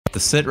The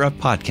SITREP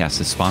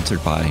podcast is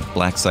sponsored by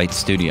Blacksite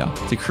Studio,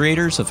 the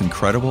creators of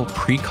incredible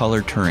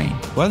pre-colored terrain.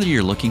 Whether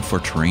you're looking for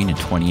terrain in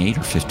 28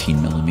 or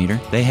 15 millimeter,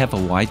 they have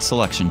a wide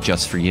selection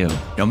just for you.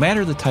 No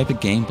matter the type of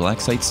game,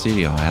 Blacksite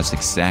Studio has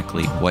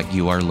exactly what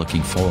you are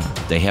looking for.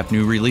 They have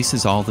new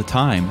releases all the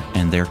time,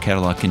 and their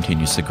catalog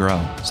continues to grow.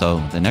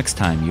 So the next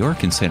time you're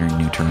considering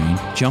new terrain,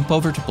 jump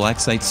over to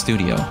Blacksite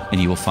Studio,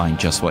 and you will find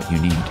just what you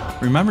need.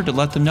 Remember to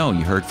let them know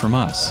you heard from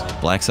us.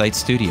 Blacksite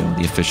Studio,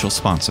 the official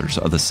sponsors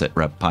of the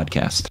SITREP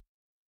podcast.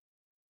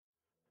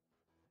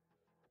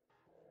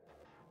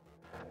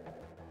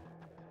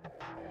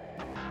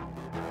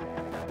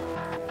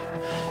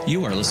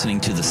 You are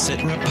listening to the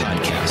SITREP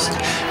podcast,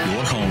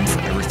 your home for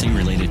everything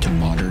related to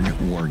modern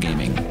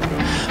wargaming.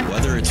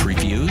 Whether it's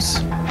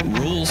reviews,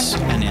 rules,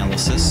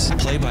 analysis,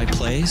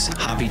 play-by-plays,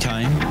 hobby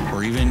time,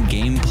 or even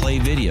gameplay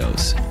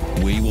videos,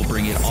 we will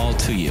bring it all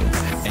to you.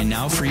 And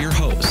now for your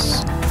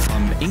hosts.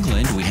 From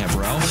England, we have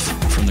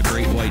Ralph. From the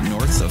Great White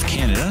North of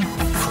Canada,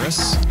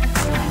 Chris.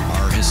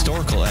 Our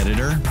historical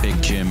editor,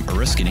 Big Jim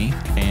Oriskany,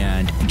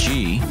 and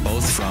G,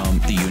 both from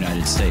the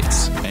United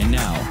States. And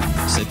now,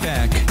 sit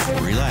back,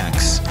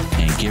 relax,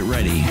 and get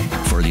ready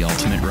for the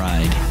ultimate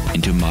ride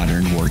into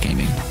modern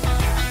wargaming.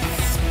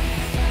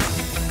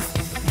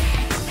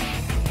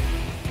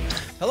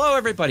 Hello,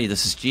 everybody.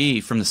 This is G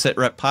from the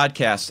SITREP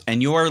podcast,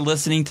 and you're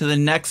listening to the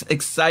next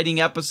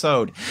exciting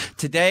episode.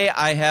 Today,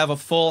 I have a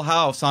full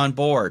house on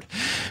board.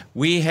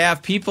 We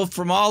have people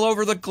from all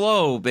over the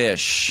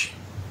globe-ish.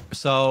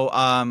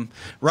 So,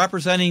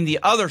 representing the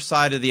other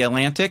side of the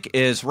Atlantic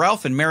is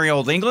Ralph in merry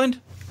old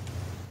England.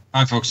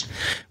 Hi, folks.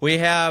 We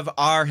have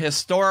our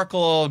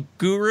historical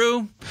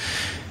guru,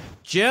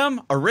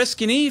 Jim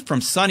Oriskany from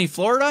sunny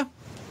Florida.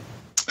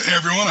 Hey,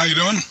 everyone. How you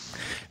doing?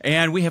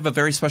 And we have a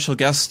very special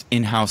guest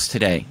in-house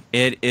today.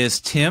 It is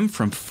Tim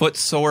from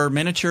Footsore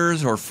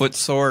Miniatures, or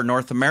Footsore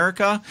North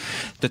America,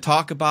 to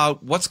talk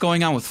about what's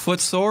going on with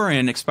Footsore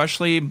and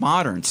especially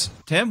moderns.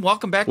 Tim,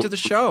 welcome back to the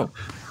show.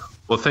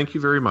 Well, thank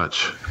you very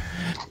much.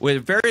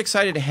 We're very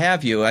excited to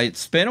have you.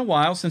 It's been a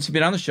while since you've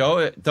been on the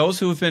show. Those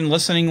who have been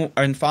listening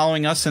and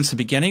following us since the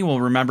beginning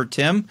will remember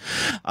Tim.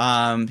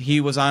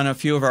 He was on a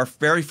few of our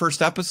very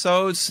first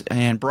episodes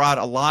and brought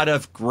a lot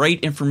of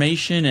great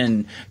information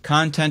and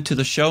content to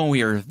the show. And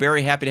we are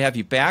very happy to have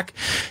you back.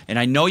 And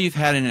I know you've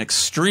had an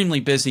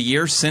extremely busy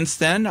year since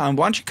then. Why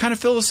don't you kind of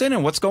fill us in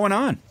on what's going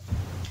on?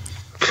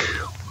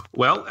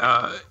 Well,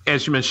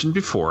 as you mentioned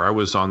before, I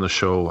was on the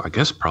show, I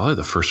guess probably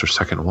the first or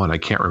second one. I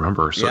can't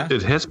remember. So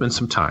It has been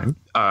some time.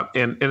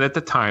 And at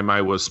the time,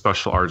 I was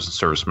Special Arts and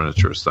Service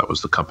Miniatures. That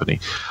was the company.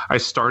 I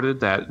started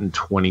that in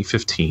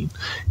 2015.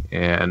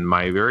 And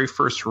my very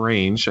first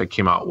range I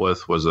came out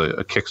with was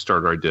a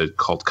Kickstarter I did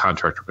called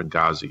Contractor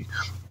Benghazi.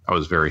 I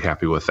was very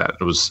happy with that.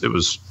 It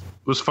was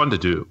fun to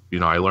do. You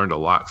know, I learned a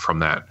lot from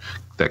that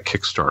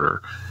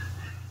Kickstarter.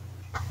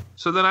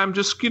 So then I'm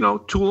just,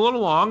 tooling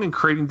along and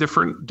creating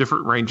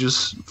different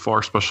ranges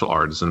for Special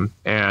Artisan.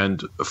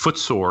 And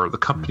Footsore, the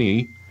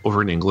company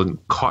over in England,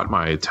 caught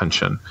my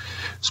attention.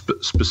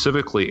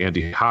 Specifically,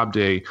 Andy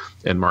Hobday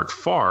and Mark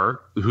Farr,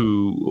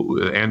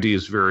 who Andy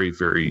is very,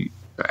 very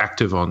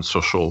active on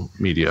social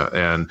media.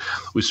 And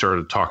we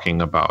started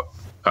talking about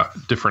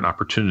different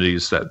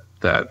opportunities that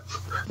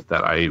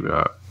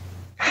I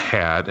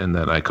had and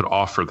that I could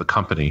offer the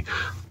company.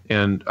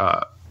 And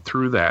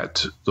through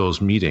those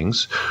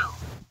meetings,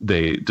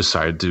 they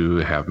decided to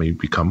have me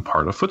become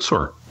part of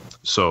Footsore.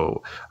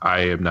 So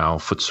I am now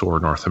Footsore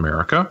North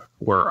America,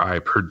 where I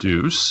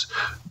produce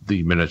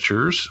the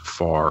miniatures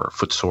for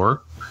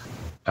Footsore.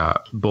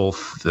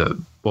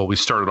 We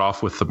started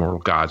off with the Mortal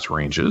Gods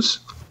ranges.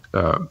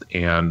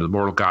 And the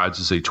Mortal Gods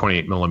is a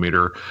 28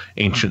 millimeter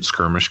ancient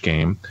skirmish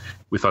game.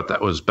 We thought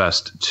that was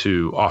best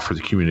to offer the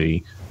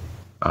community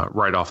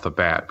right off the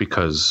bat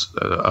because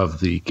of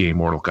the game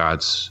Mortal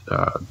Gods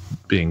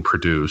being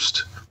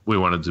produced. We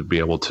wanted to be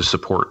able to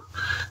support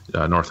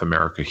North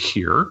America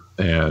here.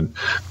 And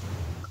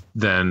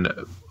then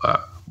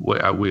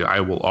I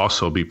will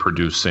also be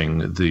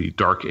producing the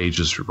Dark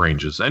Ages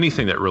ranges,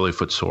 anything that really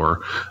Footsore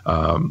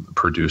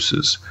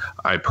produces.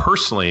 I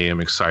personally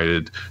am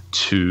excited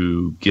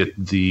to get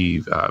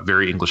the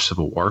Very English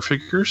Civil War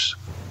figures.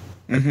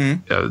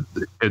 Mm-hmm.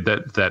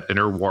 That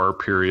interwar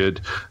period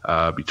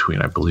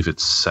between, I believe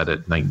it's set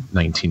at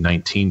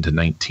 1919 to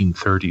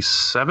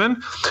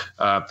 1937.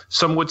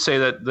 Some would say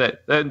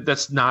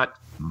that's not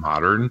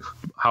modern.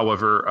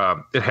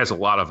 However, it has a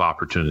lot of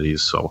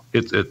opportunities. So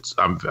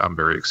I'm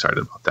very excited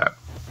about that.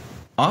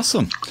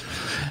 Awesome.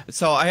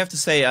 So I have to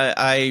say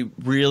I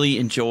really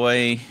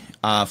enjoy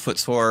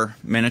Footsore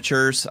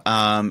Miniatures.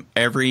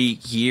 Every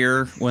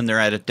year when they're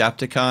at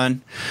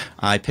Adepticon,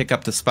 I pick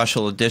up the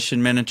special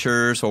edition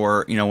miniatures,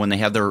 or when they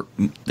had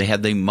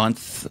the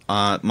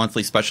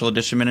monthly special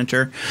edition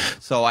miniature.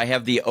 So I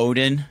have the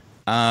Odin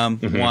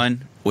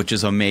one, which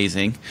is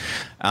amazing.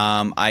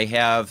 I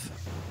have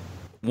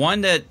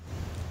one that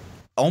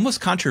almost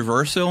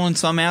controversial in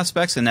some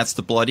aspects, and that's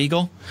the Blood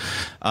Eagle.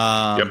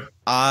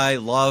 I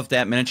love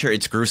that miniature.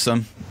 It's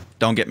gruesome.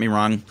 Don't get me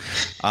wrong,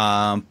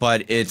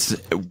 but it's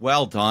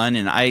well done,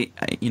 and I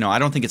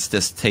don't think it's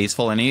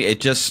distasteful. It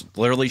just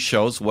literally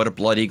shows what a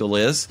blood eagle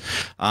is.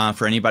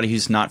 For anybody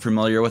who's not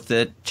familiar with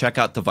it, check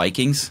out the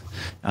Vikings.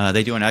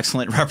 They do an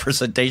excellent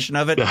representation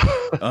of it.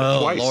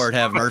 Oh, Twice. Lord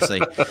have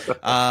mercy.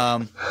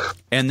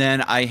 And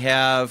then I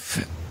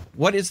have.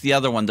 What is the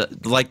other one?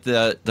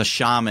 The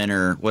shaman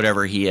or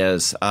whatever he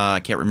is. I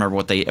can't remember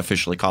what they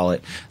officially call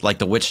it. Like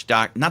the witch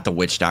doctor. Not the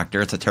witch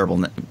doctor. It's a terrible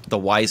name. The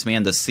wise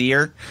man, the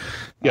seer.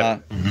 Yeah.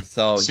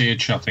 So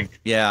Sage, I think.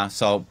 Yeah.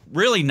 So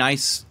really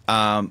nice,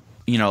 line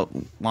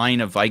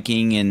of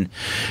Viking and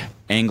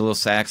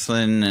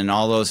Anglo-Saxon and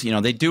all those.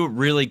 They do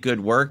really good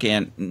work.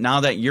 And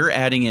now that you're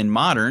adding in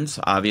moderns,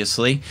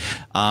 obviously,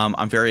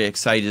 I'm very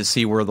excited to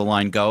see where the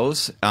line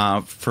goes.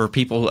 For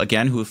people,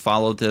 again, who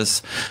followed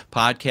this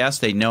podcast,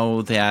 they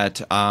know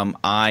that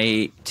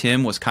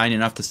Tim was kind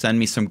enough to send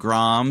me some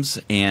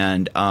Groms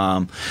and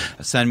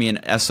send me an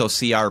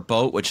SOCR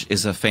boat, which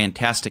is a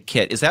fantastic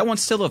kit. Is that one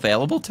still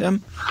available,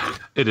 Tim?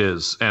 It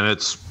is, and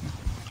it's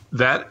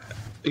that.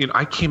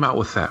 I came out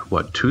with that,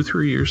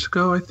 2-3 years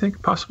ago, I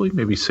think, possibly,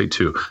 maybe say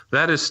 2.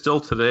 That is still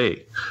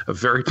today a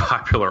very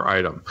popular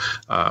item.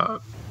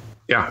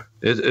 Yeah,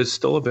 it's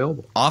still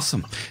available.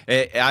 Awesome.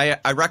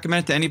 I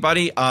recommend it to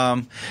anybody.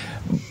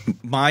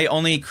 My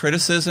only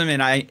criticism,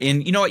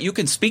 and you know what, you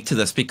can speak to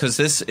this because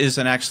this is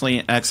actually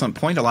an excellent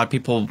point a lot of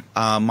people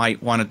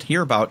might want to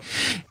hear about,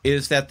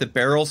 is that the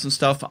barrels and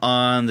stuff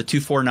on the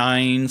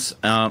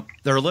 249s,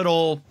 they're a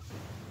little,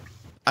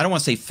 I don't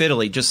want to say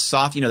fiddly, just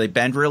soft. They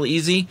bend real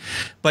easy,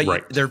 but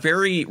right. They're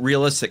very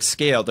realistic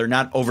scale. They're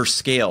not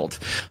overscaled.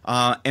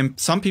 And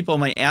some people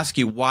might ask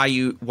you why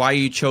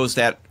you chose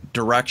that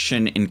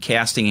direction in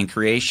casting and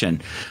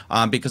creation,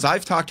 because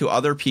I've talked to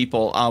other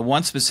people.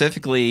 One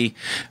specifically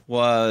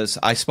was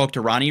I spoke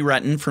to Ronnie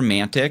Renton from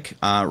Mantic.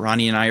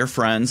 Ronnie and I are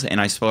friends,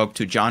 and I spoke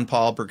to John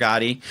Paul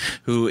Brigatti,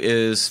 who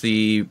is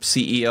the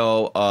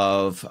CEO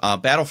of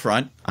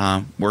Battlefront.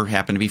 We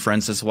happen to be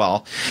friends as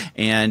well,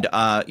 and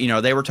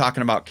they were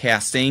talking about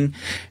casting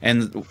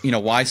and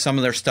why some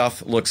of their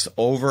stuff looks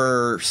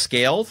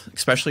overscaled,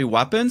 especially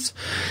weapons,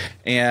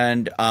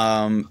 and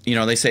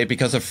they say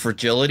because of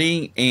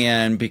fragility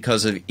and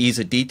because of ease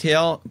of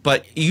detail.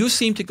 But you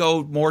seem to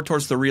go more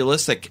towards the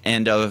realistic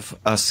end of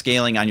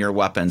scaling on your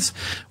weapons.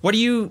 What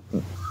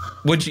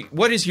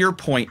is your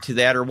point to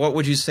that, or what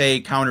would you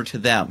say counter to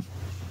them?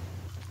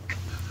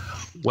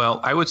 Well,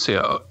 I would say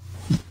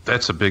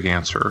that's a big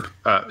answer.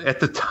 At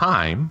the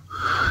time,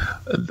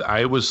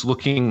 I was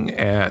looking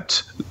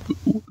at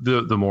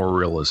the more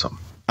realism,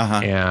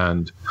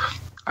 and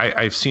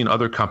I've seen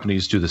other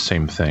companies do the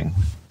same thing,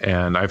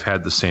 and I've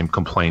had the same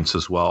complaints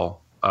as well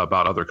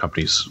about other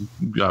companies'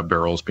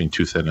 barrels being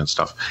too thin and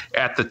stuff.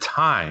 At the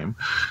time,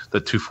 the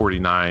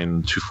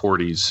 249,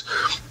 240s,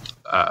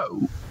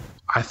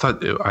 I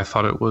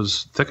thought it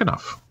was thick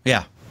enough.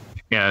 Yeah,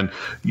 and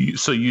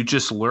so you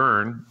just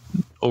learn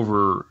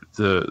over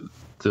the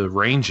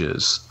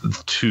ranges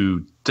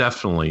to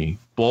definitely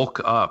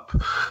bulk up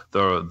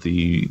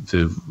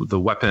the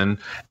weapon,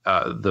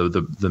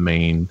 the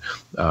main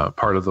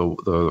part of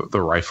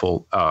the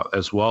rifle,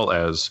 as well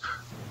as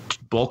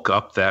bulk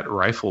up that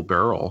rifle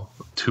barrel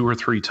 2 or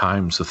 3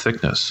 times the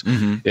thickness.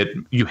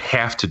 You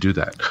have to do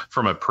that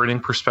from a printing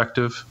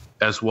perspective,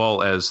 as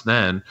well as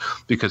then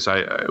because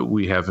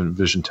we have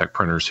Envision Tech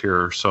printers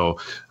here, so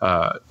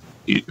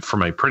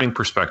from a printing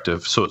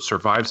perspective, so it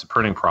survives the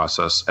printing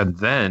process, and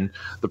then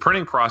the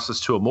printing process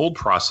to a mold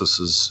process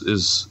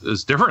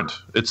is different.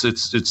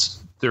 It's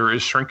there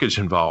is shrinkage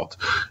involved.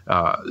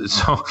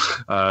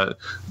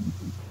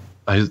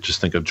 I just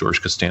think of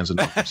George Costanza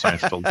from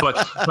Seinfeld, but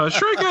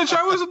shrinkage.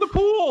 I was in the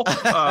pool,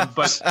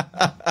 but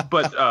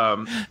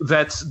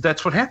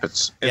that's what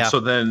happens. And so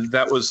then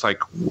that was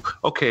like,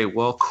 okay,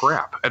 well,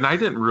 crap. And I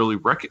didn't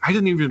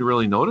even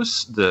really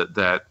notice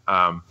that.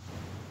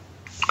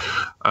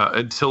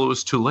 Until it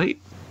was too late,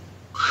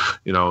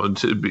 and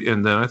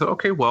then I thought,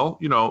 okay, well,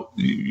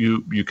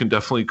 you can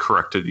definitely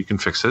correct it, you can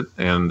fix it,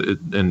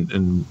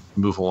 and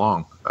move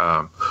along.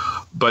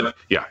 But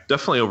yeah,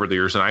 definitely over the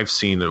years, and I've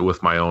seen it with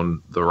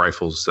the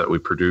rifles that we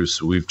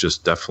produce. We've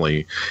just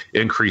definitely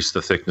increased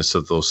the thickness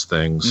of those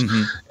things,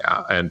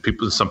 and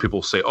some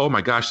people say, "Oh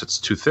my gosh, that's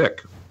too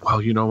thick."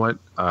 Well, you know what?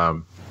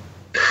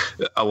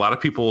 A lot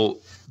of people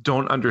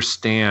don't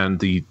understand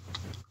the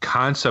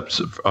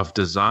concepts of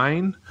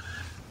design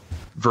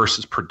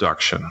versus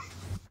production,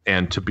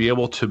 and to be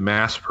able to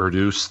mass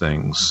produce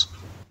things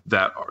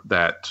that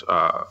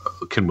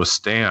can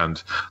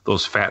withstand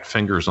those fat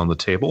fingers on the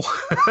table,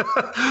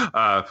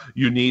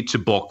 you need to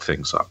bulk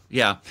things up.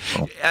 Yeah,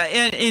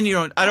 and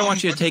I don't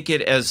want you to take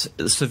it as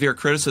severe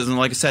criticism.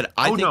 Like I said,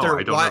 I think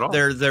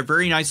they're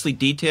very nicely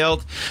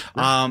detailed.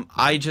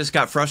 I just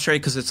got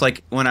frustrated because it's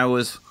like when I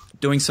was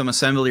doing some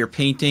assembly or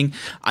painting,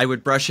 I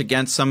would brush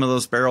against some of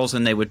those barrels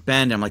and they would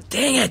bend. I'm like,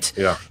 dang it.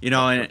 Yeah.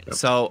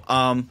 So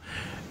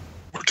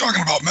we're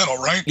talking about metal,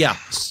 right? Yeah.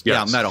 Yes.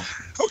 Yeah, metal.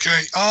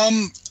 Okay.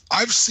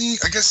 I've seen,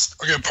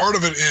 part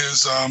of it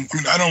is,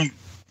 I don't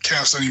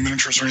cast any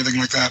miniatures or anything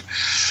like that,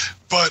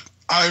 but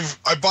I'm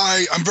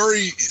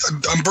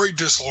very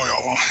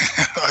disloyal.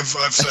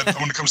 I've said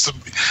when it comes to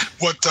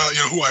what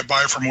who I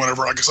buy from,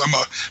 whatever, because I'm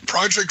a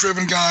project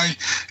driven guy,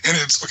 and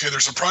it's okay.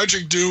 There's a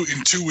project due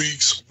in 2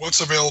 weeks.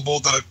 What's available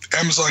that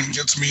Amazon can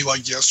get to me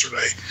like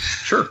yesterday?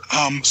 Sure.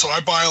 So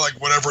I buy like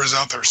whatever is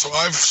out there. So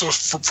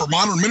for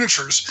modern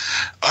miniatures,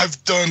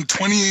 I've done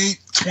 28,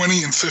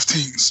 20, and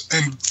 15s,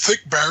 and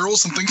thick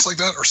barrels and things like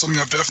that are something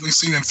I've definitely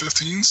seen in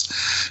 15s.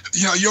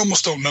 You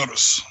almost don't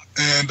notice.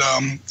 And,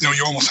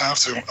 you almost have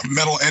to,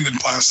 metal and in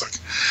plastic.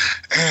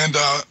 And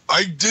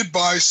I did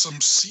buy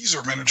some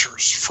Caesar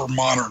miniatures for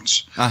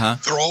moderns. Uh-huh.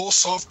 They're all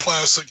soft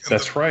plastic. And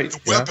That's right. The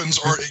weapons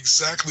are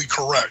exactly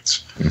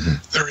correct. Mm-hmm.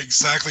 They're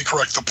exactly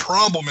correct. The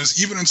problem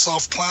is, even in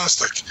soft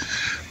plastic,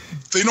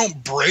 they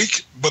don't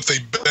break, but they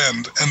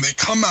bend, and they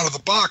come out of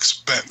the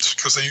box bent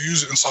because they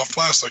use it in soft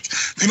plastic.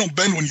 They don't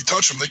bend when you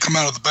touch them. They come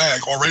out of the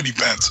bag already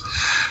bent.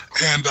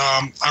 And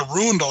I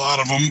ruined a lot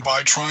of them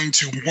by trying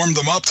to warm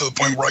them up to the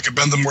point where I could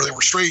bend them where they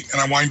were straight,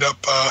 and I wind up,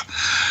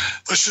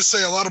 let's just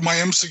say a lot of my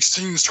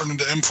M16s turned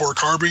into M4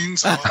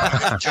 carbines, a lot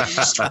of my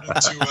AKs turned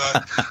into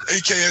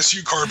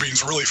AKSU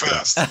carbines really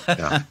fast.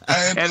 Yeah.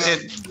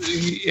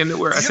 And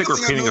where I think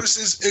we're painting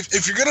is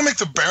if you're going to make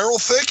the barrel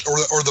thick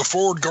or the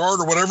forward guard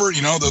or whatever,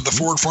 the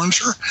forward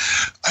furniture,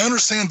 I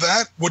understand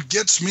that. What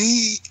gets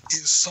me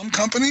is some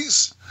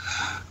companies,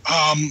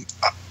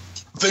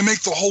 they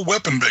make the whole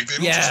weapon big. They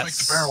don't just make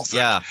the barrel thick.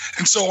 Yeah.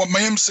 And so my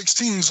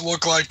M16s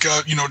look like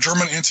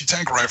German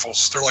anti-tank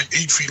rifles. They're like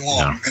 8 feet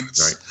long, and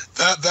it's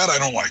right. that I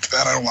don't like.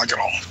 That I don't like at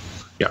all.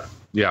 Yeah,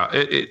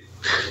 yeah.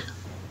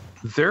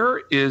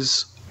 There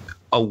is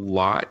a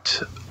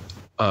lot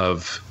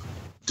of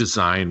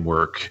design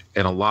work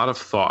and a lot of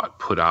thought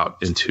put out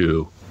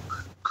into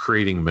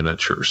creating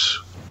miniatures.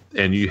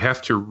 And you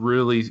have to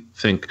really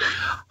think,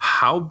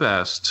 how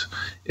best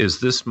is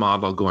this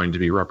model going to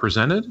be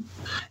represented,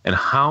 and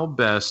how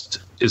best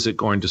is it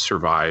going to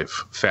survive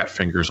fat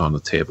fingers on the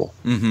table?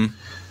 Mm-hmm.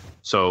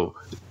 So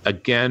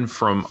again,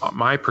 from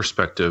my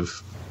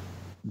perspective,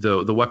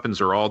 the weapons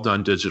are all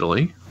done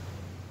digitally,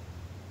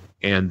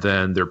 and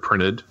then they're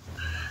printed,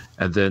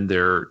 and then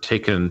they're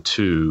taken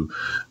to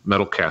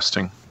metal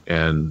casting,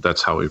 and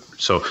that's how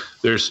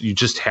you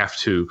just have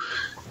to.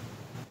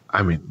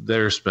 I mean,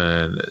 there's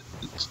been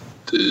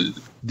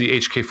the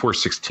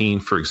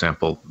HK416, for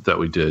example, that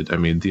we did. I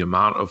mean, the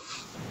amount of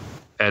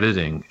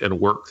editing and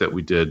work that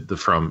we did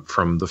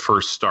from the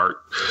first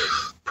start,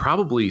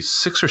 probably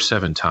 6 or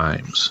 7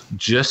 times,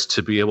 just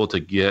to be able to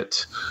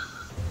get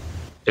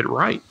it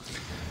right.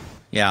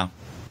 Yeah,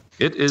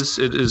 it is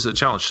a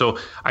challenge. So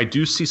I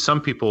do see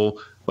some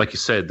people, like you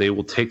said, they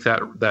will take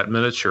that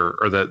miniature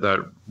or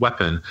that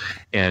weapon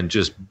and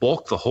just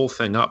bulk the whole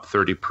thing up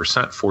 30%,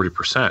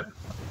 40%.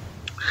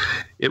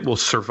 It will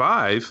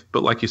survive,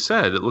 but like you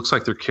said, it looks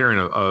like they're carrying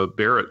a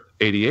Barrett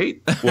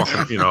 88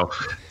 walking,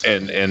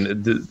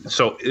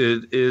 so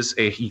it is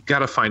you got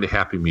to find a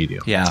happy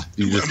medium. Yeah.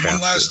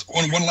 One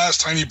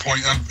last tiny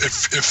point.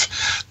 If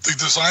the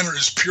designer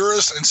is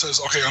purist and says,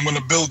 okay, I'm going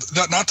to build,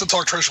 not to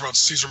talk trash about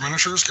Caesar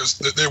miniatures, because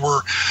they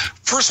were,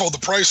 first of all, the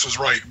price was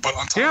right, but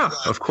on top of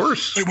that, of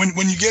course,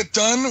 when you get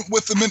done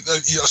with the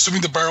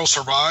assuming the barrel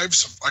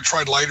survives, I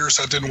tried lighters,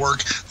 that didn't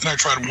work. Then I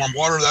tried warm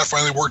water, that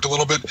finally worked a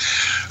little bit.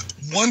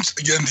 Once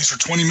again, these are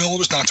 20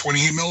 milliliters, not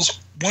 28 mils.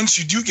 Once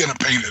you do get it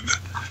painted,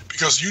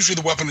 because usually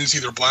the weapon is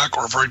either black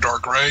or a very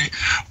dark gray,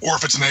 or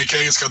if it's an AK,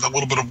 it's got that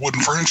little bit of wooden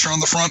furniture on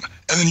the front,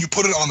 and then you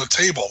put it on the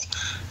table,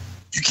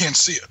 you can't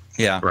see it.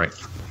 Yeah. Right.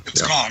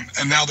 It's gone.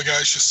 And now the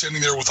guy's just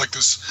standing there with like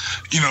this,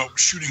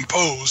 shooting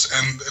pose,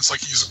 and it's like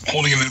he's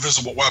holding an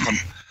invisible weapon.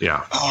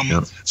 Yeah.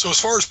 So as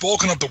far as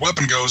bulking up the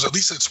weapon goes, at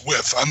least its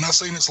width. I'm not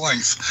saying its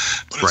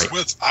length, but its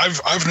width.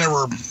 I've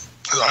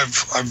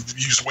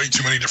used way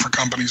too many different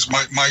companies.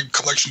 My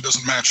collection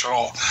doesn't match at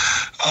all.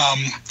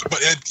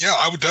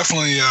 I would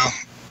definitely.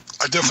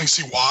 I definitely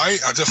see why.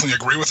 I definitely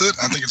agree with it.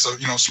 I think it's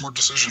a smart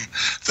decision.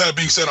 That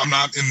being said, I'm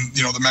not in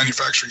the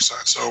manufacturing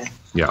side, so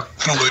I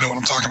don't really know what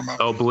I'm talking about.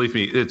 Oh, believe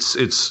me,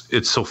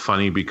 it's so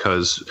funny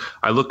because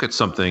I look at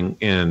something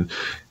and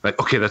like,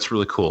 okay, that's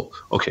really cool.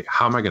 Okay,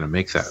 how am I going to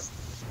make that?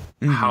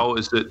 Mm-hmm.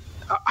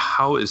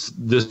 How is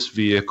this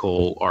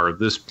vehicle or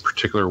this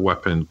particular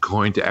weapon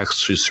going to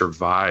actually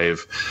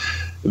survive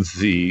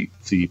the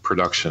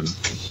production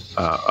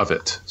of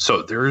it? So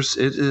it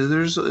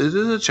is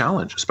a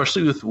challenge,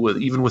 especially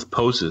with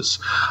poses.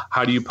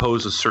 How do you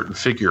pose a certain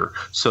figure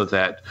so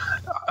that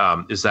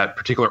is that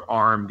particular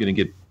arm going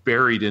to get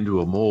buried into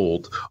a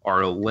mold,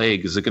 or a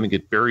leg, is it going to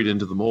get buried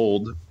into the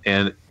mold?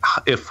 And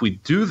if we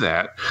do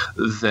that,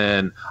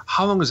 then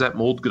how long is that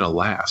mold going to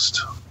last?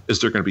 Is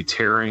there going to be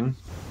tearing?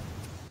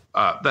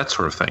 That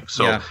sort of thing.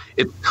 So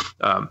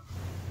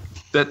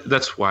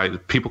that's why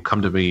people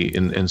come to me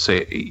and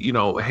say,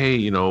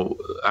 hey,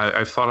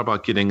 I've thought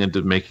about getting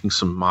into making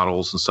some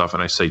models and stuff,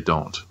 and I say,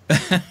 don't.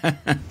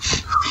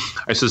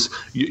 I says,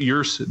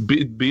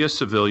 be a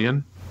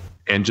civilian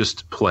and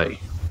just play.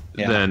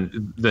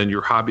 then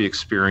your hobby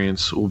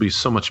experience will be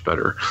so much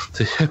better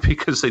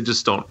because they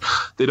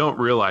don't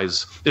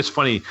realize. It's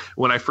funny,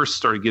 when I first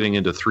started getting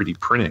into 3D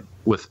printing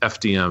with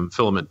FDM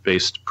filament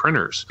based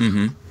printers,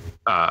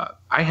 I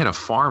had a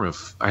farm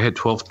I had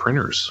 12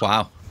 printers.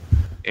 Wow.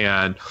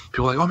 And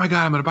people are like, oh my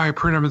God, I'm going to buy a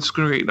printer. I'm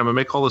going to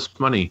make all this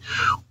money.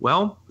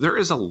 Well, there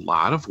is a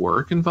lot of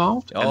work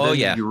involved. Oh,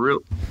 and then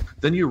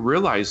then you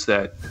realize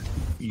that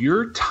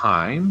your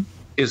time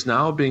is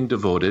now being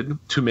devoted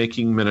to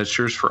making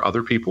miniatures for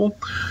other people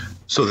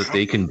so that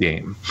they can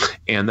game.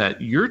 And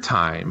that your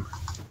time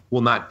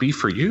will not be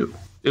for you.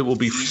 It will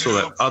be so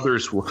that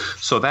others will.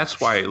 So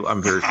that's why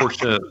I'm very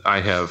fortunate. I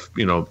have,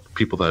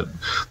 people that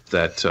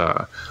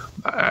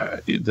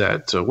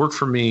work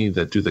for me,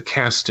 that do the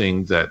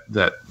casting, that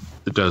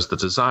does the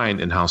design,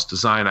 in-house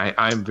design.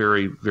 I'm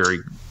very, very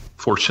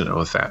fortunate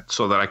with that,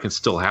 so that I can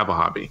still have a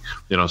hobby,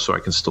 so I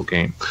can still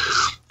game.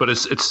 But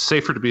it's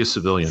safer to be a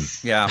civilian.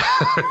 Yeah.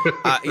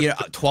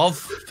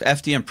 12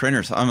 FDM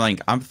printers. I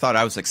thought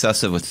I was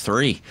excessive with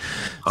 3.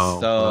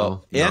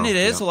 And it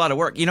is a lot of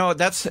work.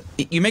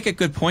 You make a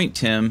good point,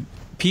 Tim.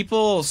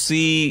 People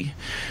see,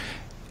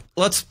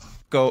 let's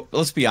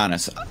be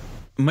honest.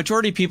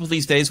 Majority of people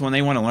these days, when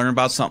they want to learn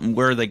about something,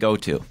 where do they go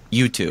to?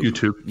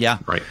 YouTube. Yeah.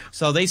 Right.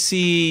 So they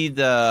see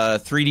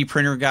the 3D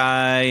printer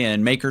guy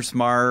and Maker's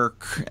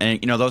Mark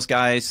and, those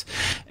guys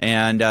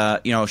and,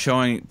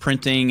 showing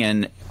printing,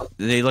 and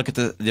they look at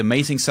the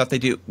amazing stuff they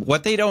do.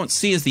 What they don't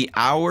see is the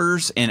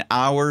hours and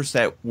hours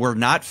that were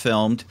not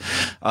filmed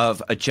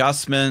of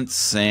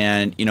adjustments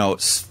and,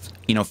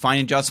 fine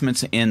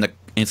adjustments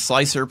in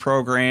Slicer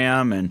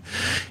program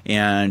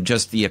and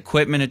just the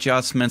equipment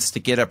adjustments to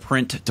get a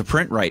print to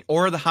print right,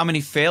 or how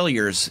many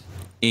failures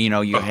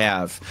you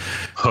have.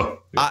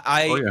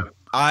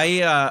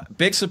 I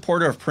big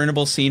supporter of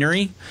printable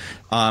scenery,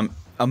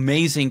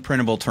 amazing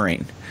printable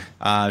terrain.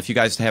 If you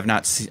guys have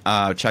not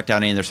checked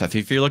out any of their stuff,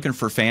 if you're looking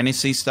for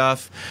fantasy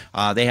stuff,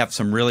 they have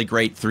some really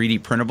great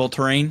 3D printable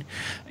terrain.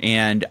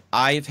 And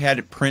I've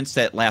had prints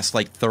that last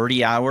like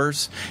 30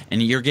 hours,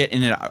 and you're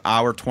getting an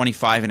hour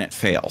 25 and it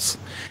fails.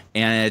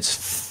 And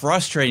it's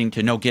frustrating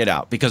to no get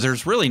out because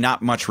there's really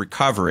not much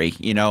recovery,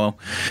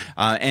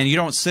 and you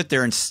don't sit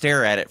there and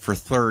stare at it for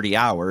 30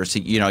 hours.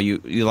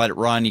 You let it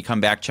run, you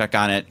come back, check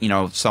on it,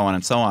 so on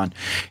and so on.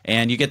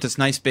 And you get this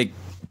nice big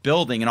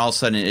building, and all of a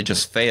sudden it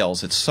just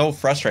fails. It's so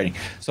frustrating.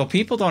 So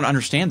people don't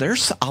understand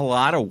there's a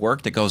lot of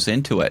work that goes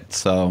into it.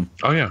 So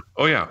oh yeah,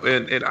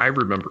 and I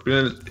remember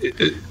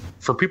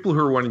for people who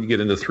are wanting to get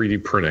into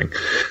 3D printing,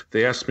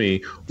 they ask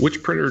me,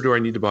 which printer do I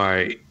need to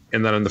buy?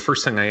 And then the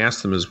first thing I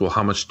ask them is, well,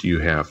 how much do you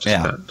have to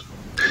spend?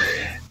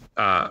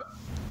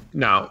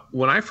 Now,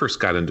 when I first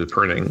got into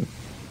printing,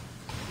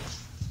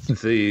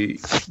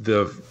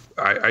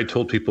 I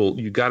told people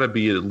you got to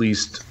be at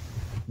least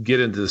you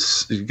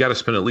got to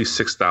spend at least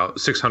 $600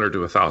 to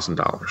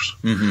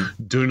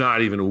 $1,000. Do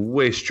not even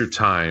waste your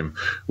time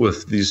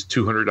with these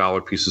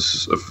 $200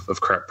 pieces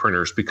of crap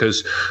printers,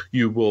 because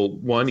you will,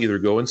 one, either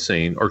go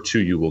insane, or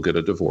two, you will get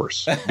a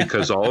divorce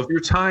because all of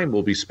your time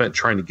will be spent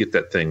trying to get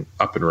that thing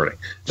up and running.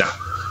 Now,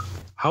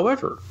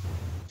 however,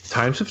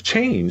 times have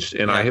changed,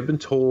 and I have been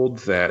told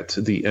that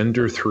the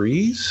Ender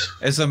 3s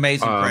is an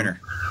amazing printer.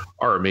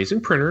 Are amazing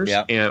printers,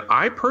 and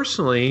I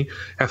personally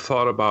have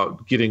thought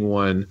about getting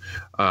one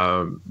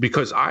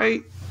because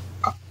I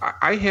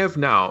have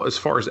now, as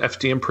far as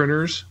FDM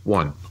printers,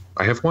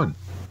 I have one.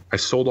 I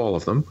sold all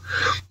of them,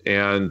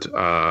 and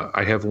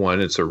I have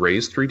one. It's a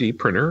raised 3D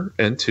printer,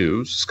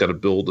 N2. It's got a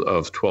build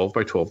of 12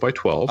 by 12 by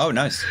 12. Oh,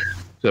 nice.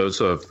 So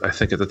it's I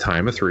think at the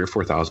time, a $3,000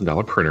 or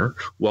 $4,000 printer.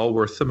 Well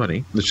worth the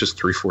money. It's just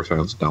 $3,000 or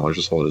 $4,000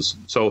 is all it is.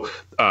 So,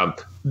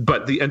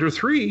 but the Ender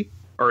 3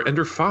 or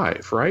Ender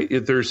 5, right?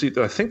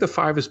 I think the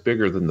 5 is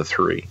bigger than the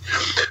 3.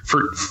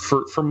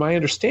 From my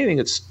understanding,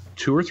 it's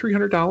 $200 or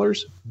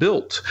 $300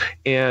 built,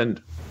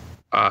 and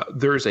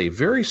there's a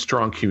very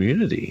strong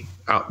community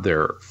out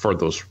there for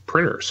those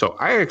printers. So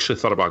I actually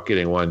thought about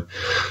getting one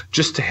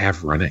just to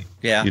have running.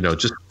 Yeah.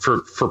 Just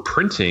for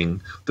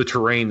printing the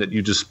terrain that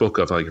you just spoke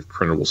of, like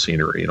printable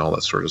scenery and all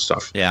that sort of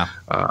stuff. Yeah.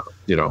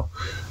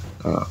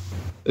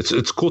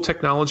 It's cool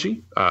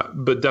technology,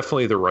 but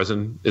definitely the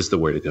resin is the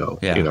way to go.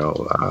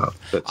 Yeah.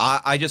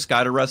 I just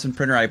got a resin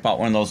printer. I bought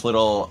one of those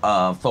little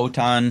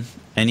photon,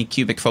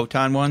 Anycubic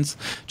photon ones.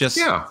 Just,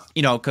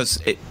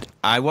 because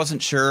I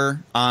wasn't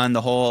sure on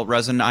the whole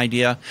resin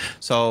idea.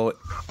 So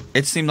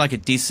it seemed like a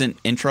decent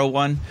intro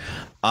one.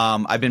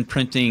 I've been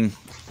printing.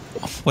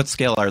 What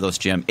scale are those,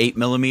 Jim?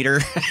 8mm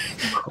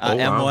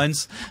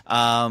M1s.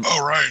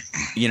 Right.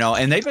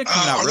 And they've been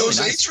coming out really nice.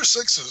 Were those 8s or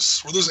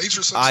 6s? Were those 8s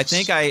or 6s? I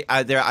think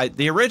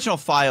the original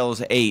file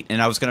is 8,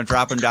 and I was going to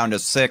drop them down to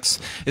 6.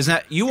 Isn't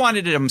that, you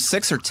wanted them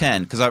 6 or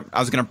 10? Because I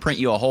was going to print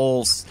you a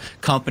whole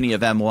company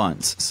of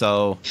M1s.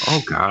 So.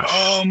 Oh gosh.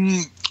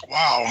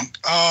 Wow.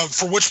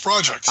 For which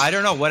project? I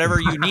don't know. Whatever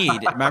you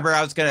need. Remember,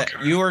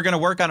 you were gonna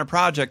work on a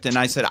project, and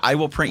I said I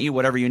will print you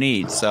whatever you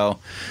need. So,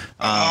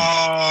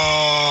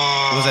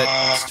 was it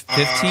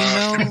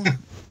 15 mil?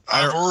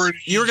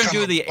 You were gonna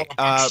do the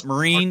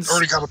Marines.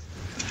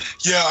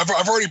 Yeah,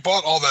 I've already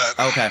bought all that.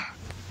 Okay.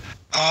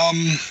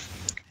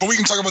 But we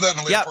can talk about that in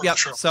a later part of the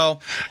show. So,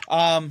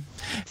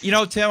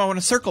 Tim, I want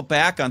to circle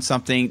back on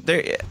something.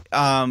 There,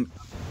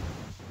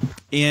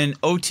 in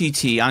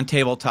OTT, on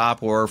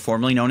tabletop, or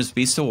formerly known as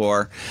Beast of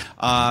War,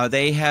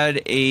 they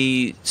had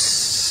a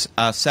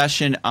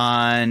session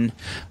on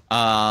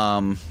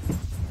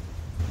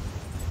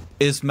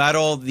is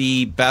metal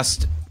the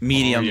best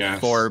medium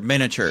for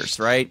miniatures,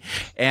 right?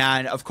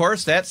 And of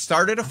course that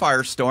started a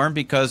firestorm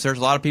because there's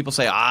a lot of people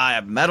say,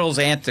 metal's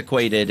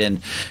antiquated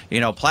and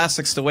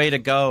plastic's the way to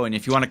go, and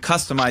if you want to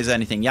customize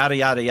anything, yada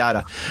yada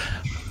yada.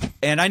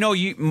 And I know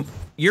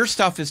your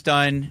stuff is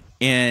done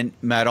in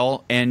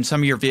metal and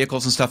some of your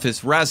vehicles and stuff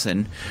is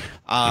resin.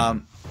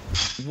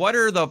 What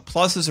are the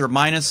pluses or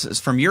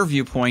minuses from your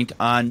viewpoint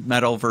on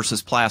metal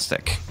versus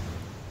plastic?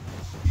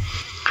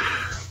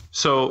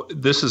 So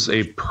this is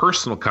a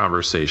personal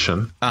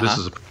conversation. This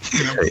is a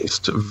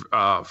taste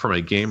from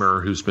a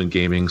gamer who's been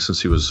gaming since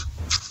he was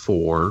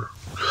 4,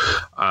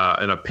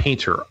 and a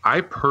painter. I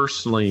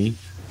personally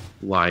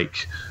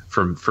like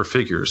for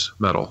figures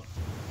metal.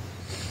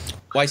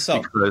 Why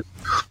so?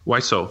 Why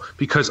so?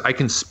 Because I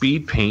can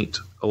speed paint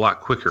a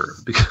lot quicker.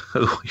 Because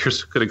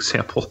here's a good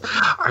example.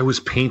 I was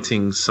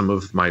painting some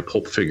of my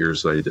pulp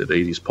figures that I did,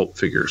 80s pulp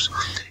figures,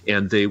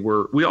 and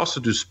we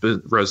also do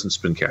resin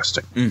spin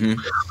casting.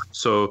 Mm-hmm.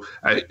 So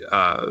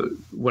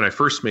when I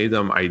first made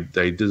them, I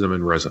did them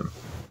in resin,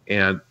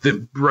 and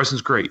the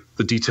resin's great.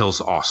 The detail's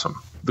awesome.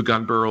 The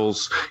gun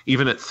barrels,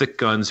 even at thick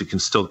guns, you can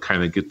still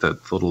kind of get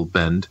that little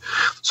bend.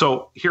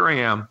 So here I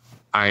am.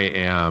 I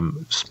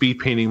am speed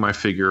painting my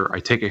figure. I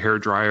take a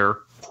hairdryer,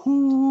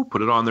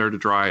 put it on there to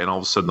dry, and all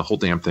of a sudden the whole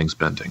damn thing's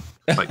bending.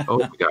 Like, oh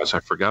my gosh,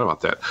 I forgot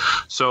about that.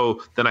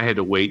 So then I had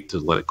to wait to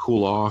let it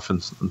cool off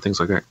and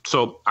things like that.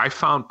 So I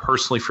found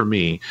personally for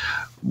me,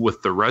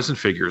 with the resin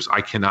figures,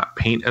 I cannot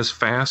paint as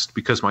fast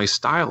because my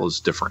style is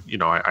different.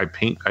 I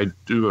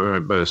do my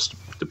best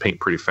to paint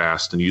pretty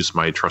fast and use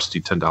my trusty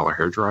 $10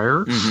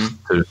 hairdryer.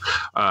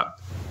 Mm-hmm.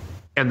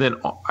 And then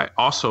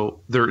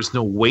there is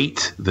no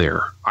weight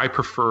there. I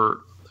prefer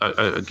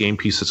a game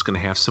piece that's going to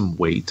have some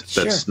weight.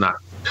 That's not.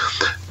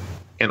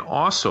 And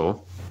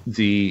also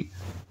the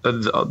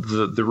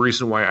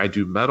reason why I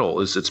do metal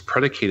is it's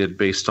predicated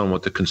based on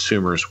what the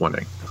consumer is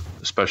wanting.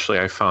 Especially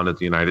I found in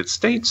the United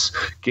States,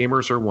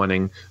 gamers are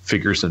wanting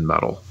figures in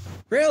metal.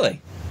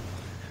 Really?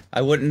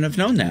 I wouldn't have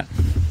known that.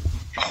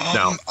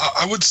 No.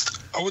 I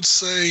would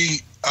say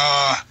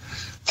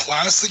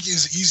plastic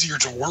is easier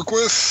to work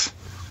with.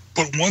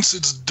 But once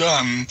it's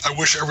done, I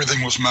wish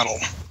everything was metal.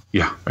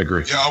 Yeah, I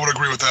agree. Yeah, I would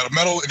agree with that.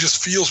 Metal, it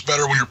just feels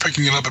better when you're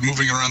picking it up and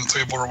moving it around the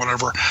table or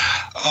whatever.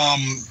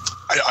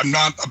 I'm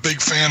not a big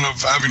fan of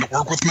having to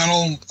work with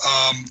metal.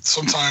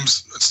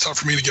 Sometimes it's tough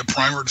for me to get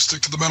primer to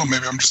stick to the metal.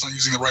 Maybe I'm just not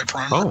using the right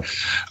primer. Oh, okay.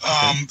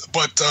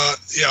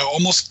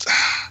 Almost,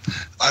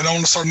 I don't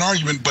want to start an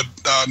argument, but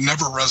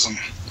never resin.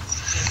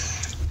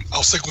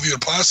 I'll stick with either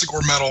plastic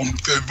or metal.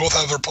 They both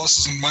have their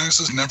pluses and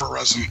minuses. Never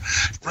resin.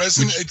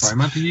 Resin. It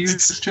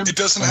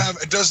doesn't have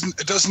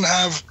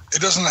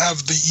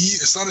the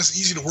It's not as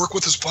easy to work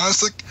with as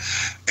plastic,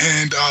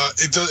 and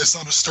it's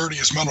not as sturdy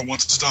as metal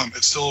once it's done.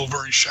 It's still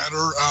very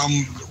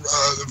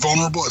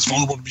vulnerable. It's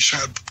vulnerable to be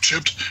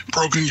chipped,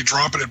 broken. You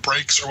drop it, it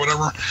breaks or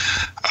whatever.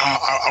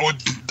 I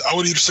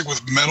would either stick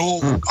with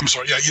metal.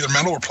 Either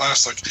metal or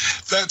plastic.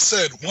 That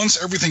said,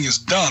 once everything is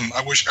done,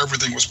 I wish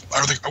everything was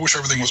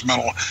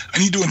metal. I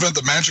need to invent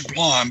the magic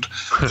wand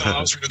that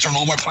allows me to turn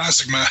all my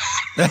plastic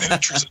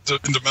miniatures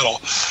into metal.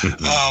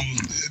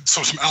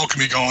 So some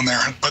alchemy going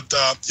there. But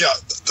the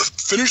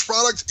finished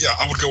product,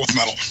 I would go with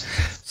metal.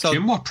 So,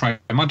 Jim, what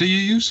primer do you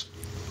use?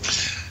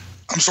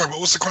 I'm sorry, what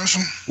was the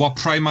question? What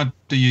primer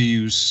do you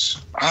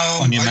use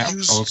on your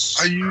metals?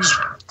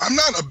 I'm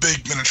not a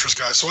big miniatures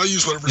guy, so I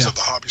use whatever's at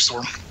the hobby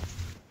store.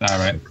 All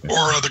right.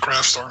 Or the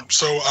craft store.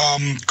 So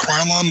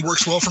Krylon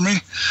works well for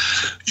me.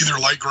 Either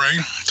light gray,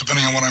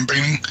 depending on what I'm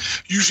painting.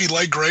 Usually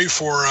light gray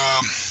for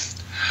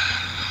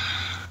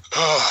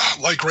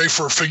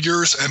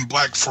figures and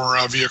black for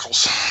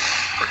vehicles.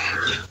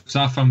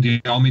 So I found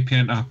the Army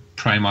Painter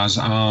primers,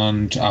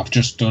 and I've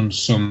just done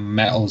some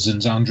metals in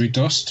Zandri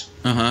Dust.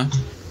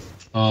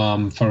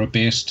 For a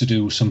base to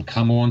do some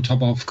camo on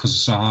top of,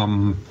 because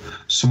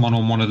someone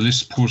on one of the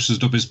lists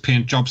posted up his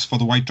paint jobs for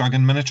the White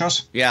Dragon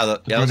miniatures. Yeah,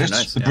 those are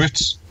nice. The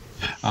Brits.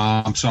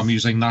 So I'm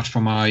using that for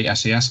my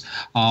SAS.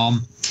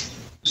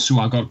 So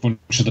I got a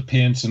bunch of the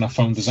paints, and I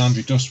found the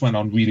Zandri Dust went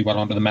on really well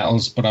onto the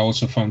metals, but I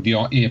also found the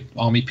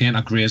Army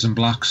Painter greys and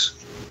blacks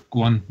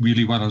go on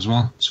really well as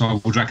well. So I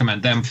would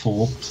recommend them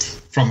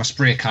from a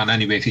spray can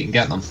anyway, if you can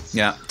get them.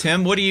 Yeah.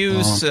 Tim, what do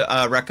you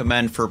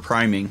recommend for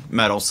priming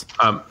metals?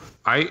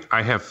 I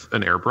have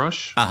an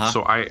airbrush,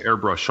 so I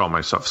airbrush all my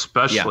stuff.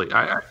 Especially,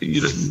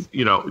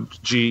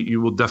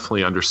 you will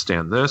definitely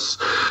understand this.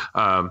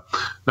 Not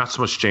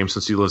so much James,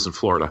 since he lives in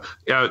Florida.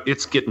 Yeah,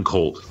 it's getting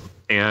cold,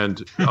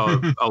 and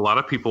a lot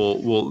of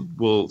people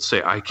will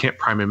say, "I can't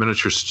prime my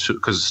miniatures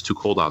because it's too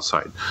cold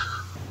outside."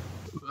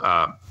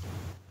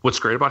 what's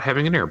great about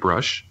having an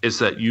airbrush is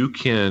that you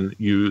can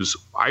use,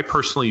 I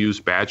personally use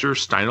Badger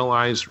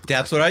stylized.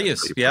 That's what I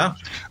use. Yeah.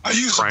 I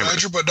use a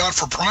Badger, but not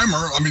for primer.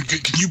 I mean,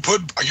 can you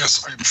put, I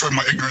guess I'm showing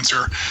my ignorance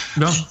here.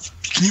 No.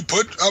 Can you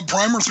put a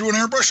primer through an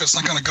airbrush? It's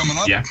not going to gum it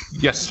up? Yeah.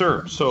 Yes,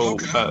 sir. So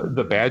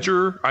the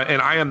Badger,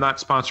 and I am not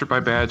sponsored by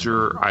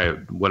Badger,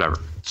 whatever.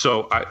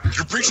 So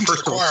you're preaching to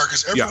the choir,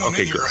 because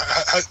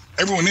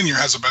everyone in here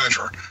has a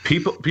Badger.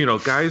 People,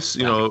 guys,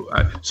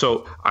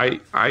 so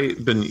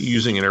I've been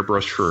using an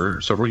airbrush for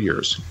several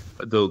years.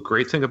 The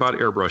great thing about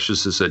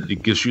airbrushes is that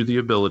it gives you the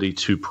ability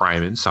to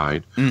prime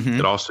inside. Mm-hmm.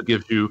 It also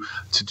gives you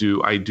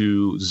I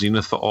do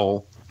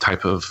zenithal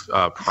type of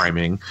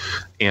priming,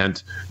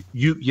 and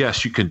you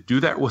can do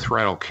that with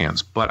rattle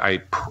cans, but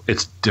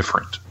it's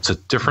different. It's a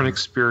different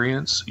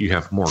experience. You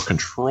have more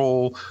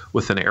control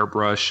with an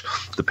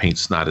airbrush. The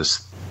paint's not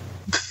as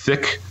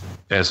thick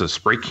as a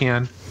spray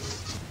can.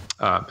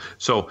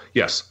 So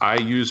yes, I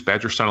use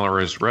Badger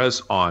stylized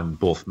res on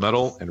both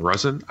metal and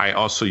resin. I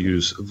also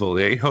use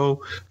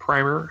Vallejo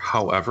primer.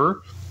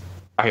 However,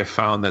 I have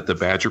found that the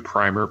Badger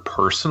primer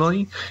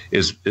personally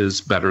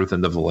is better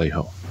than the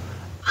Vallejo.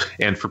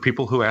 And for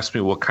people who ask me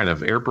what kind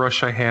of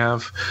airbrush I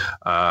have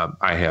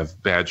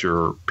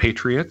Badger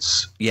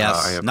Patriots.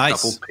 Yes, I have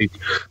nice. A couple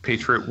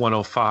Patriot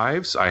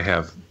 105s. I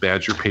have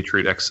Badger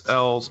Patriot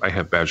XLs. I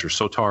have Badger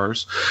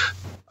Sotars.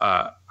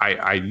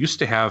 I used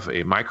to have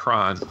a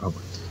Micron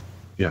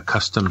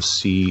custom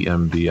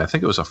CMB. I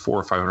think it was a $400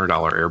 or $500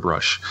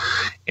 airbrush,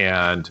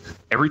 and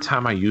every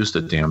time I used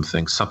the damn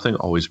thing, something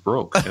always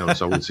broke. And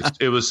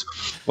it was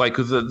like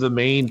the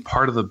main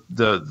part of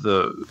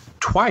the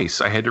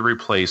twice I had to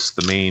replace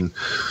the main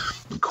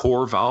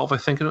core valve. I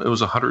think it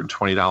was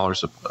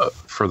 $120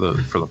 for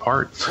the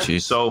part.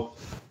 Jeez. So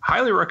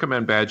highly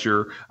recommend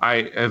Badger.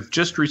 I have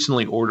just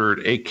recently ordered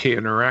AK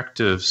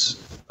Interactive's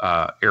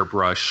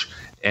airbrush,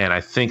 and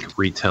I think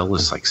retail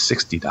is like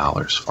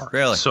 $60 for it.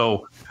 Really?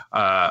 So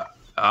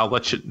I'll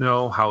let you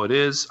know how it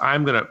is.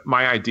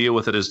 My idea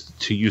with it is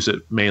to use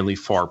it mainly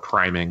for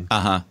priming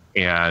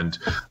and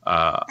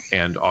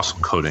also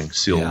coating,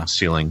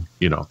 sealing,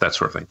 that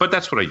sort of thing. But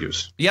that's what I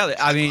use. Yeah,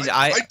 I mean,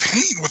 I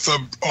paint with the.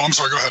 Oh, I'm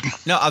sorry. Go ahead.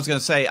 No, I was going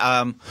to say,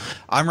 I'm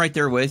right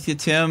there with you,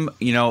 Tim.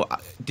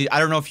 I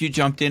don't know if you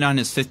jumped in on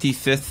his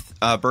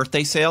 55th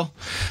birthday sale.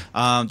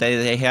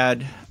 They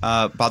had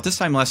about this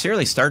time last year.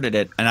 They started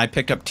it, and I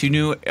picked up 2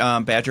 new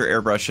Badger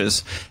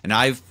airbrushes, and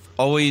I've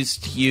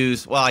always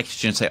used, well, I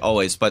shouldn't say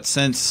always, but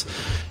since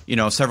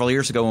several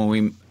years ago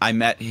when I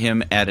met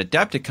him at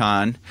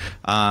Adepticon,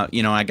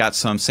 I got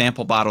some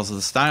sample bottles of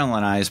the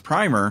stylized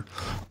primer.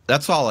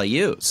 That's all I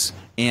use,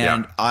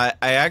 and I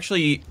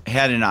actually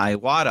had an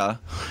Iwata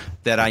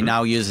that I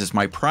now use as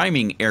my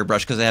priming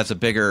airbrush because it has a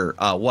bigger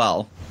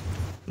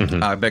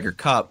bigger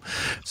cup.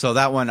 So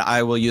that one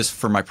I will use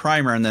for my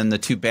primer, and then the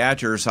 2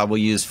 Badgers I will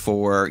use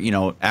for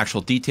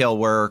actual detail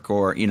work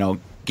or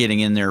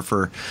getting in there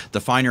for the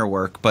finer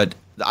work. But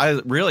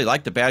I really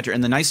like the Badger,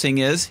 and the nice thing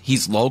is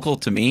he's local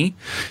to me.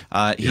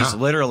 He's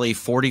literally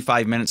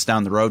 45 minutes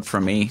down the road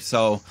from me,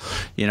 so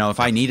if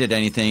I needed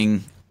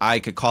anything, I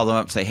could call them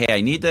up and say, hey,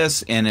 I need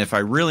this, and if I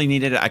really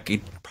needed it, I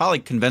could probably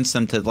convince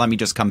them to let me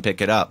just come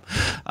pick it up.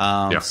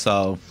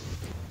 So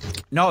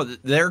no,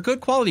 they're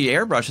good quality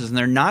airbrushes, and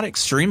they're not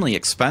extremely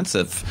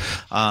expensive.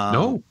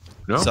 No.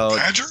 So,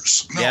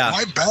 Badgers? No,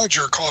 my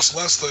Badger costs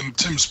less than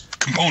Tim's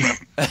component.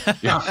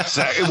 Yeah,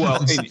 exactly.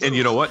 Well, and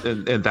you know what?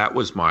 And that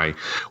was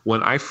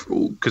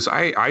because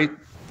I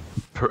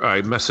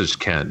messaged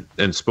Ken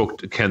and spoke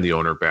to Ken, the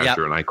owner of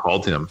Badger, and I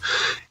called him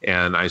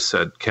and I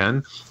said,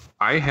 Ken,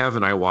 I have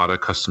an Iwata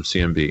custom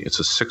CMB. It's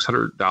a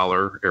 $600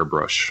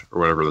 airbrush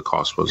or whatever the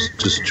cost was,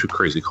 just too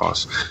crazy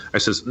cost. I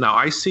says, now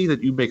I see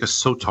that you make a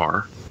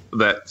Sotar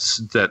that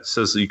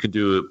says that you can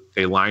do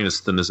a line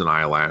as thin as an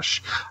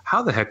eyelash.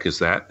 How the heck is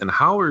that? And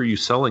how are you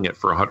selling it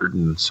for $100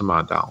 and some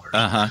odd dollars?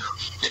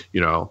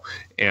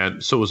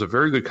 And so it was a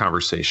very good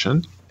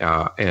conversation,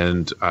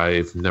 and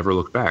I've never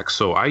looked back.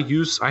 So I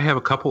have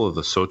a couple of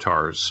the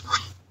Sotars,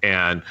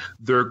 and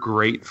they're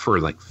great for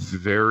like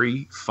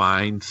very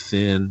fine,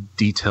 thin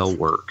detail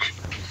work.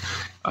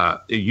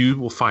 You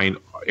will find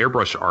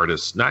airbrush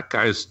artists, not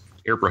guys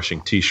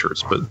airbrushing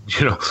t-shirts, but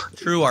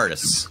true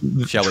artists,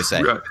 shall we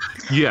say?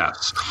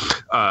 Yes,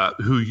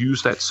 who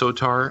use that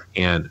Sotar,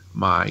 and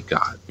my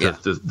God,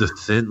 the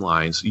thin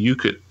lines,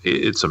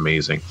 it's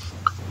amazing.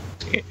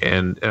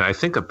 And I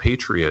think a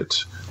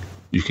Patriot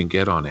you can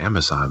get on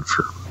Amazon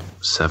for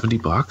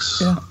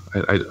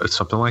 $70,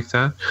 something like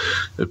that.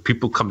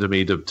 People come to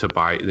me to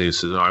buy. They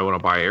say, I want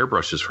to buy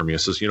airbrushes from you. I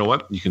says, you know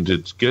what? You can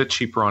get it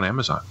cheaper on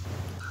Amazon.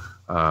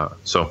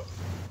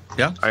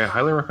 Yeah, I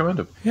highly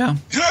recommend it. Yeah.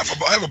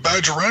 I have a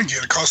Badger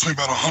Renegade. It cost me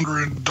about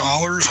 $100,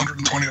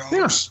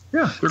 $120.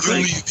 Yeah, they're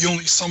great. The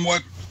only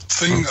somewhat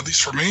thing, at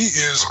least for me,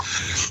 is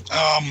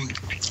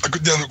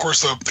then of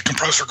course the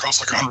compressor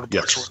costs like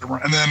 $100 or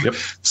whatever. And then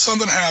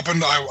something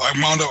happened.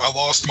 I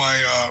lost my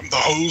the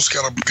hose,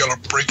 got a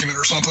break in it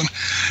or something.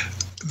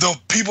 the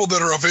people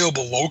that are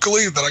available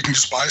locally that I can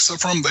just buy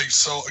stuff from, they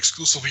sell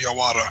exclusively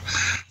Iwata.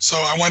 So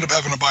I wind up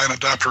having to buy an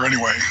adapter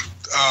anyway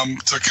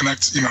to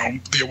connect, the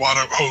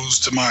Iwata hose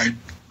to my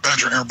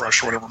Badger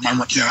airbrush or whatever.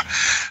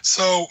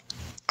 So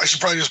I should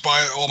probably just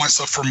buy all my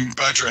stuff from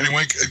Badger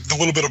anyway. The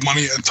little bit of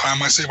money and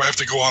time I save, I have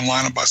to go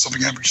online and buy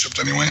something having shipped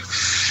anyway.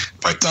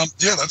 But that's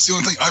the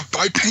only thing.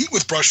 I paint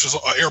with brushes,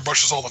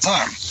 airbrushes all the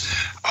time.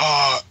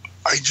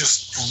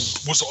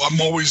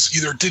 I'm always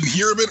either didn't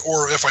hear of it,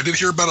 or if I did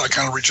hear about it, I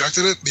kind of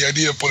rejected it. The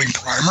idea of putting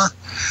primer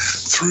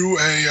through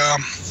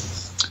an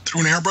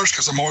airbrush,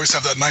 because I'm always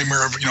have that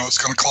nightmare of, it's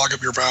going to clog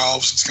up your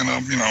valves. It's going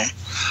to,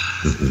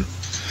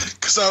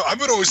 because I've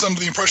been always under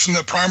the impression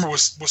that primer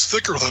was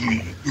thicker than,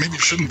 maybe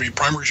it shouldn't be.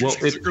 Primer is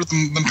usually thicker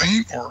than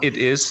paint? Or it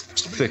is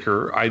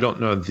thicker. I don't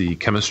know the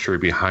chemistry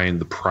behind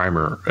the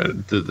primer,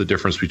 the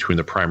difference between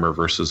the primer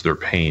versus their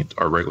paint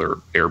or regular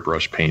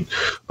airbrush paint.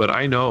 But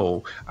I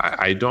know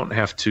I don't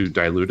have to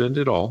dilute it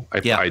at all.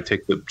 I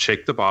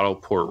shake the bottle,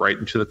 pour it right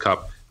into the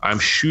cup. I'm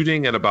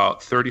shooting at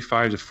about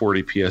 35 to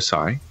 40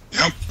 PSI.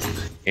 Yep.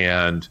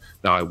 And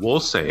now I will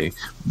say,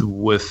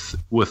 with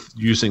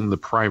using the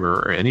primer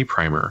or any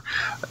primer,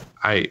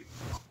 I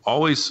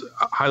always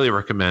highly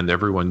recommend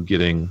everyone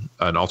getting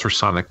an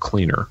ultrasonic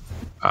cleaner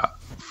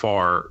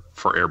for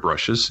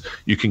airbrushes.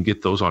 You can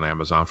get those on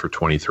Amazon for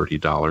 $20,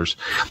 $30.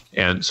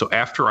 And so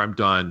after I'm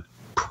done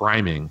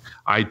priming,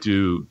 I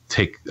do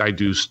take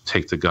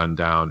the gun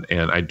down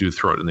and I do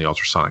throw it in the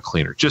ultrasonic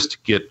cleaner just to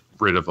get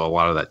rid of a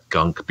lot of that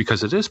gunk,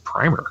 because it is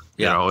primer.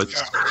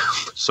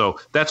 So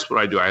that's what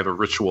I do. I have a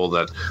ritual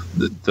that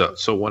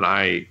so when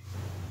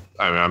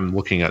I'm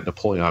looking at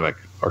Napoleonic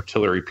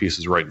artillery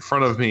pieces right in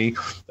front of me,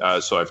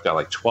 so I've got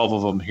like 12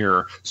 of them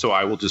here, so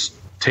I will just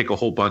take a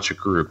whole bunch of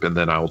group, and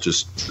then I'll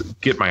just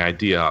get my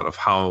idea out of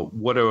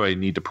what do I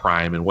need to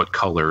prime and what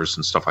colors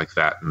and stuff like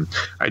that, and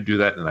I do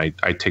that, and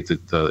I take the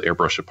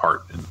airbrush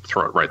apart and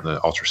throw it right in the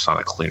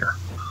ultrasonic cleaner.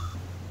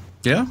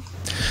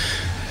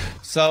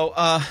 So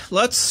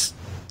let's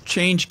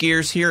change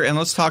gears here and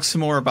let's talk some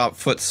more about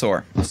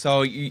Footsore.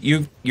 So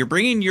you're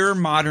bringing your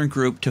modern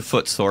group to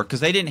Footsore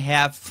because they didn't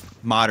have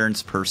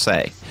moderns per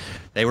se.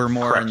 They were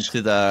more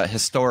into the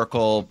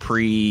historical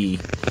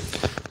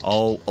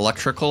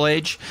electrical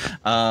age.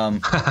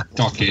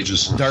 Dark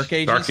Ages. Dark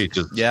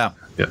Ages. Yeah.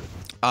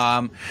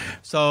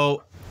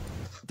 So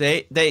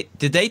did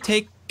they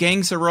take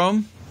Gangs of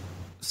Rome?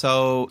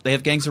 So they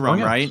have Gangs of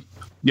Rome, right?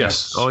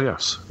 Yes. Oh,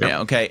 yes. Yep. Yeah.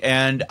 Okay.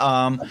 And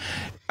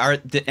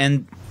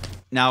and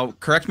now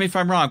correct me if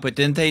I'm wrong, but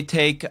didn't they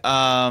take Test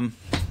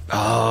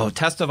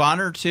of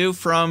Honor too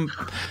from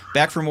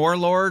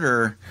Warlord,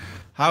 or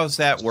how's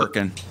that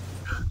working?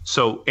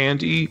 So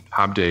Andy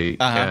Hobday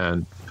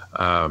and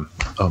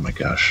oh my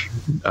gosh,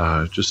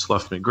 just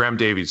left me. Graham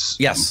Davies.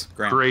 Yes.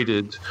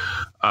 Created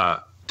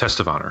Test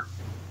of Honor,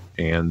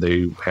 and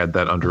they had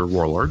that under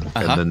Warlord,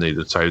 and then they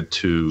decided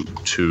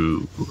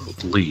to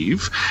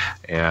leave,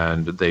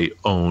 and they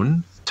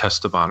own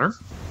Test of Honor.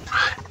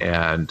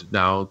 And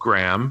now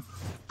Graham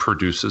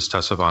produces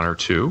Test of Honor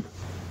 2,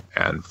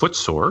 and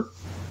Footsore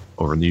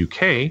over in the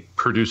UK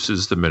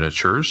produces the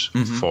miniatures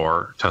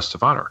for Test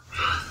of Honor.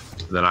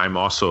 Then I'm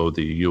also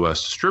the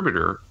US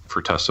distributor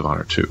for Test of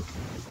Honor 2.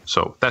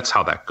 So that's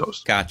how that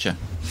goes. Gotcha.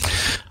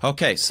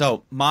 Okay,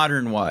 so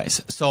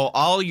modern-wise, so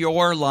all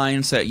your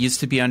lines that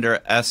used to be under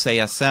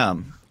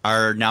SASM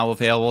are now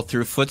available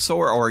through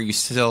Footsore, or are you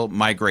still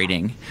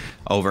migrating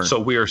over? So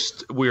we are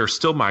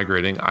still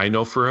migrating. I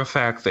know for a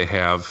fact they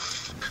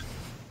have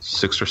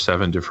 6 or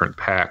 7 different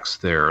packs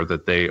there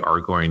that they are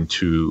going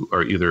to,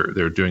 or either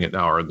they're doing it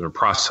now or in the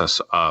process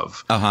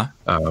of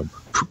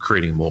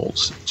creating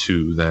molds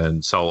to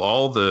then sell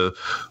all the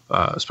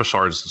special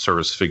artists and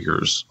service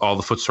figures, all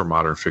the Footsore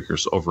modern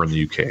figures over in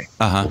the UK.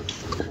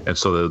 And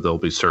so they'll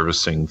be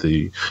servicing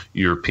the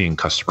European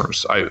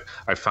customers.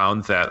 I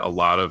found that a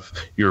lot of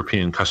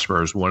European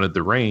customers wanted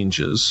the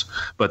ranges,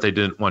 but they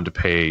didn't want to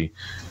pay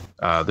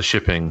the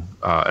shipping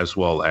as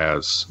well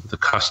as the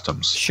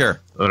customs. Sure.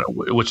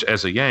 Which,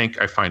 as a Yank,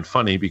 I find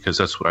funny because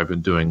that's what I've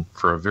been doing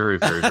for a very,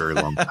 very, very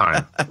long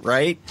time.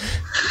 Right.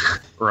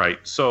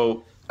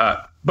 So,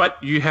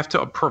 but you have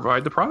to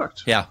provide the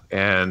product. Yeah.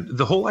 And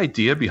the whole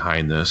idea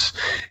behind this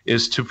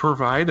is to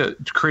create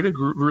a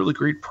really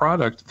great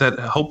product that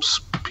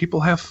helps people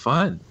have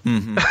fun.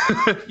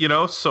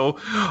 So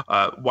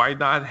why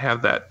not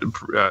have that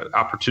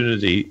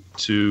opportunity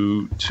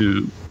to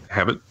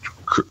have it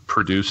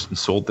produced and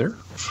sold there?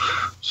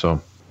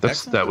 So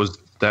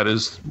that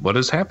is what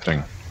is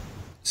happening.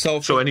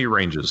 So any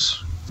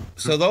ranges.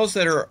 So those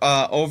that are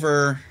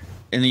over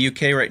in the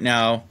UK right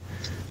now,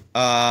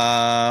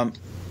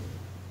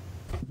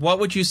 what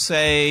would you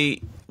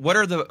say? What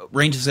are the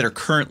ranges that are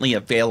currently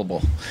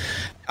available?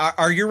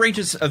 Are your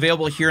ranges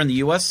available here in the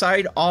U.S.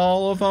 side,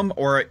 all of them,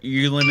 or are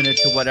you limited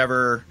to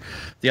whatever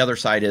the other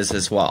side is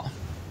as well?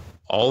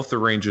 All of the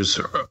ranges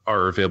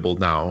are available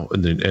now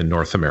in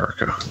North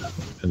America,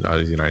 in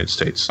the United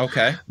States.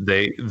 Okay.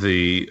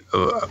 The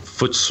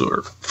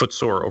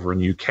Footsore over in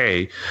the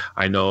UK,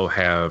 I know,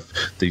 have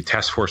the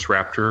Task Force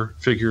Raptor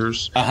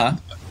figures.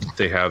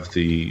 They have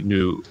the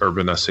new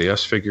Urban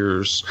SAS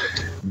figures.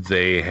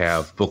 They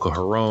have Boko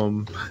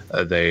Haram.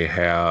 They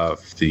have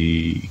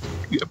I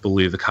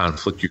believe the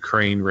Conflict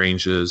Ukraine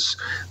ranges.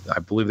 I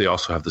believe they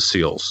also have the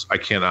SEALs. I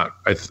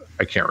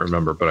can't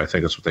remember, but I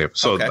think that's what they have.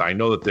 So okay. I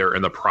know that they're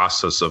in the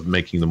process of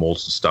making the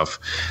molds and stuff.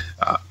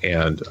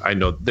 And I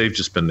know they've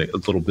just been a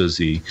little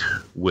busy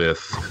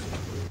with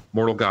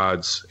Mortal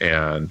Gods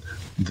and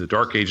the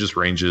Dark Ages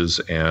ranges,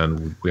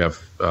 and we have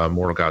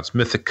Mortal Gods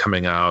Mythic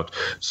coming out.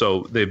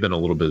 So they've been a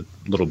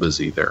little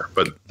busy there,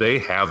 but they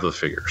have the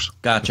figures.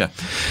 Gotcha.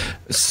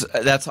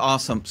 That's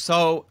awesome.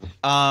 So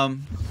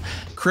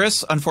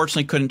Chris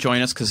unfortunately couldn't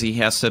join us because he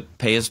has to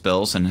pay his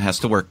bills and has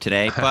to work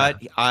today,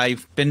 but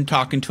I've been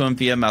talking to him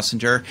via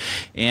Messenger,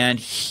 and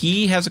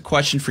he has a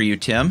question for you,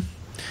 Tim.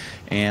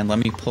 And let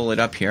me pull it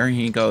up here.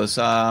 He goes,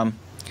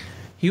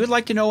 he would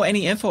like to know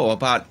any info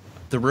about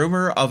the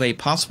rumor of a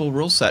possible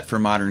rule set for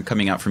Modern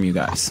coming out from you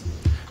guys.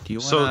 Do you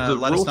want to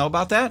let us know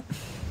about that?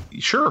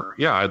 Sure.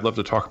 Yeah, I'd love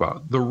to talk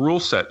about the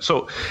rule set.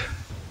 So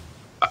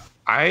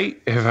I've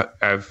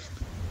a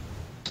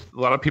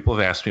lot of people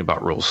have asked me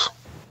about rules,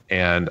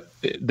 and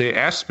they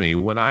asked me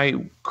when I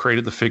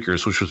created the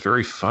figures, which was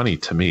very funny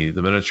to me,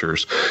 the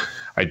miniatures.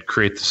 I'd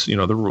create this,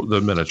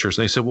 the miniatures,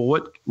 and they said,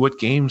 "Well, what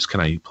games can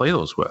I play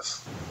those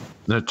with?"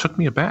 And it took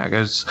me aback.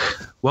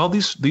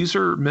 These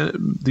are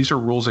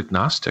rules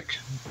agnostic.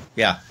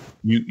 Yeah,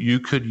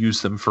 you could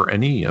use them for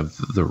any of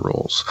the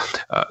rules.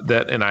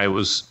 And I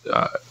was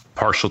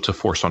partial to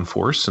Force on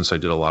Force since I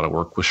did a lot of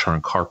work with Sean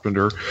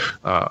Carpenter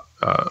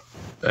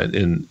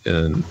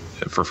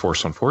for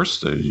Force on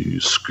Force. You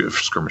use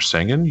Skirmish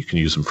Sanguine. You can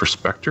use them for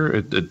Spectre.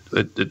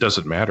 It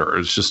doesn't matter.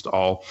 It's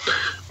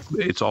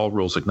all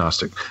rules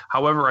agnostic.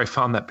 However, I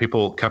found that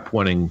people kept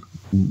wanting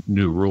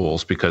new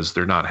rules because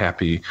they're not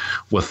happy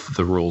with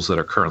the rules that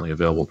are currently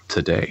available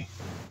today,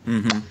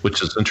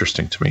 which is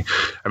interesting to me.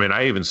 I mean,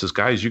 I even says,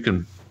 guys, you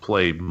can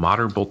play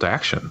Modern Bolt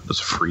Action. It's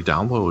a free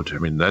download. I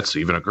mean, that's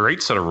even a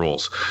great set of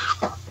rules.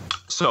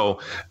 So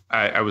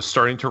I was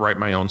starting to write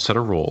my own set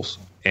of rules,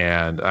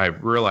 and I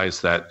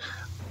realized that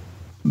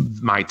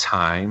my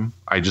time,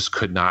 I just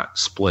could not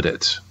split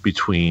it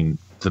between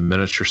the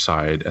miniature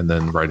side and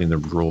then writing the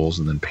rules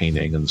and then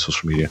painting and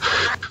social media.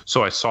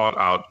 So I sought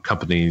out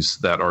companies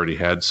that already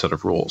had a set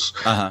of rules.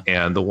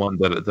 And the one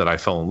that I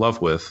fell in love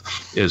with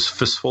is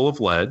Fistfull of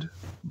Lead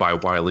by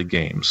Wiley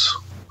Games.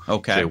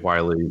 Okay. Jay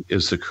Wiley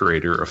is the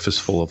creator of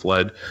Fistfull of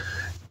Lead.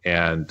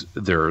 And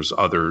there's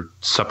other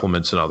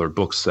supplements and other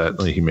books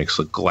that he makes,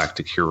 like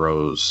Galactic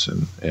Heroes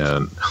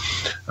and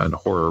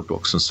horror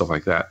books and stuff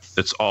like that.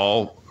 It's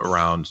all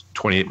around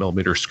 28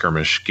 millimeter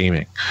skirmish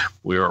gaming.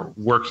 We are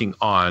working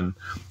on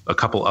a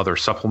couple other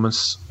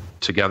supplements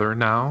together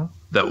now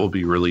that will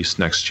be released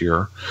next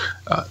year,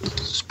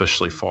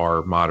 especially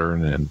for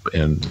Modern and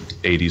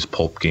 80s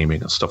pulp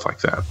gaming and stuff like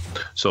that.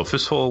 So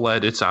Fistful of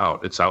Lead, it's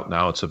out. It's out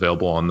now. It's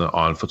available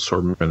on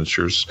Footsore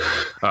Miniatures,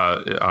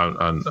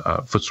 on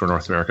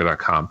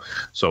FootsoreNorthAmerica.com.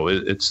 So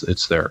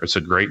it's there. It's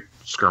a great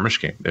skirmish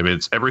game. I mean,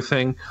 it's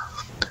everything.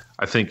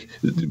 I think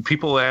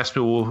people ask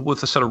me, well,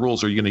 with a set of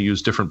rules, are you going to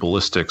use different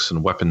ballistics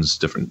and weapons?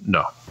 Different?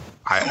 No,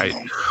 I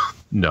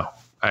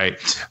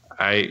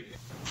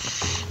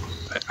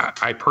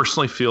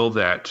personally feel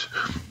that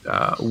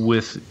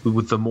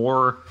with the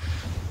more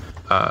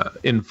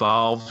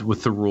involved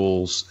with the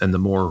rules and the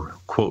more,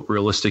 quote,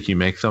 realistic you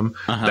make them,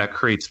 that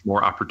creates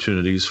more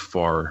opportunities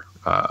for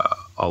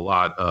a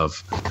lot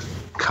of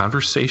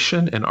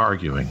conversation and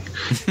arguing.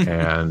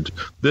 And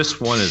this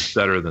one is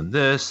better than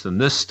this, and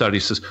this study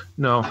says,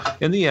 no,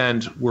 in the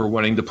end, we're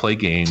wanting to play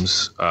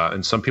games,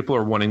 and some people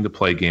are wanting to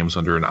play games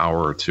under an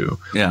hour or two.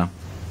 Yeah.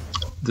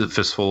 The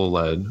Fistful of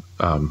Lead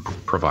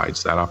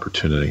provides that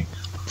opportunity.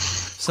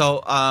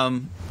 So,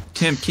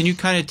 Tim, can you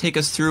kind of take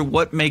us through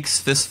what makes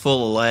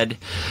Fistful of Lead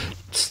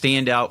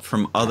stand out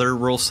from other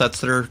rule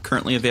sets that are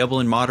currently available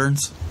in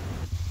Moderns?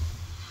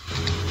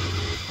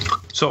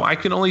 So I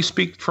can only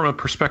speak from a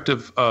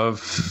perspective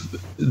of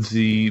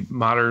the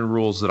Modern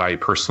rules that I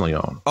personally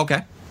own.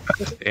 Okay.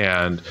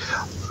 And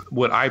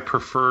what I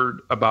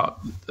preferred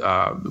about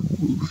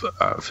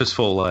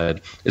Fistful of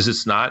Lead is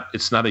it's not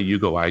a you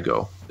go, I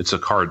go. It's a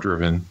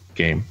card-driven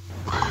game.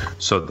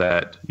 So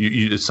that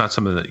it's not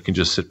something that you can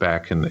just sit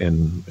back and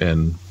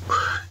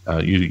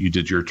you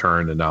did your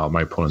turn and now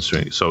my opponent's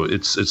doing it. So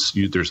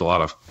there's a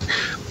lot of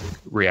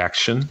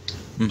reaction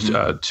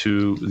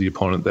to the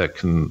opponent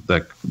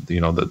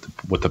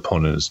what the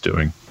opponent is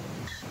doing.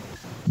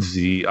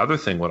 The other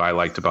thing, what I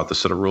liked about the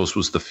set of rules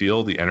was the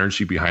feel, the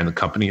energy behind the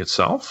company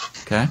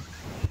itself. Okay.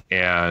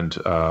 And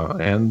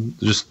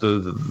just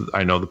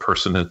I know the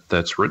person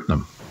that's written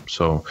them.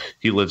 So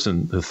he lives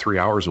in 3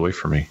 hours away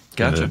from me.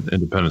 Gotcha. In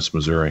Independence,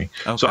 Missouri.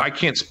 Okay. So I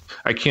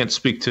can't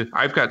speak to.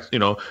 I've got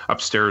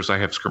upstairs. I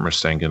have Skirmish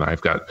Sanguine.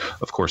 I've got,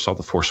 of course, all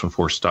the Force on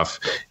Force stuff.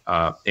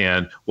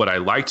 And what I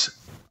liked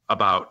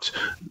about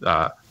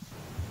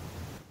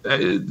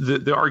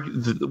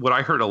what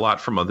I heard a lot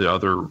from the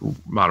other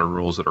Modern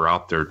rules that are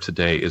out there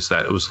today is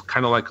that it was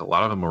kind of like a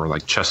lot of them were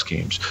like chess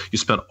games. You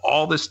spent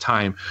all this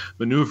time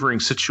maneuvering,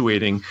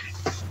 situating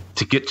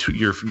to get to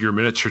your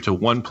miniature to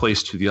one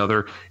place to the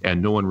other,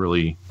 and no one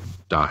really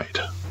died.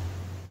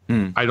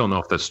 I don't know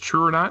if that's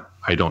true or not.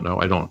 I don't know.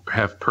 I don't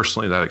have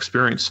personally that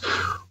experience.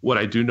 What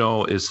I do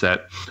know is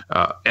that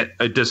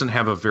it doesn't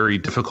have a very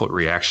difficult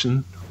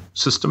reaction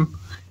system.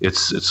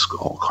 It's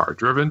all card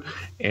driven,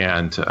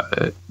 and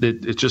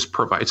it just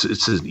provides,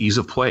 it's an ease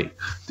of play.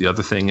 The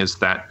other thing is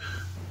that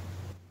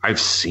I've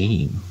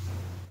seen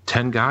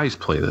 10 guys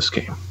play this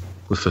game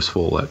with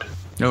Fistfull of Lead.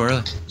 Oh,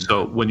 really?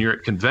 So when you're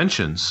at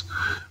conventions,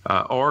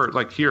 or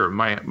like here,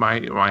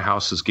 my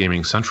house is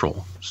gaming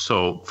central.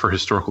 So for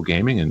historical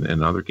gaming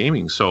and other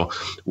gaming, so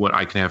when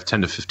I can have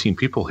 10 to 15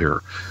 people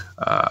here,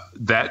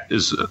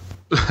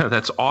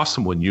 that's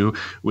awesome when you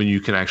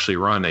can actually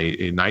run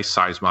a nice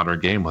sized modern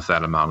game with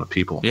that amount of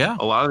people. Yeah.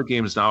 A lot of the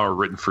games now are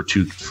written for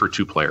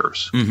two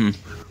players,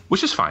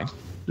 which is fine.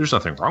 There's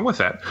nothing wrong with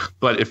that.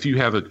 But if you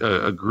have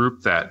a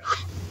group that,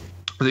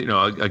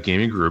 a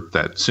gaming group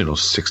that's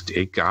 6 to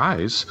 8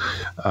 guys,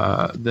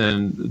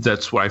 then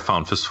that's what I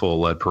found Fistfull of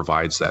Lead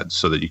provides, that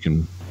so that you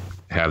can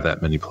have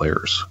that many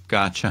players.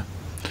 Gotcha.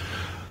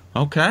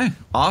 Okay,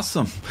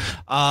 awesome.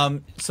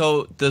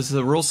 So does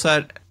the rule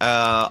set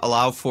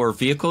allow for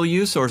vehicle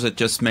use, or is it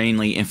just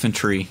mainly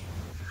infantry?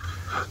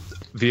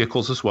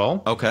 Vehicles as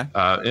well. Okay.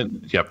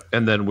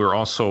 And then we're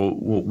also,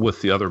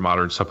 with the other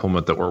modern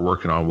supplement that we're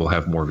working on, we'll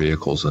have more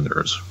vehicles than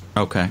there is.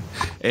 Okay.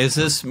 Is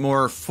this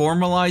more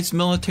formalized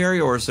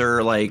military, or is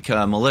there like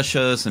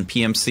militias and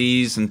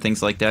PMCs and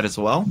things like that as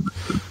well?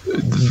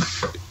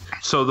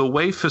 So the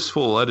way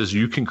Fistfull of Lead is,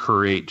 you can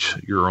create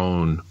your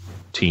own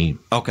team.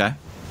 Okay.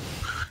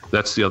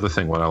 That's the other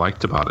thing. What I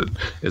liked about it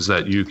is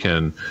that you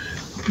can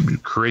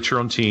create your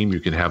own team. You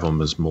can have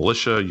them as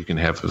militia. You can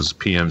have them as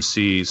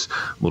PMCs,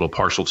 a little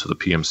partial to the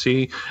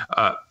PMC,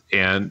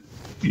 and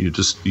you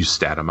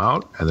stat them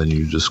out, and then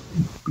you just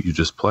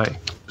play. Awesome.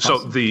 So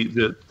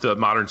the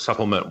modern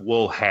supplement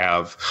will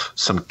have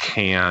some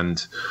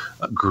canned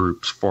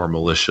groups for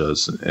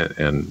militias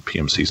and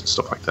PMCs and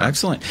stuff like that.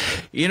 Excellent.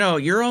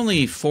 You're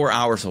only 4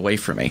 hours away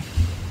from me.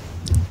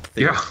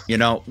 Yeah.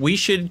 We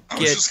should get... I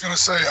was just going to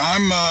say,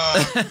 I'm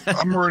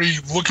already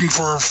looking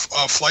for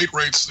flight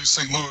rates to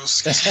St.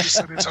 Louis, because he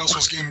said his house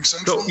was gaming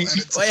central.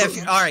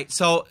 All right,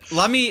 so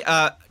let me...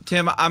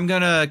 Tim, I'm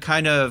going to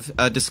kind of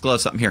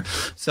disclose something here.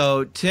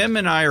 So Tim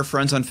and I are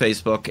friends on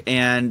Facebook,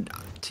 and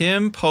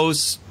Tim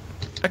posts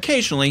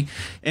occasionally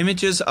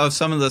images of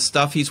some of the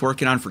stuff he's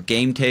working on for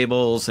game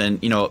tables and,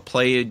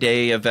 play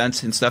day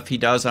events and stuff he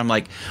does. I'm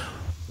like...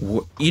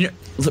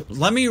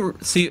 let me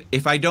see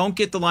if I don't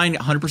get the line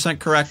 100%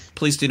 correct.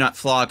 Please do not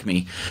flog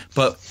me.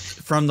 But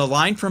from the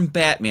line from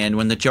Batman,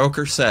 when the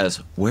Joker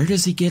says, "Where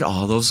does he get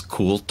all those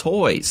cool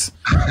toys?"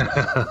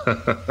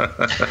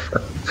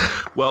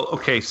 Well,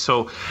 okay,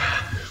 so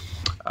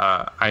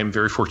I am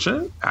very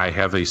fortunate. I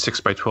have a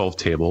 6x12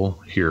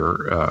 table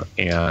here,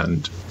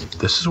 and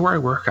this is where I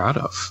work out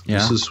of. Yeah.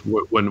 This is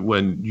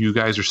when you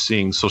guys are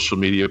seeing social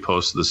media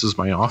posts. This is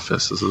my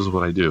office. This is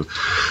what I do.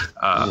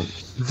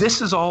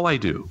 This is all I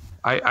do.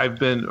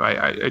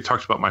 I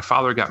talked about my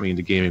father got me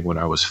into gaming when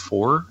I was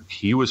 4.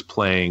 He was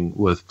playing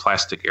with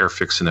plastic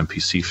Airfix and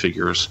NPC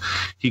figures.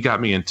 He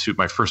got me into,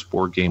 my first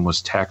board game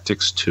was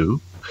Tactics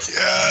 2.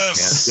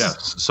 Yes.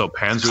 Yes. So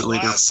Panzer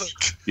Leader.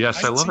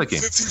 Yes, I love that game.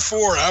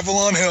 1954,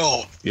 Avalon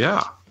Hill.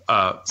 Yeah.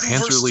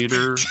 Panzer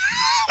Leader.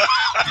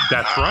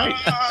 That's right.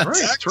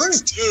 That's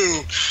right.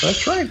 Too.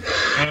 That's right.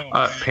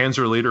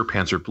 Panzer Leader,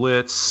 Panzer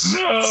Blitz.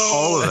 No.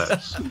 All of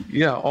that.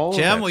 Yeah, all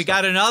Jim, of that. we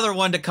got another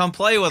one to come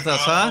play with us,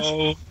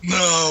 huh?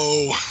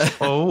 No.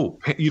 Oh,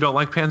 you don't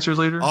like Panzer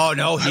Leader? Oh,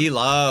 no, he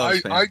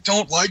loves I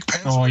don't like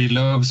Panzer. Oh, he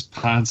loves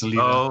Panzer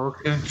Leader. Oh,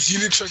 okay. You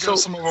need to check out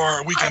some of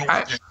our weekend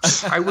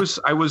games. I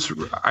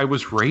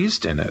was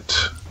raised in it.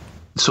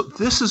 So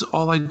this is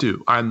all I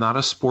do. I'm not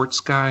a sports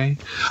guy.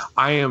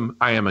 I am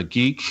a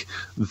geek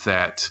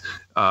that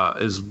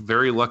is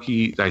very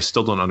lucky. I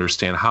still don't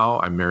understand how.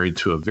 I'm married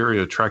to a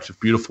very attractive,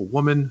 beautiful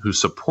woman who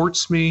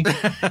supports me,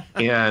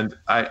 and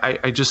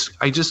I just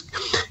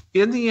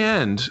in the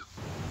end,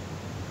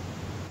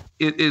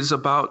 it is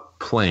about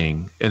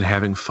playing and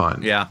having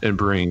fun, and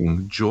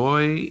bringing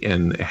joy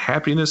and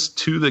happiness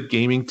to the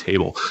gaming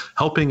table,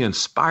 helping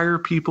inspire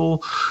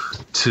people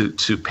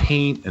to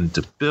paint and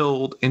to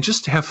build and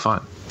just to have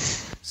fun.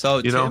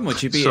 So, Tim,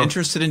 would you be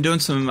interested in doing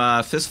some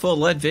Fistfull of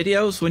Lead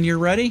videos when you're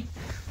ready?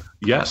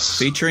 Yes.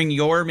 Featuring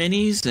your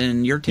minis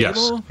and your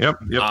table? Yes.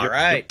 Yep. All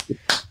right. Yep.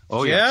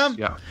 Oh, Jim?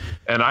 yeah.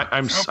 And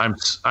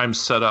I'm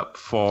set up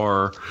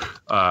for.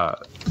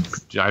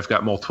 I've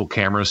got multiple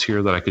cameras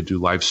here that I could do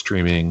live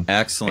streaming.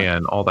 Excellent.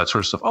 And all that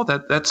sort of stuff. Oh,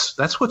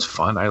 that's what's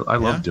fun. I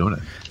love doing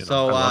it.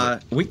 So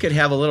we could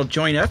have a little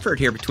joint effort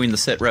here between the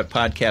SITREP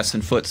podcast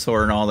and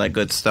Footsore and all that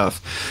good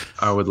stuff.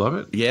 I would love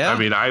it. Yeah. I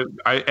mean, I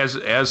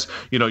as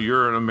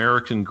you're an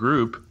American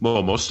group.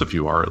 Well, most of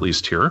you are, at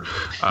least here.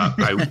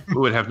 I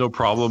would have no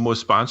problem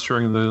with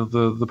sponsoring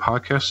the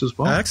podcast as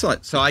well.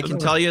 Excellent. So I can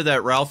tell you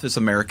that Ralph is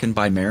American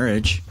by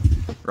marriage.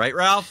 Right,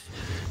 Ralph?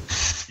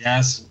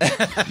 Yes.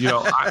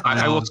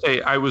 I will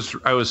say I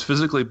was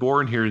physically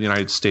born here in the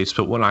United States,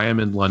 but when I am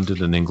in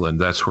London and England,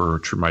 that's where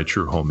my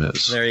true home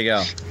is. There you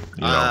go.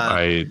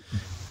 I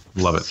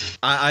love it.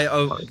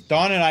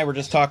 Dawn and I were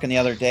just talking the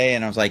other day,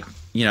 and I was like,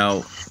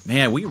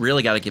 man, we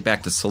really got to get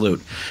back to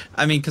Salute.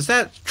 I mean, because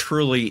that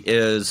truly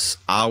is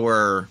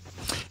our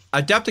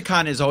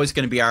Adepticon is always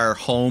going to be our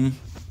home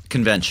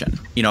convention.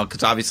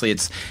 Because obviously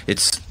it's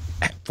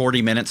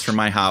 40 minutes from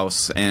my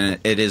house, and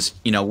it is,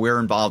 we're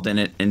involved in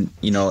it in,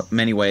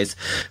 many ways.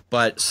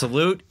 But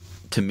Salute,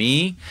 to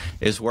me,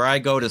 is where I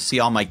go to see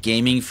all my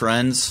gaming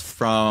friends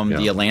from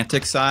the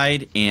Atlantic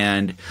side,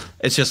 and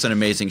it's just an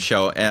amazing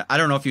show. I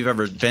don't know if you've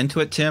ever been to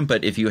it, Tim,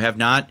 but if you have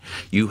not,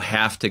 you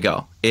have to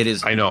go. It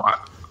is. I know.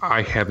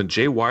 I haven't.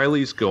 Jay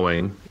Wiley's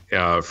going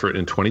for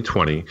in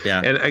 2020.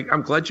 Yeah. And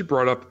I'm glad you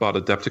brought up about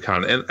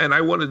Adepticon. And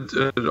I wanted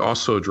to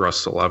also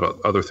address a lot of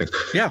other things.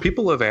 Yeah.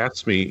 People have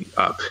asked me,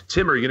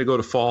 Tim, are you going to go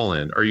to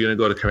Fall-In? Are you going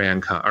to go to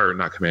Command Con? Or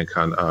not Command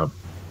Con.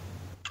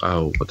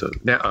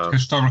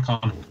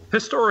 Historicon.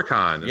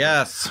 Historicon.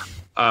 Yes.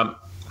 I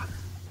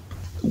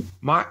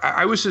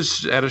was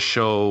just at a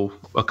show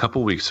a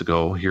couple weeks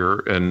ago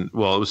here, and it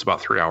was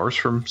about 3 hours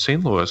from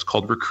St. Louis,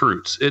 called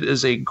Recruits. It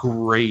is a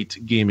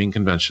great gaming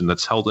convention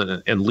that's held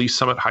in Lee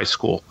Summit High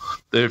School.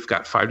 They've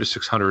got 500 to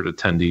 600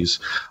 attendees.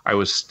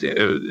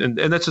 And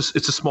it's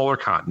a smaller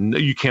con.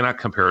 You cannot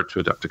compare it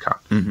to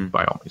Adepticon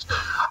by all means.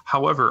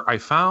 However, I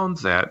found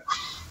that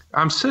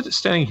I'm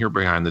standing here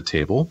behind the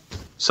table,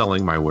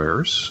 selling my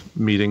wares,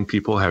 meeting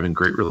people, having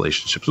great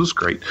relationships. It was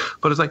great.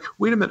 But it's like,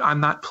 wait a minute,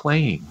 I'm not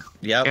playing.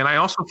 Yep. And I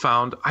also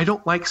found I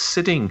don't like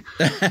sitting.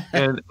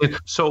 and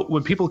so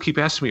when people keep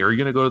asking me, are you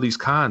going to go to these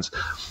cons?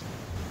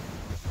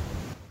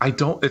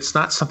 It's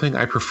not something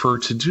I prefer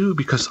to do,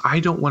 because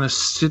I don't want to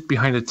sit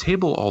behind a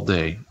table all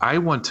day. I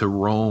want to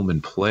roam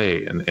and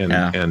play.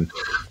 And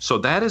so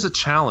that is a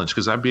challenge,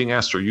 because I'm being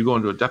asked, are you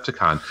going to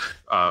Adepticon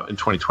in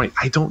 2020?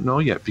 I don't know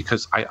yet,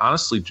 because I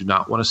honestly do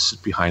not want to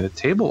sit behind a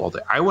table all day.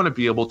 I want to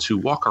be able to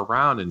walk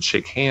around and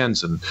shake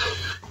hands and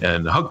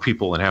hug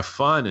people and have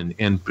fun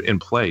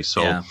and play.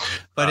 So,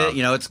 but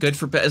it's good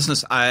for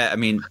business. I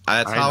mean,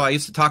 that's how I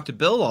used to talk to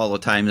Bill all the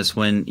time, is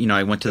when,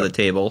 I went to the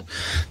table.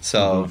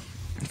 So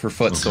for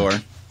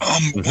Footsore.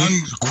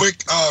 One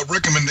quick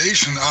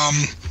recommendation.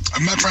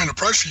 I'm not trying to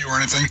pressure you or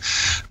anything,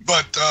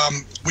 but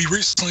we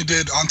recently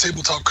did on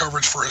tabletop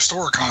coverage for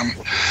Historicon,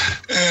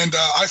 and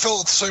I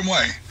felt the same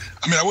way.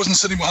 I mean, I wasn't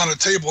sitting behind a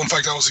table. In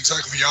fact, I was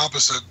exactly the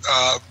opposite.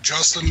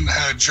 Justin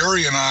had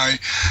Jerry and I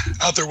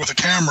out there with a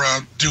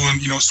camera doing,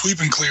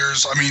 sweep and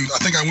clears. I mean, I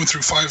think I went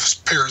through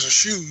 5 pairs of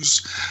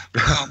shoes.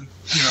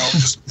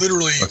 Just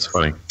literally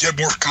get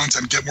more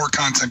content, get more.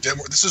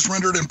 This is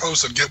rendered and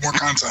posted. Get more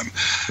content.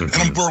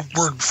 And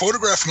we're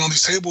photographing all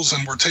these tables,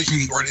 and we're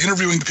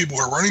interviewing the people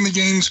who are running the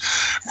games.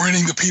 We're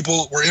interviewing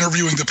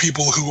the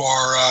people who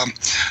are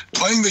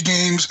playing the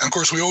games. And of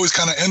course, we always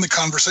kind of end the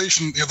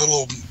conversation, the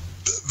little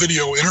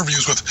video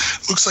interviews with,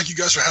 looks like you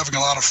guys are having a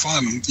lot of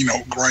fun,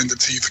 grind the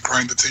teeth.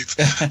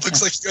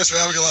 Looks like you guys are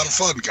having a lot of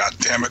fun. God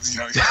damn it.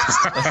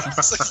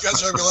 Looks like you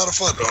guys are having a lot of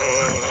fun.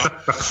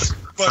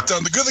 But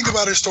the good thing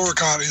about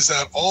Historicon is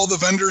that all the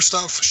vendor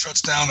stuff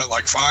shuts down at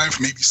like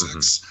 5, maybe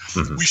 6.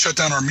 We shut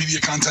down our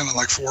media content at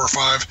like 4 or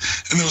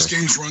 5, and those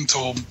games run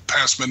till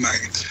past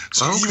midnight.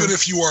 So even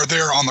if you are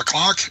there on the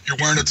clock, you're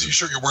wearing a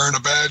t-shirt, you're wearing a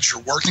badge,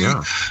 you're working,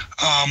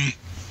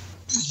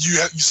 you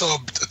still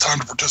have time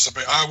to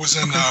participate. I was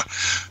in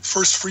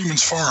First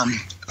Freeman's Farm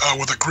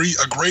with a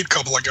great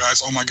couple of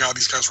guys. Oh my God,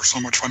 these guys were so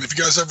much fun. If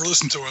you guys ever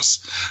listen to us,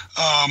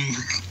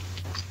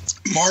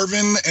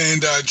 Marvin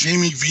and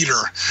Jamie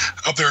Veter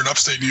up there in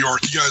upstate New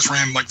York, you guys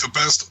ran like the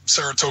best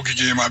Saratoga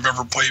game I've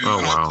ever played in.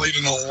 I've played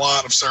in a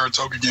lot of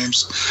Saratoga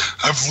games.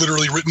 I've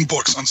literally written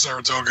books on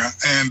Saratoga,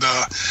 and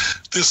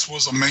this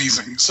was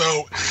amazing.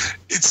 So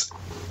it's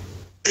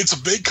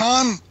a big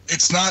con.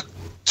 It's not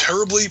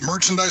terribly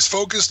merchandise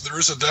focused. There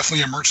is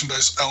definitely a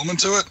merchandise element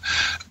to it,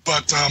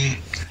 but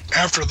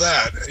after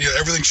that,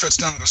 everything shuts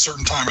down at a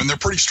certain time, and they're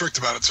pretty strict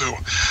about it too.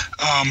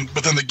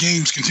 But then the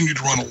games continue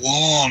to run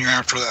long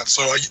after that.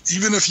 So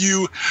even if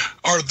you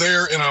are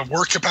there in a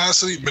work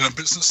capacity, in a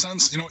business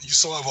sense, you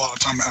still have a lot of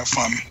time to have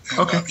fun.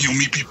 And, you'll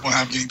meet people and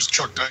have games,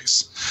 chuck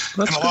dice.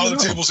 And a lot of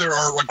the tables there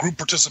are like group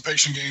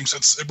participation games.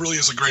 It really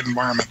is a great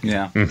environment.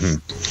 Yeah.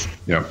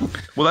 Yeah.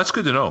 Well, that's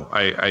good to know.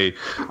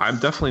 I'm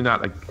definitely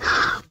not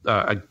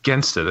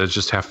against it.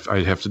 I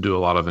have to do a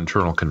lot of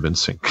internal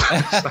convincing.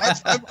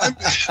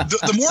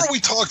 The more we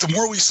talk, the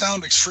more we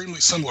sound extremely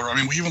similar. I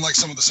mean, we even like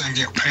some of the same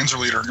game. Panzer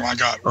Leader, my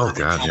God. Oh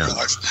God, yeah.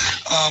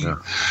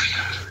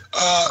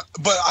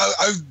 But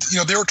I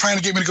they were trying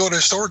to get me to go to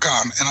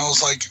Historicon, and I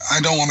was like,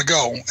 I don't want to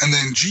go. And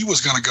then G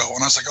was going to go,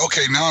 and I was like,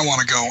 okay, now I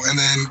want to go. And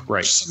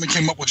then something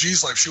came up with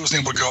G's life. She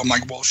wasn't able to go. I'm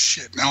like, well,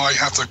 shit. Now I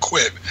have to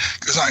quit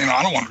because I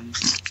don't want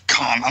to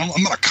con.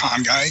 I'm not a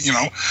con guy,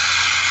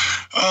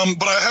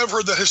 But I have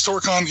heard that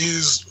Historicon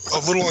is a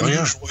little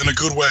unusual in a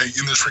good way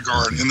in this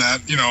regard, in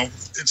that,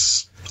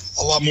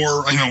 a lot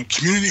more,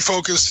 community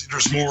focused.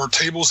 There's more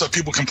tables that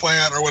people can play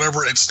at or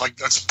whatever. It's like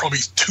that's probably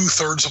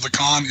 2/3 of the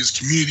con is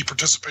community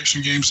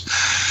participation games,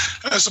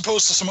 as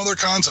opposed to some other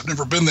cons. I've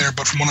never been there,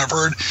 but from what I've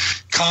heard,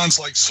 cons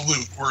like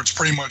Salute, where it's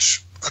pretty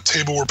much a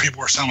table where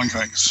people are selling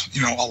things.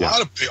 A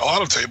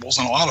lot of tables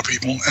and a lot of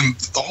people, and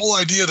the whole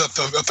idea that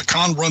the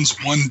con runs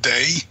one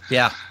day.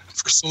 Yeah.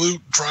 For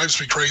Salute drives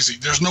me crazy.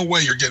 There's no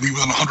way you're getting me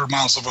within 100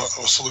 miles of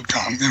a Salute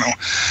con,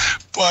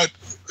 But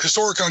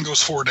Historicon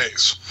goes 4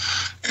 days,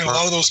 and a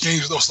lot of those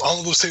games, all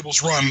of those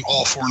tables run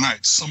all 4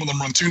 nights. Some of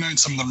them run 2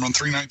 nights, some of them run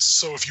 3 nights.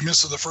 So if you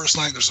miss it the first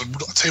night, there's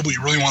a table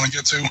you really want to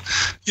get to.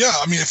 Yeah,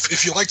 I mean,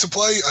 if you like to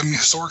play,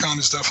 Historicon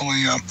is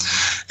definitely,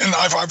 and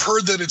I've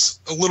heard that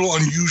it's a little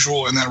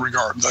unusual in that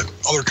regard, that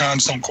other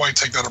cons don't quite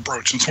take that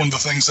approach. And it's one of the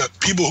things that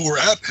people who are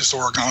at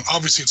Historicon,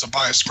 obviously it's a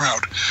biased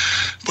crowd,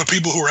 but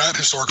people who are at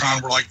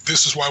Historicon were like,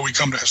 this is why we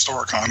come to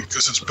Historicon,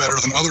 because it's better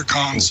than other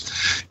cons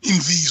in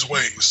these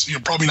ways.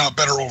 Probably not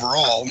better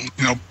overall.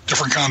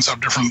 Different cons have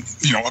different,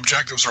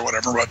 objectives or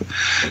whatever, but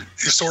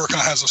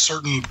Historicon has a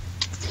certain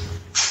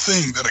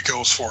thing that it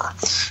goes for,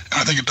 and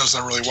I think it does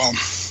that really well.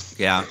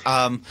 Yeah.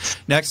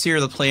 Next year,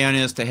 the plan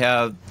is to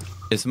have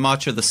as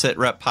much of the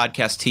SITREP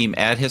podcast team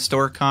at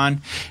Historicon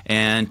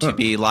and to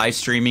be live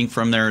streaming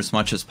from there as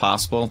much as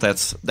possible.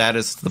 That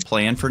is the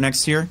plan for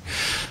next year.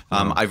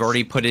 I've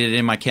already put it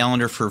in my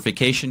calendar for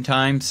vacation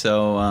time,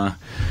 so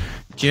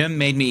Jim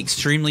made me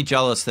extremely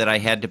jealous that I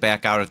had to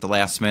back out at the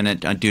last minute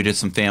due to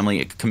some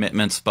family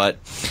commitments. But,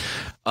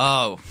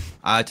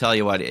 I tell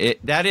you what,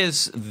 that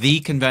is the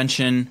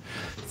convention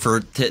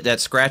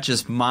that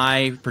scratches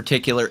my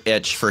particular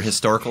itch for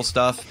historical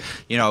stuff.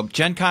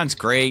 Gen Con's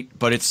great,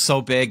 but it's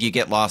so big you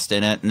get lost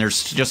in it, and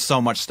there's just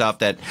so much stuff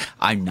that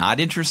I'm not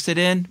interested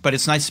in, but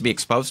it's nice to be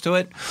exposed to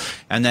it.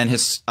 And then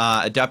his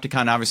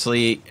Adepticon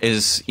obviously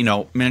is,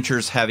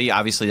 miniatures heavy.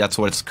 Obviously that's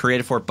what it's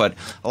created for, but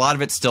a lot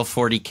of it's still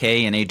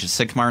 40K and Age of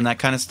Sigmar and that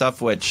kind of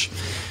stuff, which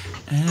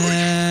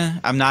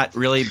I'm not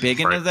really big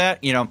into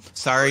that.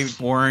 Sorry,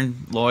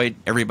 Warren, Lloyd,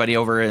 everybody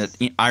over at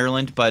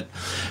Ireland, but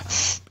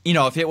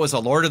if it was a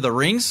Lord of the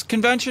Rings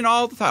convention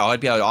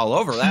I'd be all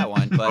over that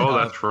one.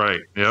 But, that's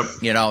right. Yep.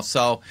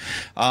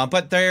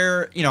 But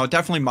they're,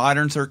 definitely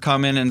moderns are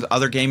coming and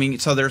other gaming.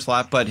 So there's a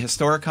lot. But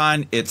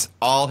Historicon, it's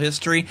all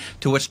history,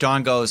 to which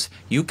Dawn goes,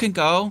 you can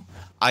go.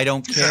 I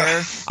don't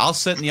care. I'll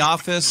sit in the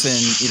office.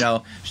 And,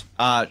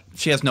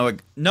 she has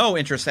no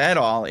interest at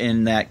all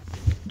in that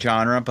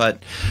genre,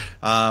 but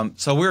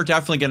so we're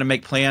definitely going to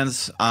make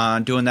plans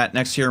on doing that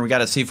next year, and we got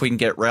to see if we can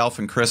get Ralph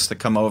and Chris to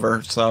come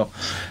over. So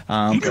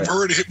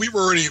we've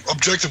already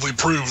objectively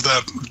proved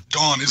that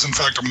Dawn is in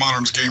fact a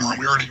moderns gamer.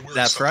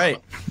 That's right.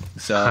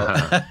 So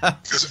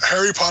because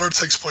Harry Potter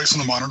takes place in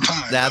the modern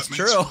time. That's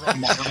true. A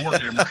modern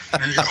wargamer.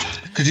 There you go.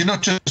 Could you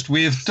not just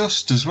wave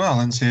dust as well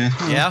and say,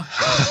 yeah,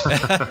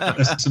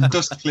 some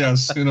dust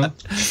players, Yeah.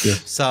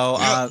 So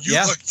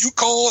you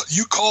call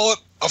it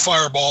a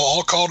fireball.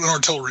 I'll call it an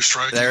artillery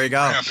strike. There you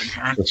go. Happy,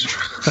 right?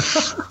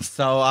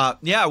 So,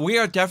 we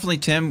are definitely,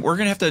 Tim, we're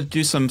going to have to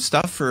do some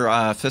stuff for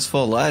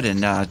Fistfull of Lead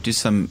and do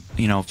some,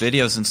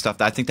 videos and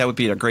stuff. I think that would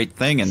be a great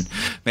thing. And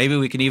maybe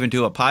we can even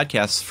do a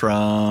podcast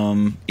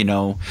from,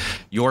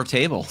 your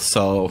table.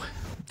 So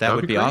that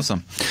would be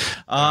awesome.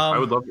 I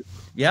would love it.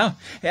 Yeah.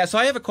 So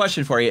I have a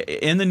question for you.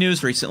 In the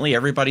news recently,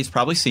 everybody's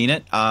probably seen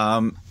it.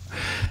 A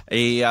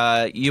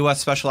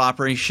U.S. Special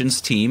Operations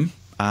team,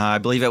 I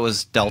believe it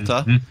was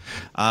Delta,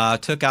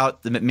 took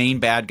out the main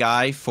bad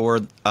guy for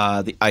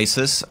the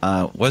ISIS.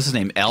 What's his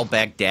name?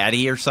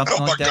 al-Baghdadi or something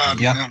like that?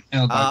 Yeah,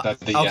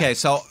 al-Baghdadi. Okay,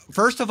 so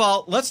first of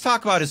all, let's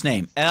talk about his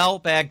name,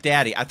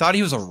 al-Baghdadi. I thought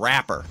he was a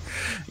rapper,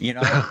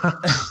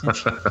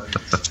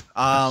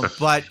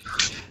 But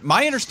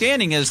my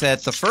understanding is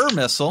that the Fur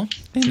missile,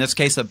 in this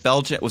case a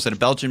Belgian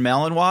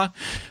Malinois,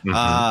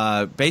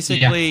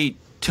 basically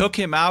took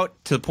him out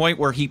to the point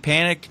where he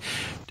panicked.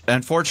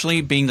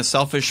 Unfortunately, being the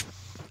selfish,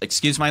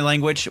 excuse my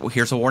language,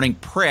 here's a warning,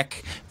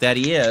 prick that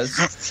he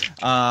is,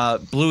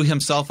 blew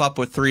himself up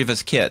with 3 of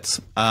his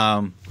kids.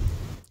 And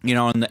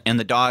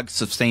the dog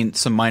sustained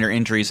some minor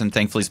injuries, and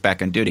thankfully he's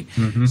back on duty.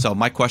 So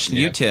my question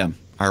to you, Tim,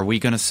 are we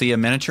going to see a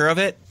miniature of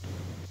it?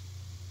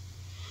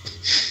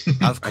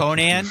 Of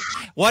Conan?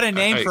 What a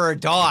name for a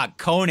dog,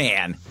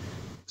 Conan.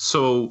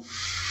 So,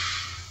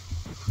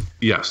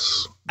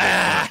 yes.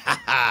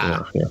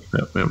 Yep.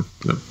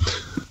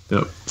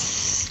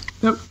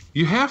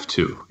 You have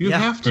to. You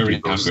have to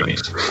do those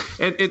things.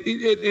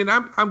 And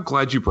I'm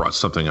glad you brought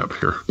something up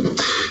here.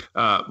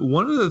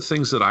 One of the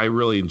things that I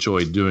really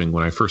enjoyed doing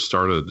when I first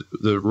started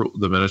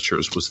the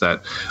miniatures was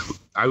that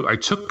I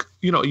took,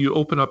 you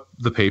open up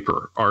the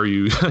paper, or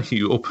you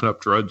open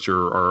up Drudge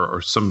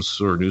or some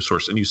sort of news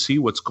source, and you see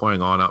what's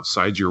going on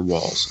outside your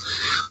walls.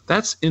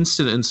 That's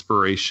instant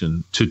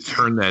inspiration to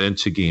turn that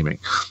into gaming.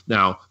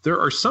 Now, there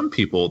are some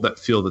people that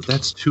feel that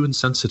that's too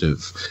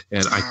insensitive,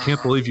 and I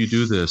can't believe you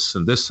do this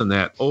and this and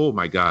that. Oh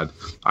my God,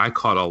 I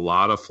caught a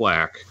lot of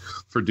flack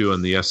for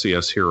doing the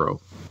SES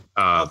Hero.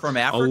 From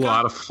Africa? A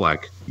lot of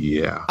flack,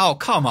 yeah. Oh,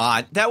 come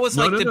on. That was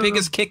the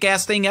biggest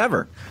kick-ass thing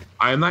ever.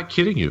 I am not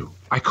kidding you.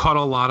 I caught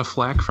a lot of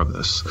flack from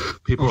this.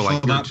 People were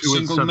like, that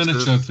single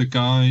miniature, the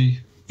guy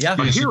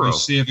basically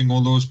saving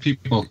all those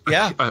people.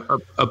 Yeah.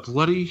 A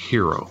bloody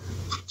hero.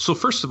 So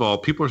first of all,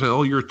 people are saying,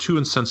 oh, you're too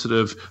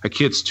insensitive. A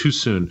kid's too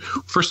soon.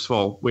 First of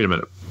all, wait a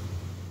minute.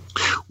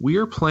 We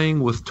are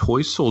playing with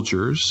toy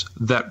soldiers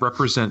that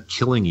represent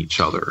killing each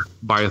other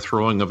by a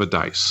throwing of a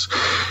dice.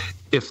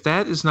 If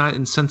that is not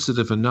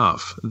insensitive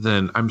enough,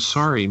 then I'm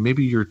sorry,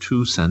 maybe you're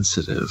too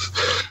sensitive.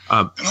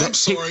 I'm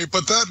sorry,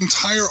 but that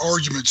entire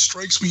argument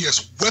strikes me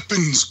as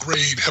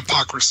weapons-grade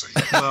hypocrisy.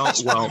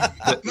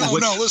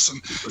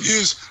 Listen.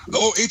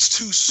 It's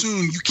too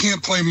soon. You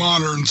can't play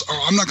moderns, or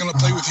I'm not going to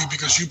play with you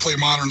because you play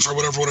moderns, or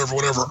whatever.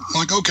 I'm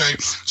like, okay,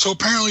 so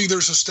apparently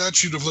there's a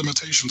statute of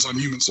limitations on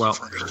human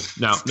suffering.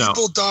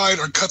 People died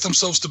or cut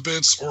themselves to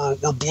bits or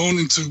were blown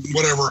into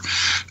whatever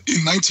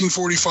in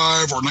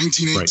 1945 or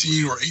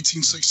 1918 or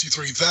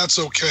 1863, that's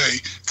okay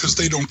because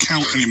they don't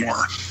count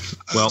anymore.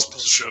 That's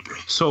bullshit.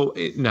 So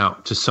now,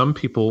 to some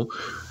people,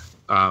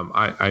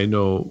 I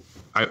know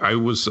I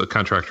was a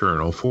contractor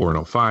in 04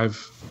 and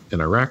 05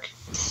 in Iraq,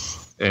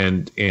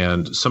 and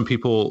some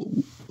people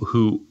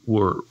who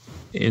were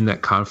in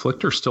that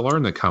conflict or still are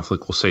in that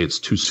conflict will say it's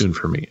too soon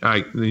for me.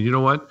 You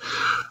know what?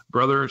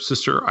 Brother,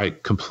 sister, I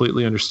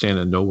completely understand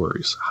and no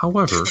worries.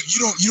 However, but you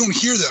don't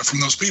hear that from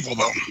those people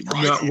though,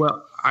 right?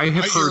 No, I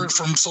heard it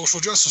from social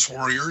justice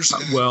warriors.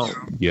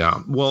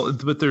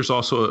 But there's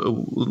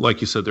also,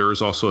 like you said, there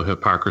is also a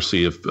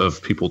hypocrisy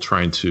of people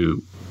trying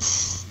to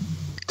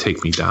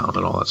take me down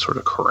and all that sort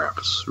of crap.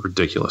 It's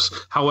ridiculous.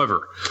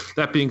 However,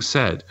 that being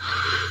said,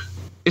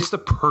 it's the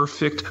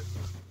perfect.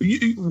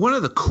 One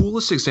of the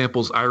coolest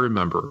examples I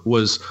remember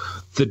was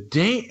the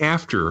day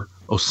after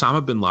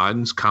Osama bin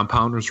Laden's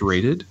compound was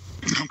raided.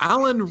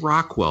 Alan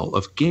Rockwell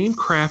of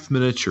Gamecraft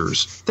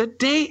Miniatures, the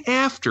day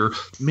after,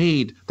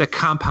 made the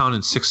compound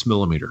in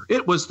 6mm.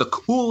 It was the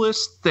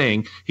coolest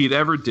thing he'd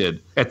ever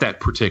did at that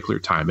particular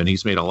time, and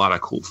he's made a lot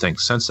of cool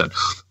things since then.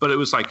 But it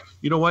was like,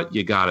 you know what?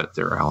 You got it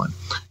there, Alan.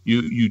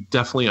 You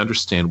definitely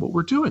understand what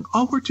we're doing.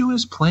 All we're doing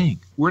is playing.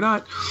 We're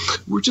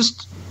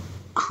just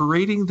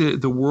creating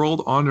the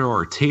world onto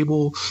our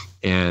table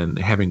and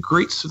having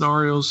great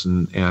scenarios,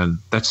 and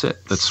that's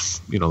it. That's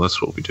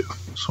what we do.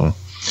 So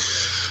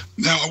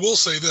now I will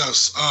say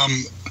this. I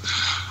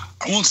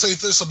won't say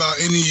this about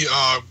any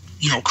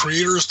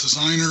creators,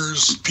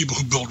 designers, people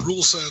who build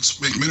rule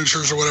sets, make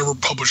miniatures or whatever,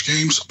 publish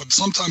games, but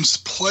sometimes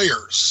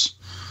players,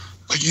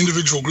 like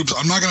individual groups.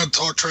 I'm not going to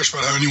talk trash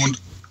about how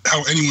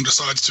anyone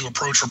decides to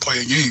approach or play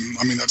a game.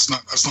 I mean, that's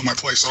not my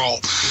place at all.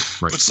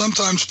 Right. But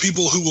sometimes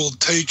people who will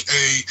take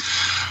a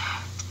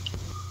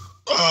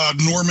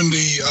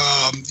Normandy,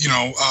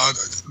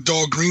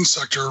 Dog Green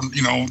sector,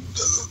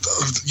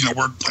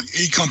 where like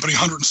A Company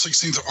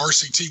 116th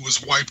RCT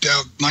was wiped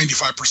out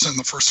 95% in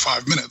the first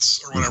 5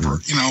 minutes or whatever.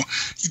 Mm-hmm.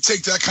 You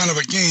take that kind of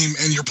a game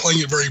and you're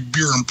playing it very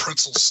beer and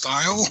pretzel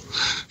style.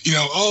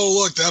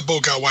 Oh, look, that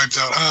boat got wiped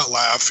out.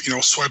 Laugh.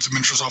 Swipe the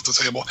miniatures off the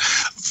table.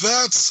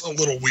 That's a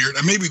little weird.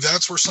 And maybe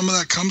that's where some of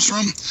that comes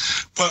from.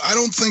 But I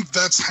don't think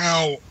that's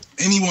how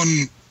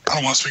anyone... I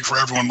don't want to speak for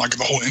everyone, like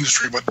the whole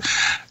industry, but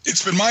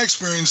it's been my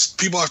experience,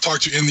 people I've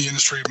talked to in the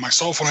industry,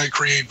 myself when I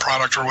create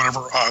product or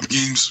whatever,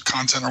 games,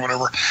 content or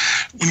whatever,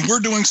 when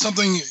we're doing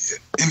something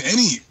in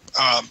any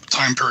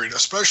time period,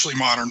 especially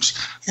moderns,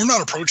 we're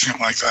not approaching it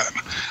like that.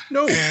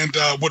 No. And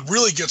what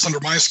really gets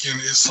under my skin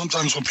is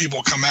sometimes when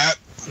people come at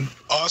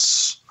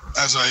us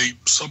as a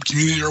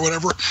sub-community or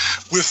whatever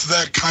with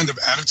that kind of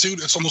attitude,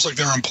 it's almost like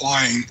they're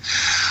implying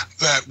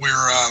that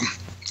we're...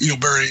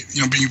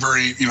 being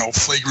very,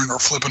 flagrant or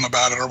flippant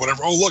about it or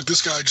whatever. Oh, look,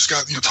 this guy just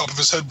got, top of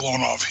his head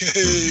blown off.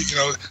 Hey,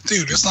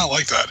 dude, it's not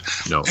like that.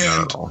 No, and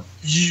not at all.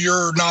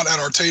 You're not at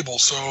our table,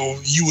 so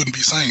you wouldn't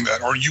be saying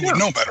that, or you would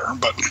know better.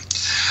 But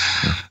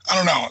I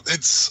don't know.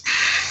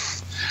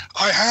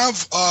 I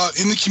have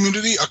in the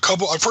community a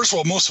couple. First of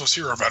all, most of us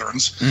here are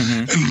veterans,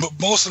 and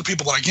most of the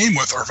people that I game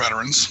with are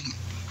veterans.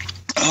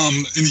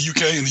 In the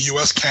UK, in the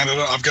US,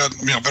 Canada, I've got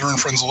veteran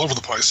friends all over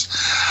the place.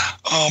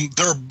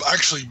 They're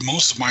actually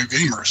most of my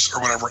gamers or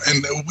whatever,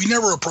 and we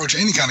never approach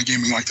any kind of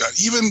gaming like that.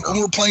 Even when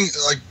we're playing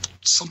like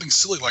something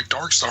silly like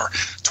Dark Star,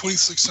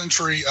 26th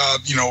century,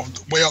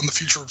 way out in the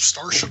future of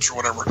starships or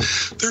whatever,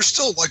 there's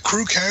still like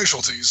crew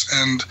casualties,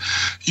 and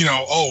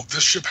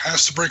this ship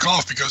has to break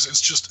off because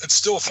it's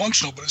still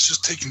functional, but it's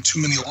just taking too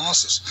many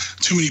losses.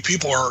 Too many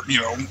people are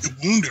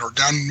wounded or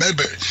down in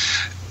medbay.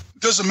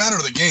 Doesn't matter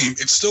to the game.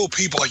 It's still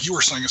people, like you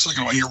were saying a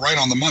second ago, and you're right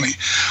on the money.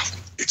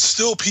 It's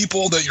still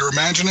people that you're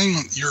imagining.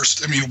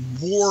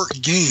 War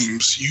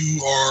games,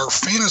 you are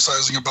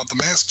fantasizing about the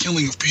mass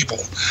killing of people.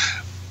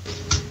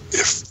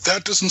 If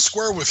that doesn't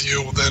square with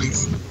you, then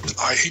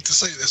I hate to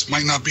say this,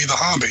 might not be the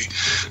hobby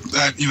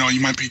that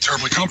you might be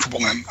terribly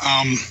comfortable in.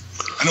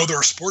 I know there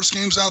are sports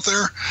games out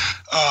there,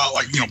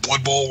 like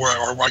Blood Bowl,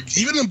 or like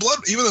even in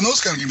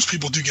those kind of games,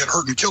 people do get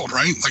hurt and killed,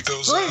 right? Like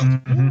those.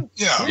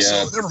 Yeah.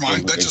 So never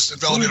mind. That just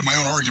invalidated my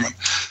own argument.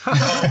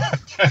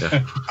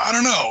 I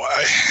don't know.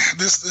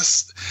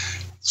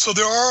 So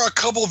there are a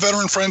couple of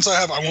veteran friends I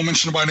have. I won't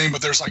mention them by name,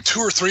 but there's like 2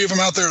 or 3 of them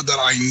out there that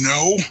I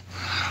know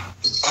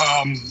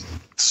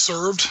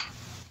served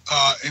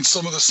in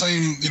some of the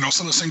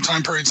same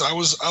time periods I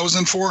was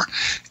in for,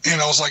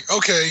 and I was like,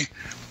 okay,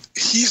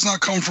 he's not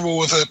comfortable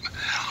with it,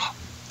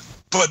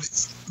 but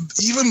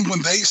even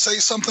when they say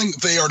something,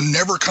 they are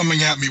never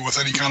coming at me with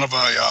any kind of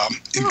a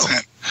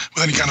intent,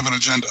 with any kind of an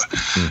agenda.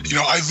 Mm-hmm.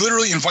 I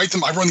literally invite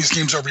them. I run these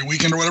games every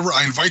weekend or whatever.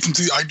 I invite them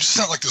to. I just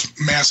sent like this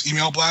mass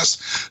email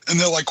blast, and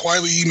they'll like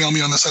quietly email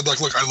me on the side, like,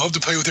 "Look, I love to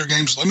play with your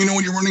games. Let me know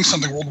when you're running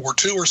something World War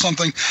II or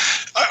something."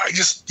 I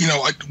just,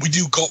 we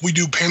do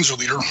Panzer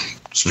Leader.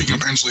 Speaking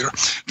of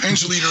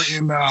Panzer Leader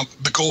in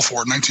the Gulf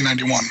War,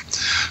 1991.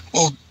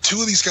 Well,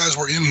 2 of these guys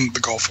were in the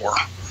Gulf War.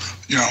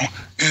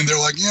 And they're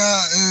like,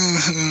 yeah.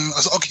 I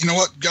was like, okay, you know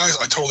what, guys,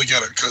 I totally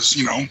get it because,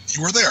 you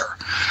were there.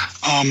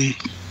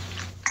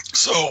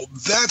 So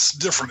that's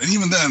different. And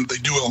even then, they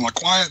do it on the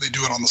quiet, they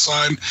do it on the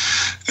side,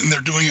 and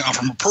they're doing it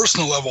from a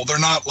personal level. They're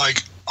not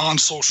like on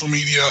social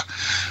media,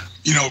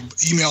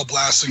 email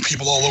blasting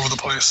people all over the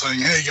place saying,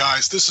 hey,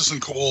 guys, this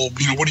isn't cool.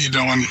 What are you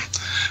doing?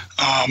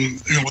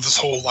 With this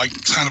whole like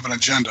kind of an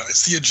agenda.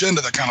 It's the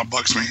agenda that kind of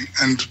bugs me.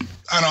 And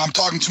I know I'm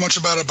talking too much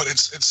about it, but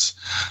it's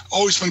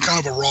always been kind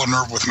of a raw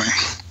nerve with me.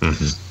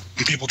 Mm-hmm.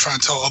 And people try to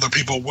tell other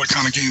people what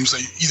kind of games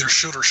they either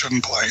should or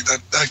shouldn't play.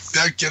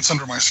 That gets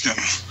under my skin.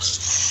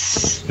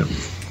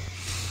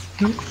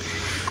 Yep.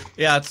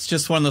 Yeah, it's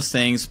just one of those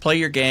things. Play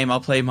your game, I'll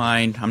play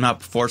mine. I'm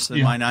not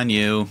forcing mine on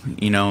you,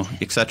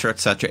 et cetera, et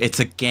cetera. It's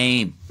a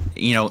game.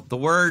 The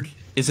word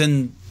is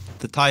in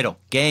the title,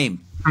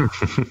 game.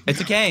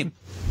 It's a game.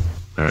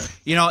 Right.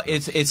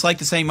 It's like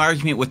the same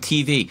argument with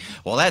TV.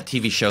 Well, that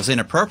TV show's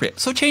inappropriate,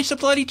 so change the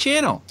bloody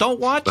channel. Don't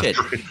watch it.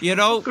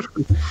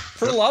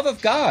 For the love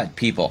of God,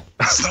 people.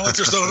 It's not like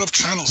there's not enough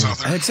channels out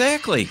there.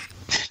 Exactly.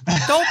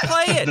 Don't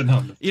play it.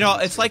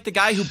 It's like the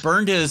guy who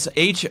burned his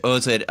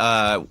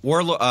Warhammer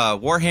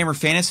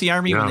Fantasy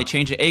Army when they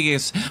changed it.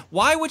 Aegis.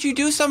 Why would you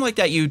do something like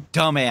that, you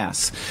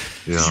dumbass?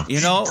 Yeah.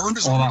 Burned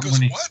his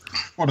money.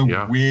 What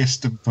a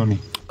waste of money.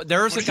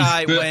 There was a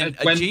guy when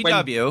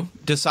GW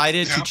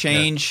decided to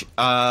change,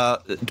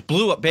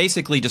 blew up,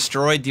 basically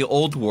destroyed the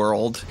old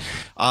world,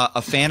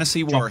 a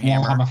fantasy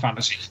Warhammer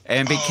Fantasy,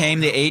 and became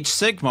the Age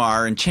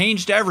Sigmar and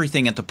changed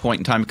everything at the point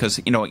in time because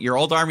your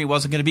old army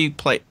wasn't going to be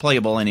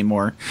playable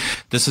anymore.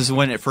 This is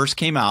when it first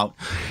came out.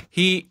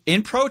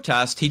 In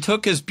protest, he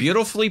took his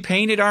beautifully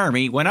painted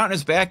army, went out in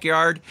his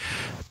backyard,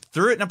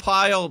 threw it in a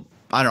pile,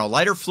 I don't know,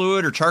 lighter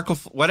fluid or charcoal,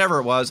 whatever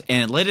it was,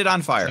 and lit it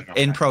on fire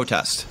in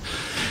protest.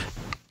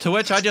 To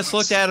which I just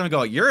looked at him and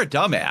go, "You're a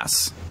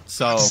dumbass."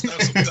 So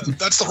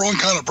that's the wrong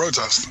kind of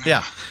protest.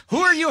 Yeah. Who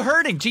are you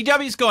hurting?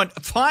 GW's going,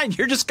 fine,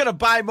 you're just going to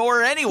buy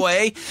more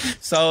anyway.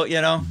 So,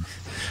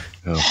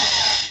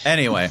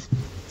 Anyway.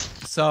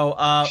 So,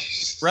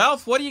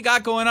 Ralph, what do you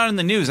got going on in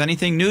the news?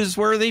 Anything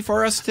newsworthy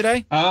for us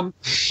today?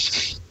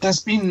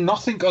 There's been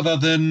nothing other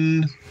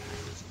than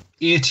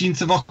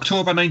 18th of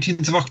October,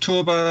 19th of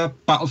October,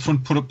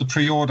 Battlefront put up the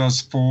pre-orders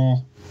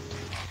for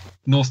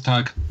North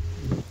Tag.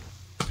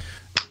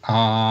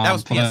 That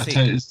was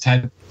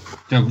PSC.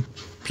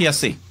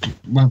 PSC.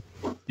 Well,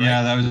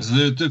 yeah, that was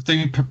the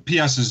thing.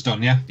 PS is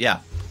done. Yeah. Yeah.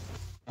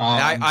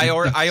 I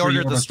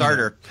ordered the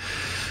starter.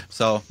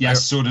 So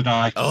yes, so did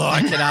I. Oh,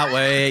 I cannot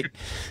wait.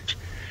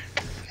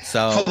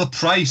 So for the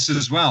price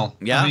as well.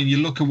 Yeah. I mean, you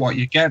look at what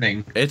you're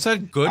getting. It's a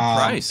good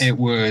price. It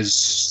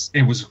was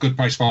a good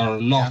price for a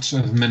lot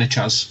of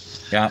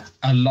miniatures. Yeah.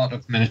 A lot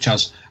of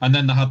miniatures. And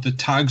then they had the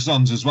tags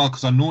on as well,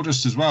 because I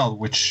noticed as well,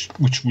 which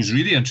was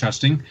really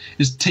interesting,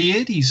 is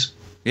T80s.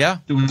 Yeah.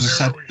 There was a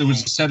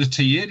set of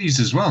T80s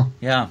as well.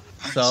 Yeah.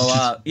 So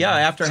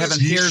after having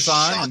Piers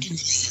on,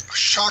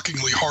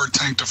 shockingly hard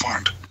tank to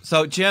find.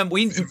 So, Jim,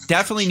 we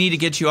definitely need to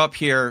get you up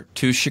here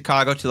to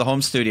Chicago, to the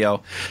home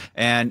studio,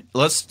 and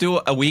let's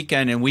do a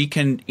weekend, and we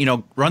can,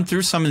 run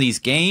through some of these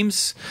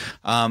games.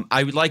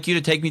 I would like you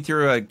to take me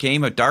through a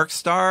game of Dark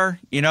Star.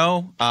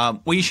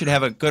 We should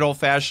have a good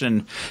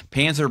old-fashioned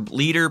Panzer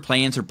Leader,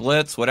 Panzer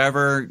Blitz,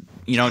 whatever,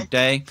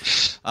 day.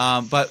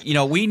 But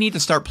we need to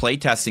start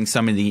playtesting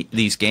some of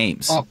these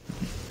games. Oh.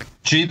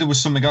 Gee, there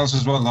was something else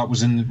as well that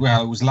was it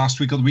was last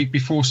week or the week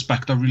before.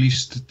 Spectre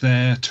released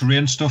their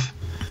terrain stuff.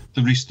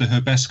 They released the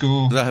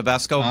Hebesco. The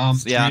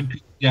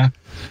Hebesco,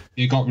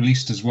 it got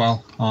released as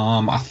well.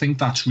 I think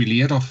that's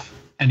really it of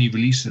any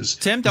releases.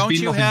 Tim, don't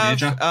you have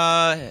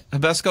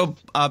Hebesco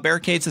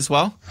barricades as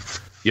well?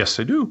 Yes,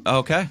 I do.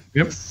 Okay.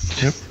 Yep.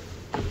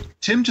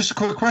 Tim, just a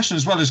quick question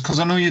as well, is because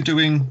I know you're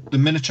doing the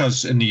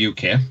miniatures in the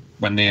UK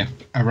when they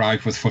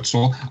arrive with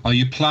Footsore. Are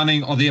they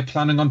planning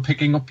on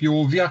picking up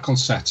your vehicle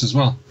sets as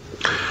well?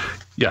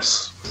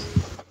 Yes.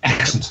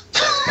 Excellent.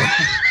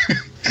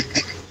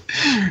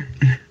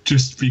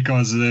 Just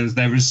because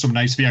there is some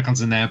nice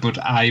vehicles in there, but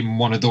I'm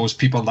one of those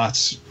people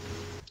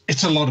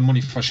it's a lot of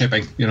money for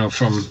shipping,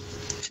 from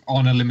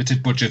on a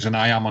limited budget, and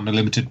I am on a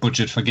limited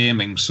budget for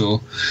gaming,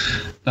 so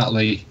that'll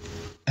be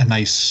a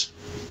nice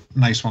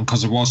one,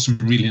 because there was some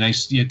really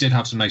nice. You did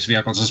have some nice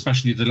vehicles,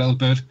 especially the Little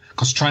Bird.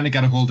 Because trying to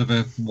get a hold of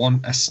a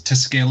to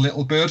scale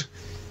Little Bird,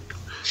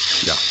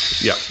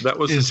 that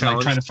was the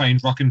challenge. Trying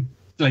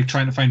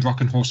to find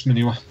rocking horse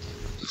manure.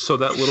 So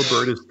that little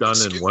bird is done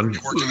in one.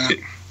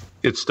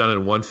 It's done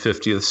in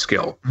 1/50th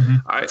scale.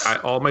 I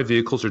all my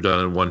vehicles are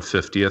done in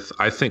 1/50th.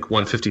 I think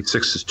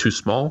 1/56 is too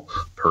small,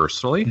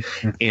 personally,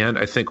 and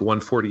I think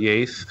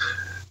 1/48th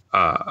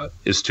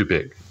is too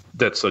big.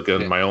 That's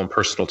again my own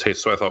personal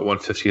taste. So I thought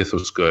 1/50th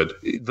was good.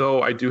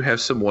 Though I do have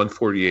some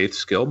 1/48th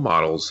scale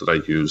models that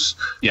I use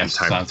from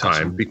time to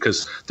time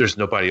because there's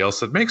nobody else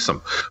that makes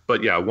them.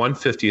 But yeah,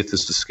 1/50th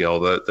is the scale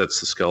that's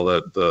the scale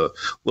that the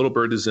little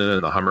bird is in,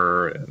 and the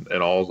Hummer,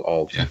 and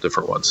all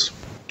different ones.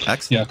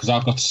 Excellent. Yeah, because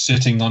I've got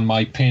sitting on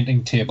my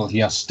painting table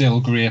here, still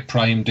grey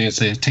primed, is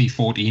a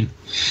T14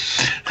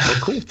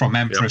 from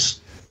Empress.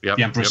 Yep.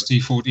 The Empress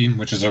T14,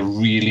 which is a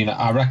really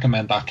I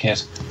recommend that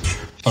kit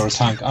for a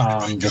tank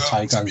and the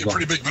Tiger. It's a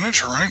pretty big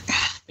miniature, right?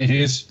 It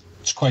is.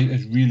 It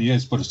really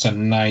is, but it's a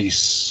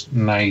nice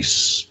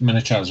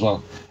miniature as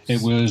well.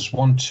 It was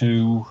 1,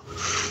 2,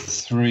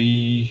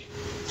 3,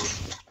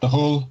 the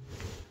hull,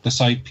 the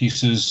side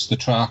pieces, the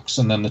tracks,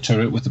 and then the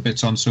turret with the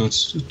bits on. So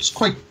it's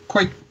quite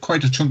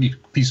a chunky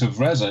piece of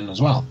resin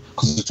as well,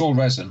 because it's all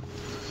resin.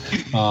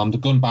 The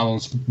gun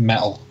barrel's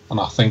metal, and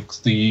I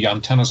think the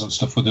antennas and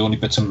stuff were the only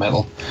bits of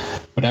metal,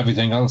 but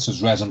everything else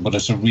is resin. But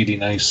it's a really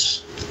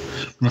nice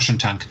Russian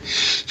tank.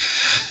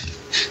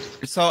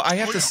 So I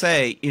have to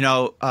say,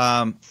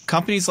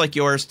 companies like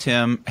yours,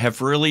 Tim,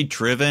 have really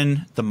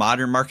driven the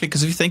modern market.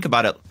 Because if you think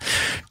about it,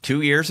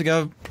 2 years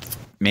ago,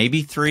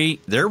 maybe 3,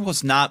 there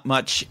was not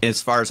much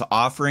as far as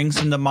offerings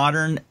in the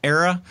modern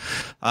era,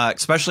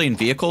 especially in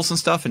vehicles and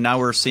stuff. And now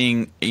we're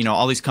seeing,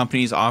 all these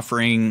companies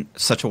offering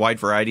such a wide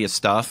variety of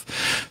stuff.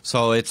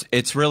 So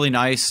it's really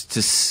nice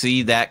to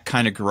see that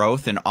kind of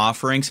growth in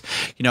offerings,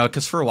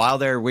 because for a while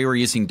there, we were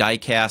using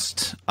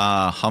die-cast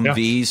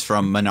Humvees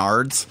from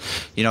Menards,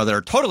 that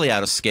are totally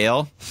out of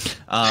scale.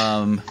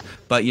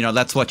 But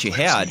that's what you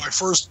had.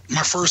 So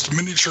my first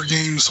miniature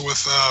games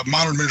with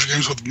modern miniature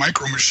games with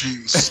micro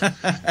machines.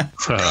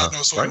 God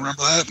knows, I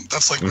remember that.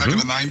 That's like back in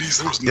the 90s.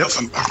 There was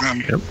nothing back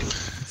then.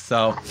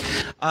 So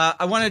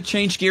I want to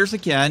change gears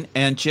again,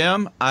 and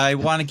Jim, I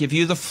want to give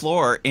you the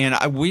floor, and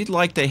we'd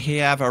like to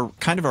have a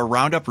kind of a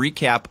roundup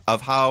recap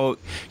of how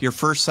your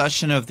first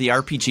session of the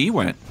RPG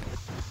went.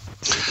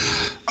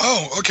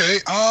 Oh, okay.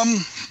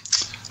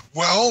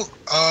 Well,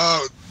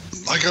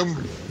 like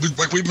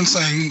we've been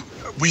saying,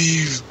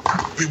 we've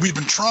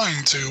been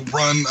trying to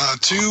run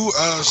 2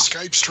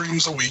 Skype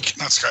streams a week.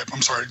 Not Skype,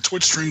 I'm sorry,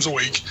 Twitch streams a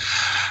week.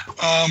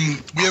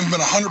 We haven't been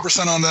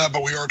 100% on that,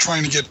 but we are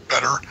trying to get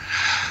better.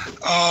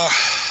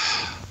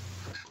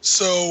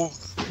 So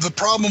the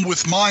problem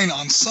with mine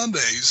on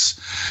Sundays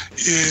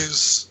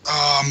is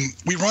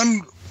we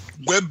run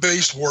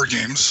web-based war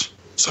games.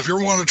 So if you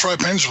ever want to try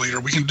Panzer Leader,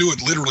 we can do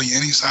it literally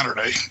any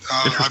Saturday.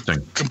 I've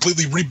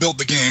completely rebuilt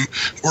the game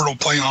where it'll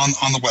play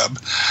on the web.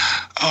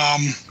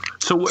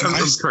 So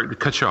I'm sorry to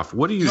cut you off.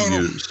 What do you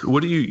use?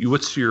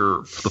 What's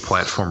the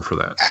platform for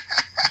that?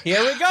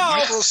 Here we go.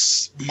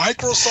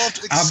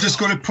 Microsoft Excel. I'm just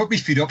going to put my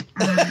feet up.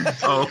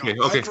 Oh, okay.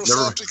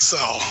 Microsoft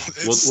Excel.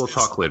 We'll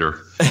talk later.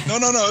 No,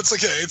 it's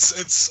okay.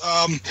 It's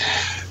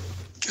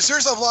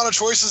there's a lot of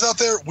choices out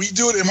there. We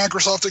do it in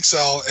Microsoft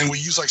Excel, and we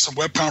use like some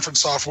web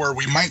conference software.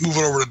 We might move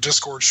it over to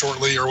Discord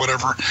shortly or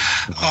whatever.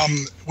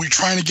 We're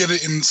trying to get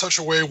it in such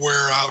a way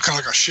where kind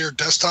of like a shared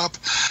desktop,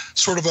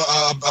 sort of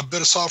a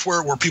bit of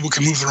software where people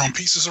can move their own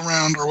pieces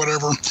around or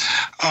whatever.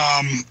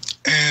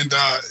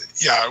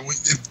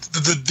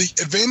 The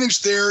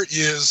advantage there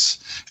is,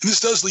 and this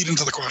does lead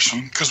into the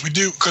question, because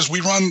we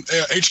run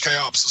HK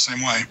Ops the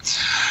same way.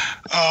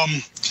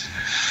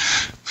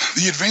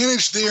 The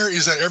advantage there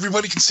is that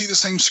everybody can see the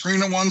same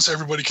screen at once.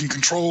 Everybody can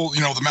control,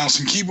 the mouse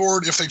and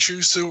keyboard if they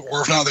choose to,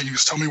 or if not, they can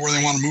just tell me where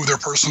they want to move their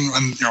person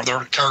and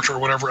their character or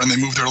whatever, and they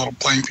move their little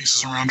playing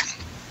pieces around.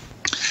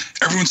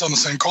 Everyone's on the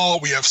same call.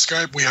 We have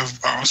Skype. We have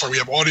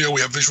audio.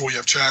 We have visual. We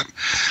have chat.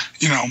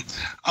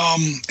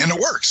 And it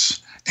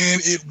works.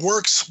 And it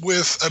works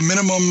with a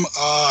minimum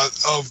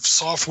of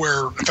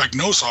software, in fact,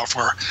 no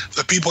software,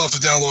 that people have to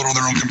download on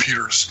their own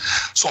computers.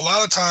 So a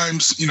lot of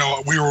times,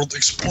 we were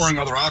exploring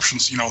other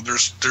options.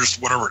 There's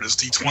whatever it is,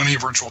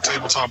 D20, virtual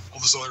tabletop, all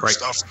this other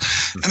stuff.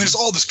 And there's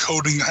all this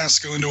coding that has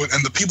to go into it.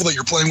 And the people that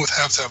you're playing with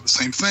have to have the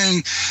same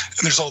thing.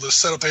 And there's all this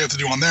setup they have to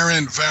do on their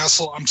end.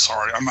 Vassal, I'm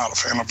sorry, I'm not a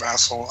fan of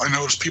Vassal. I know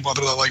there's people out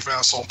there that like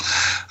Vassal.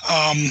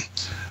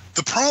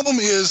 The problem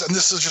is, and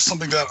this is just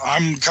something that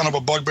I'm kind of a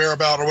bugbear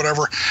about or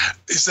whatever,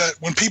 is that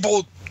when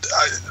people,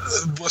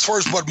 as far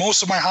as what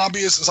most of my hobby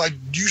is I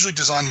usually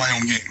design my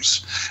own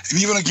games.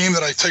 And even a game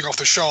that I take off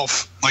the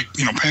shelf, like,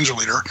 Panzer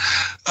Leader,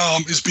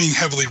 is being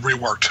heavily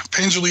reworked.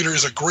 Panzer Leader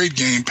is a great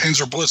game.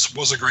 Panzer Blitz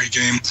was a great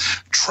game.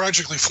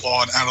 Tragically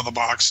flawed out of the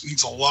box.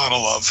 Needs a lot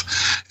of love.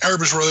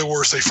 Arab Israeli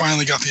Wars, they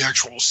finally got the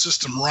actual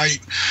system right.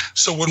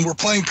 So when we're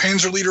playing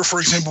Panzer Leader, for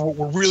example, what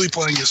we're really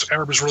playing is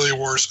Arab Israeli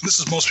Wars. And this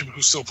is most people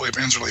who still play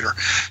Panzer Leader.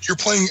 You're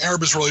playing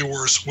Arab Israeli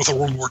Wars with a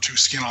World War II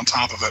skin on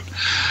top of it.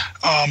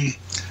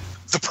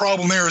 The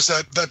problem there is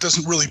that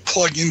doesn't really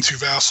plug into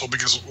Vassal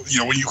because,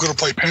 when you go to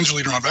play Panzer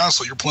Leader on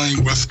Vassal, you're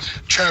playing with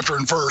chapter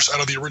and verse out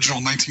of the original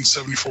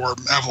 1974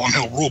 Avalon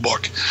Hill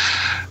rulebook.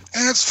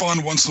 And it's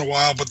fun once in a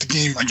while, but the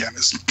game, again,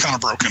 is kind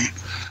of broken.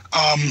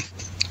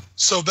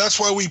 So that's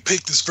why we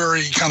picked this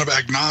very kind of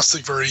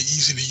agnostic, very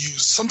easy to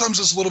use. Sometimes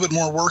it's a little bit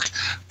more work,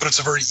 but it's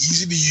a very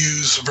easy to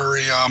use,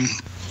 very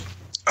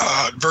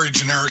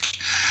generic.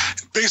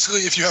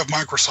 Basically, if you have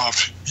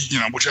Microsoft,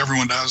 which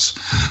everyone does,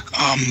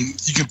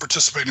 you can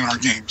participate in our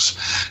games.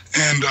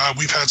 And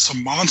we've had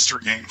some monster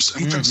games,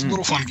 and we've had some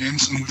little fun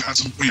games, and we've had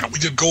some, we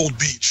did Gold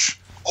Beach.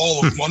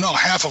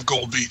 Half of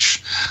Gold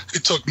Beach.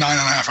 It took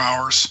 9.5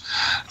 hours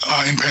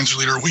in Panzer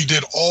Leader. We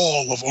did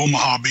all of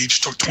Omaha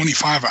Beach. Took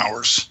 25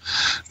 hours.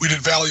 We did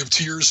Valley of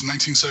Tears in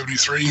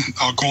 1973.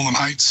 Golden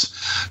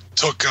Heights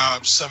took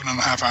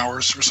 7.5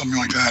 hours or something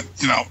like that.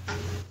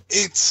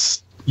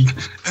 It's.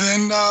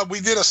 And then we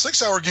did a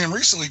 6-hour game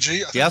recently,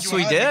 G. Yes,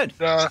 we did.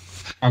 I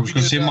was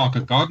going to say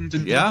Market Garden,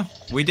 didn't you? Yeah,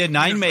 we did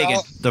 9 Megan,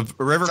 the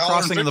river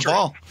crossing of the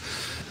ball.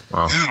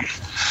 Wow.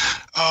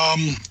 Yeah.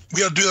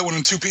 We had to do that one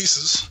in 2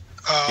 pieces.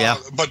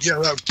 But yeah,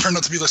 that turned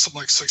out to be something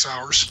like 6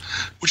 hours,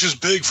 which is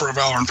big for a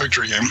Valor and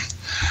Victory game.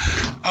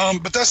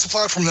 But that's the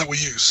platform that we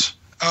use.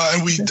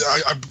 And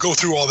I go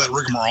through all that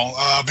rigmarole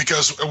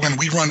because when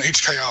we run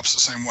HK Ops the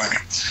same way.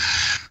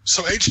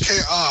 So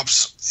HK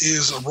Ops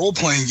is a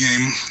role-playing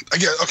game.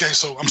 Again, okay,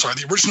 so I'm sorry.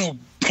 The original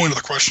point of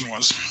the question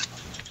was,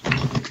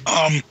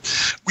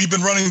 we've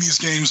been running these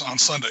games on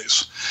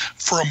Sundays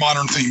for a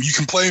modern theme. You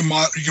can play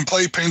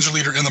Panzer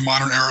Leader in the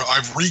modern era.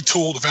 I've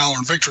retooled Valor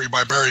and Victory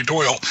by Barry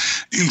Doyle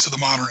into the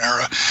modern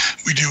era.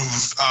 We do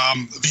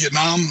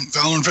Vietnam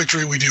Valor and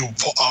Victory. We do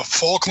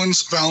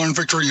Falklands Valor and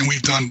Victory, and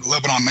we've done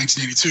Lebanon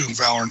 1982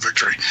 Valor and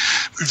Victory.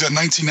 We've done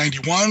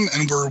 1991,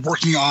 and we're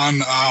working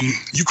on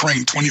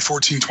Ukraine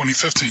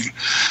 2014-2015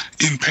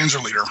 in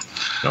Panzer Leader.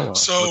 Oh, wow.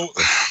 So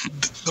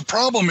the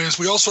problem is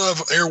we also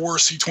have Air War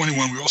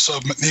C-21. We also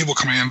have Naval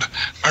Command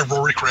by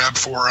Rory Crabb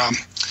for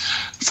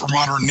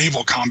modern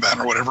naval combat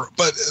or whatever.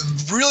 But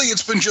really,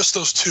 it's been just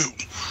those 2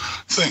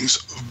 things.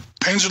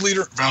 Panzer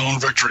Leader, Valor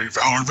and Victory,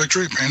 Valor and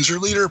Victory, Panzer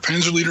Leader,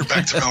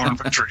 back to Valor and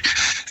Victory.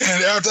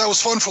 And that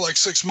was fun for like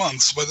 6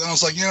 months. But then I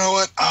was like, you know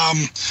what?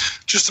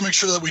 Just to make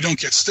sure that we don't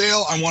get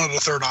stale, I wanted a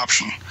third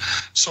option.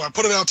 So I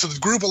put it out to the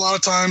group a lot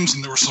of times,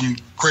 and there were some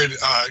great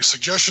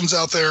suggestions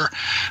out there.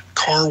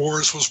 Car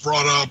Wars was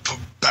brought up.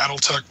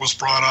 Battletech was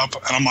brought up.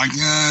 And I'm like,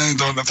 I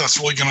don't know if that's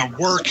really going to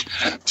work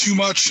too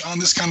much on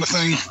this kind of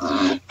thing.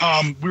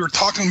 We were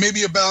talking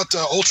maybe about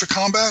Ultra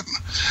Combat,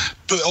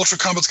 but Ultra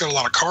Combat's got a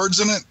lot of cards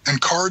in it,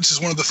 and cards is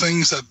one of the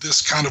things that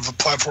this kind of a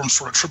platform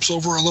sort of trips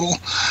over a little.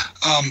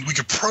 We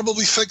could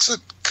probably fix it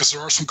because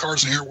there are some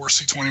cards in Air War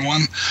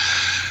C-21.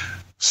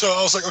 So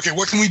I was like, okay,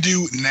 what can we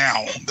do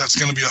now that's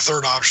going to be a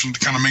third option to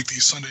kind of make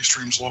these Sunday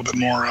streams a little bit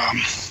more,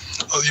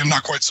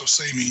 not quite so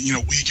samey,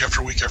 week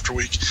after week after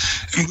week.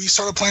 And we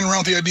started playing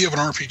around with the idea of an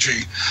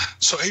RPG.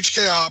 So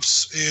HK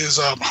Ops is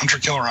Hunter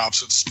Killer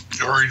Ops. It's a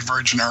very,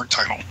 very generic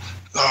title.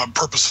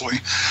 Purposefully,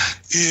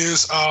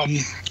 is a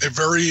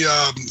very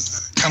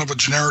kind of a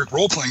generic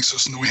role-playing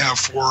system that we have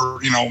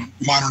for,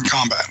 modern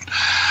combat.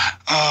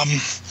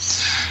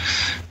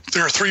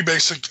 There are 3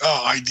 basic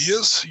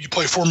ideas. You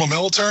play formal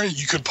military,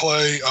 you could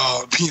play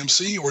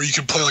PMC, or you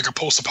could play like a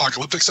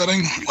post-apocalyptic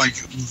setting, like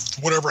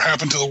whatever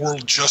happened to the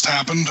world just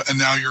happened, and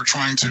now you're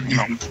trying to,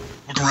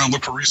 look around,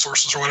 look for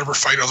resources or whatever,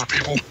 fight other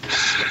people.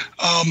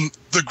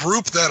 The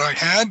group that I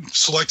had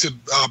selected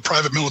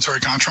private military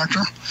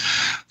contractor.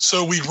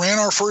 So we ran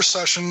our first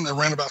session. It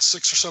ran about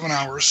 6 or 7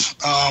 hours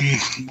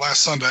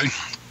last Sunday.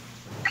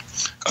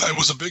 It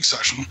was a big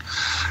session.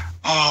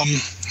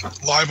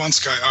 Live on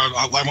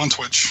live on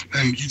Twitch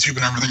and YouTube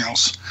and everything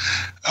else.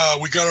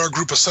 We got our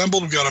group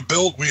assembled. We got it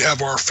built. We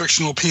have our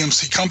fictional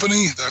PMC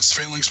company. That's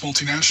Phalanx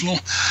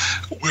Multinational.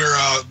 We're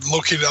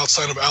located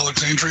outside of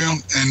Alexandria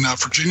in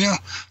Virginia.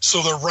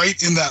 So they're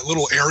right in that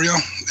little area.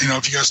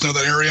 If you guys know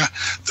that area,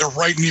 they're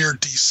right near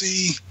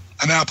DC,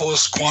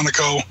 Annapolis,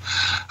 Quantico,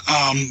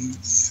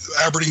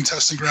 Aberdeen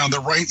Testing Ground.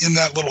 They're right in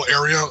that little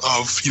area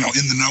of, in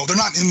the know. They're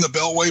not in the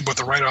Beltway, but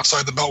they're right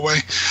outside the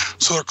Beltway.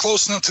 So they're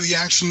close enough to the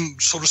action,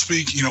 so to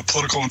speak,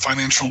 political and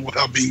financial,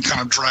 without being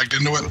kind of dragged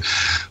into it.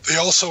 They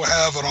also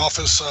have an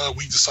office,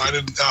 we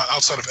decided,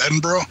 outside of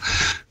Edinburgh,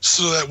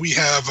 so that we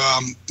have,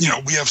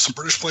 we have some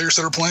British players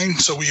that are playing.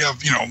 So we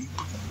have,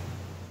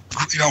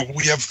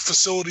 we have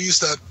facilities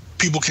that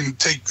people can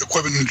take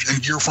equipment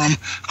and gear from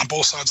on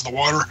both sides of the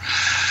water.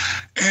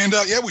 And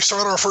we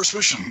started our first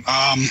mission.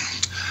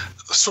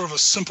 Sort of a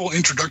simple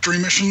introductory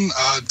mission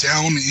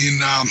down in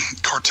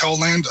Cartel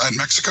Land in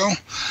Mexico.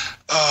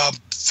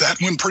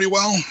 That went pretty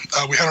well.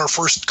 We had our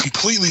first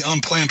completely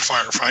unplanned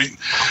firefight.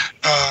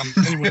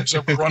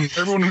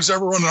 Everyone who's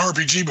ever run an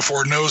RPG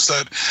before knows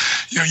that,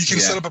 you can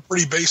set up a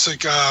pretty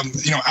basic,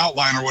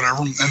 outline or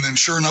whatever, and then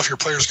sure enough, your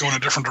players go in a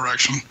different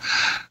direction.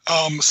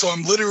 So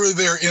I'm literally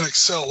there in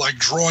Excel, like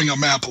drawing a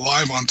map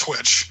live on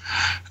Twitch,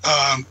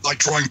 like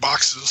drawing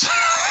boxes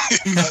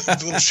in the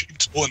little shape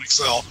tool in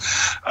Excel.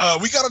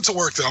 We got it to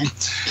work though,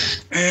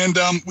 and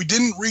we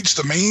didn't reach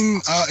the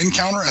main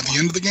encounter at the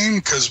end of the game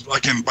because,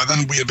 again, by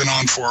then we had been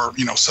on for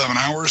 7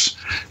 hours,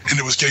 and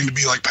it was getting to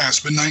be like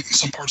past midnight in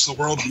some parts of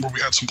the world where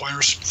we had some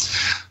players.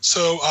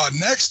 So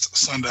next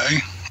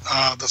Sunday,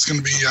 that's going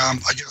to be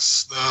I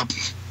guess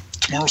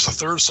tomorrow's the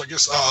 3rd, so I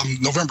guess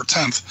November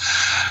 10th,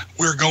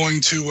 we're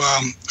going to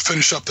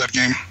finish up that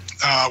game.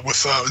 Now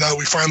that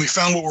we finally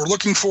found what we're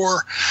looking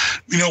for,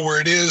 we know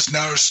where it is.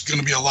 Now there's going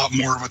to be a lot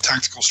more of a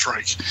tactical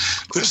strike.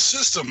 This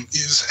system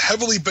is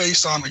heavily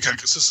based on, again,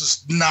 because this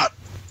is not,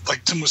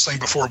 like Tim was saying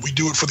before, we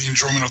do it for the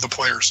enjoyment of the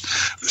players.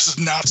 This is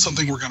not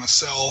something we're going to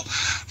sell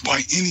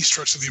by any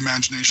stretch of the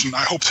imagination.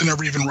 I hope to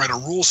never even write a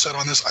rule set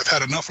on this. I've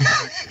had enough of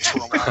it for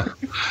a while.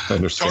 I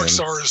understand. Dark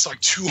Star is like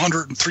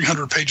 200 and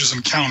 300 pages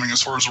and counting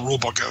as far as the rule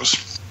book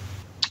goes.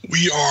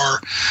 We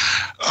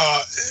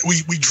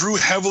drew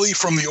heavily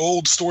from the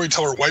old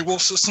Storyteller White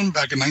Wolf system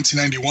back in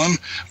 1991.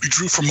 We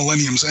drew from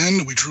Millennium's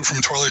End. We drew from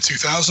Twilight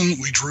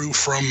 2000. We drew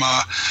from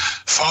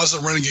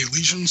Faza Renegade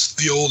Legions,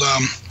 the old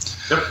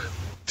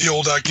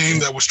game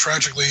that was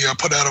tragically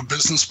put out of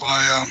business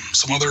by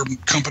some other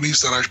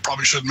companies that I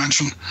probably should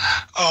mention.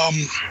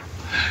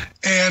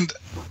 And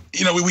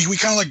we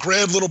kind of like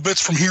grabbed little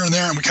bits from here and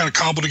there, and we kind of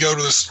cobbled together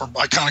this, or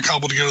I kind of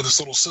cobbled together this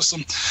little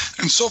system.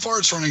 And so far,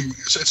 it's running.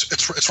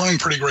 It's running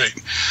pretty great.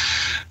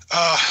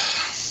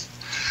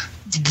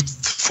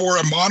 For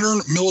a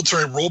modern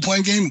military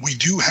role-playing game, we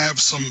do have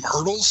some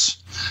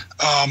hurdles.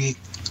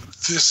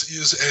 This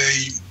is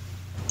a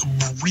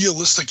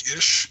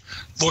realistic-ish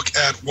look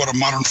at what a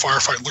modern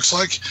firefight looks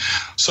like.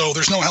 So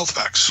there's no health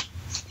packs.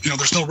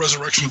 There's no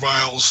resurrection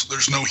vials.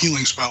 There's no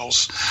healing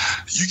spells.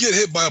 You get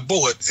hit by a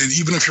bullet, and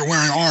even if you're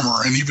wearing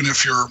armor, and even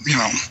if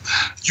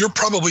you're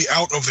probably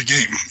out of the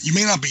game. You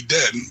may not be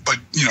dead, but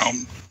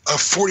a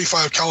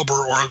 45 caliber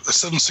or a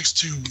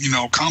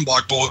 7.62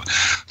 com-block bullet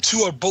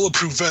to a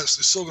bulletproof vest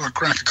is still going to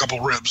crack a couple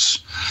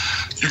ribs.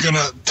 You're going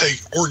to take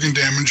organ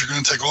damage. You're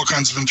going to take all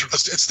kinds of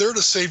it's there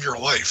to save your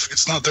life.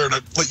 It's not there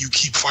to let you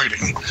keep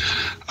fighting.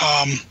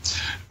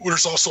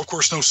 There's also, of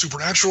course, no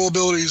supernatural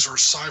abilities or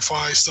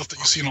sci-fi stuff that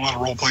you see in a lot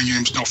of role-playing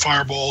games. No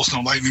fireballs,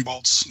 no lightning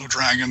bolts, no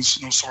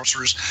dragons, no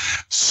sorcerers.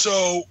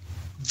 So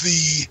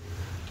the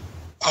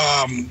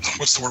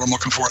what's the word I'm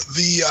looking for?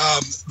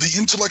 The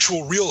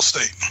intellectual real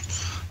estate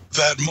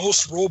that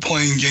most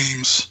role-playing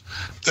games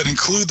that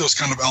include those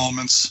kind of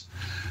elements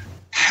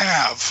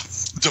have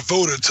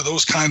devoted to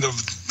those kinds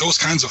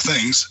of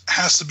things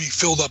has to be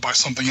filled up by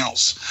something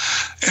else.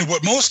 And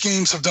what most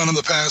games have done in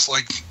the past,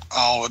 like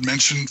I'll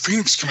mention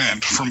Phoenix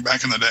Command from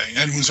back in the day.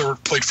 Anyone who's ever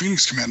played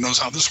Phoenix Command knows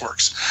how this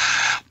works.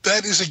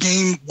 That is a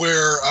game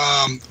where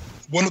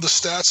one of the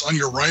stats on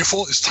your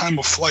rifle is time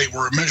of flight,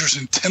 where it measures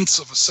in tenths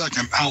of a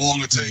second how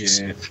long it takes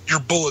your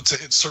bullet to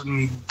hit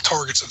certain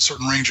targets at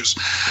certain ranges.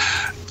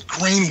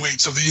 Grain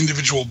weights of the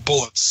individual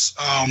bullets.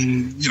 How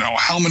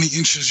many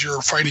inches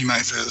your fighting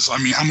knife is. I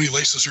mean, how many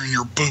laces are in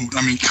your boot.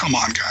 I mean, come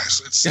on,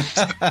 guys. It's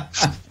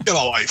get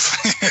a life.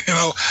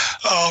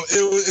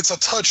 It's a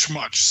touch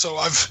much. So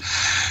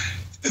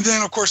and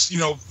then, of course,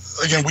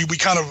 again, we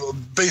kind of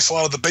base a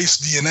lot of the base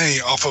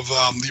DNA off of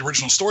the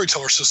original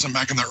Storyteller system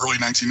back in the early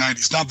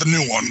 1990s. Not the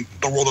new one,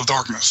 The World of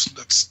Darkness.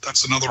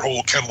 That's another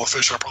whole kettle of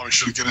fish I probably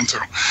shouldn't get into.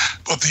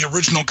 But the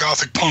original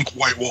Gothic Punk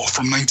White Wolf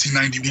from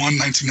 1991,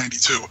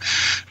 1992.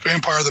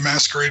 Vampire the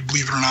Masquerade,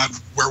 believe it or not,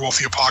 Werewolf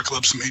the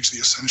Apocalypse, and Mage the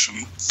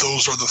Ascension.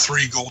 Those are the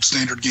 3 gold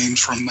standard games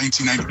from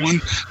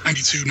 1991,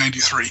 92,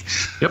 93.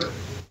 Yep.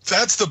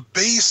 That's the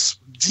base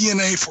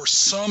DNA for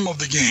some of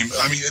the game.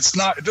 I mean,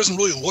 it doesn't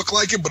really look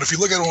like it, but if you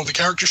look at one of the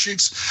character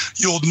sheets,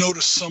 you'll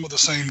notice some of the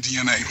same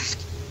DNA.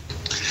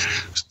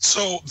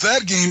 So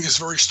that game is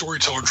very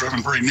storyteller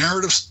driven, very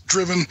narrative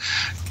driven.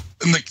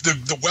 And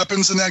the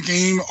weapons in that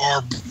game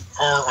are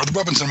the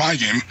weapons in my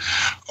game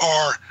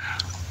are,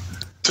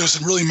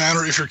 doesn't really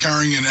matter if you're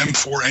carrying an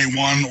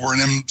M4A1 or an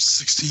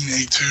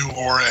M16A2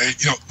 or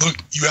look,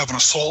 you have an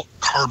assault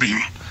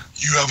carbine.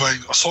 You have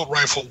an assault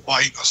rifle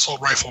light,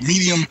 assault rifle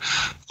medium,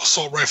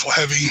 assault rifle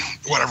heavy,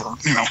 whatever,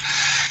 and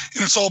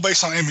it's all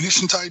based on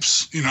ammunition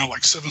types,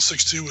 like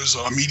 7.62 is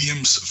a medium,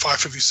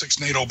 5.56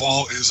 NATO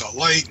ball is a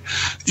light,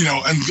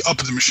 and up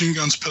to the machine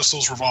guns,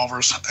 pistols,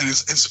 revolvers, and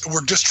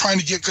we're just trying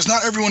to get, because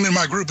not everyone in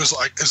my group is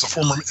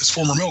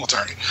former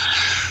military,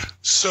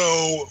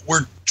 so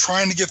we're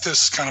trying to get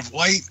this kind of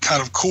light,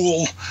 kind of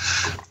cool,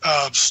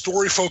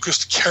 story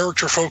focused,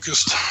 character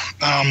focused.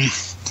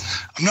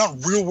 I'm not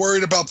real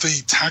worried about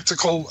the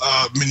tactical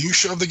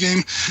minutia of the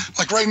game.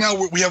 Like right now,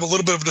 we have a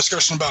little bit of a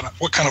discussion about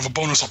what kind of a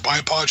bonus a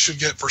bipod should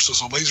get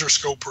versus a laser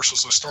scope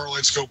versus a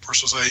starlight scope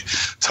versus a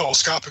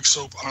telescopic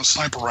scope on a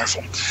sniper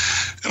rifle.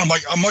 And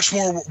I'm much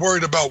more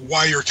worried about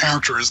why your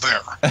character is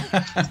there.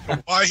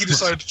 Why he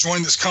decided to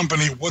join this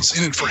company, what's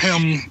in it for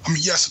him. I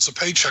mean, yes, it's a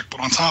paycheck,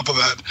 but on top of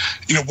that,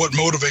 what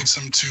motivates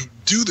him to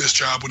do this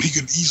job when he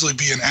could easily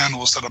be an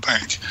analyst at a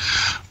bank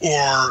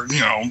or,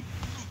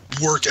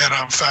 work at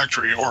a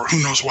factory or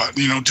who knows what,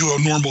 do a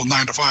normal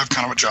 9-to-5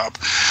 kind of a job.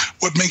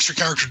 What makes your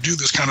character do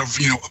this kind of,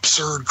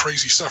 absurd,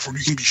 crazy stuff where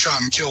you can be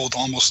shot and killed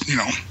almost,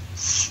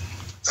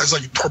 as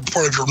like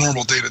part of your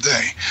normal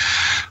day-to-day.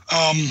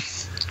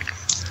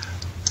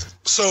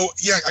 So,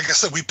 yeah, like I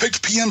said, we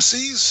picked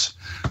PMCs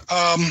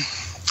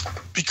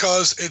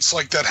because it's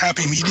like that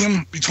happy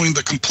medium between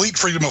the complete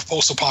freedom of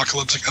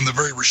post-apocalyptic and the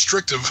very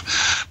restrictive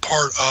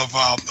part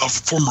of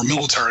former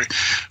military.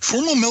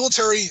 Former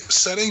military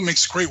setting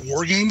makes great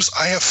war games.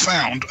 I have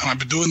found, and I've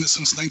been doing this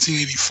since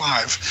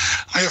 1985,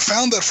 I have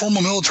found that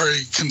former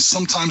military can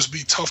sometimes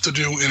be tough to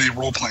do in a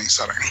role-playing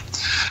setting.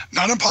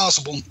 Not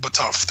impossible, but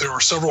tough. There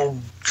are several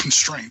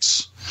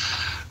constraints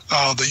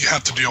that you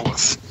have to deal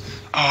with.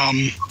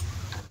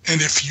 And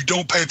if you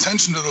don't pay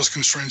attention to those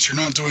constraints, you're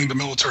not doing the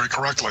military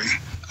correctly.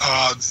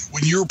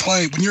 When you're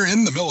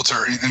in the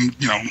military, and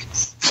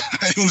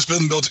anyone's been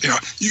in the military,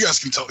 you guys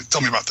can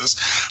tell me about this.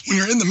 When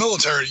you're in the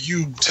military,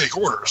 you take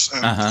orders,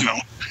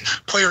 and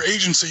player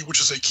agency,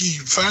 which is a key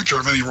factor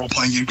of any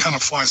role-playing game, kind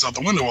of flies out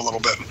the window a little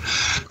bit.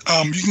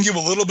 You can give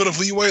a little bit of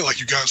leeway, like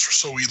you guys are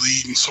so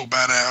elite and so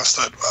badass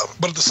that,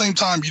 but at the same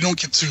time, you don't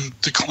get to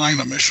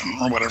decline a mission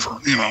or whatever.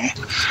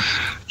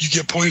 You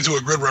get pointed to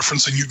a grid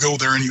reference, and you go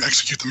there and you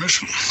execute the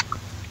mission.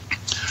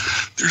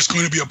 There's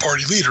going to be a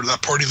party leader.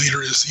 That party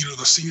leader is either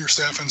the senior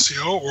staff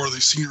NCO or the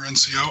senior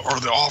NCO or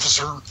the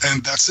officer,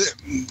 and that's it.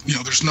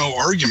 There's no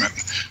argument.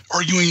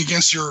 Arguing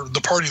against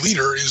the party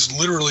leader is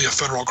literally a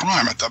federal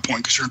crime at that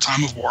point because you're in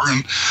time of war.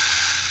 And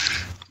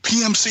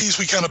PMCs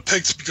we kind of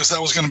picked because that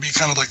was going to be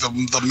kind of like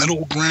the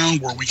middle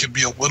ground where we could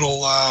be a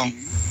little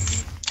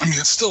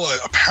it's still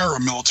a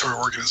paramilitary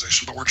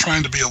organization, but we're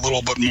trying to be a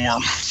little bit more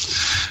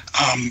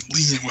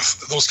lenient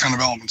with those kind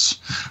of elements.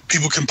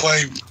 People can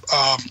play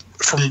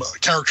from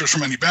characters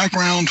from any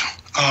background,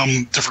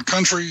 different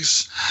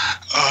countries,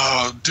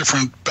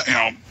 different,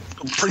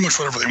 pretty much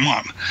whatever they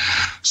want.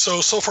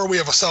 So far we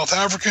have a South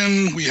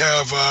African, we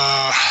have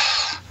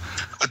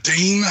a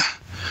Dane,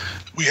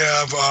 we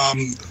have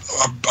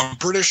a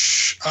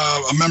British,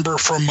 a member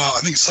from, I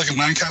think it's Second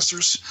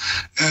Lancasters,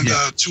 and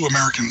 2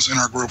 Americans in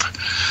our group.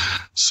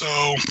 So,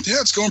 yeah,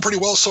 it's going pretty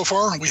well so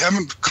far. We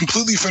haven't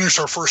completely finished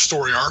our first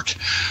story arc.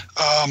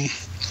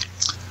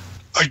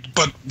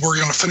 But we're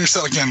going to finish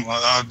that again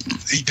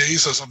 8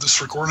 days as of this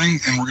recording,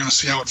 and we're going to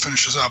see how it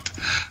finishes up.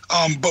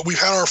 But we've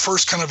had our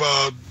first kind of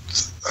a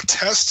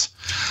test.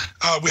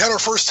 We had our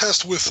first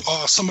test with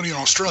somebody in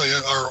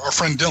Australia, our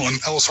friend Dylan,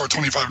 LSR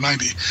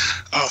 2590,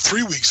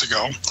 3 weeks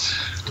ago.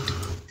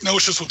 That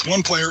was just with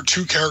 1 player,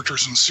 2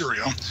 characters in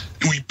Syria,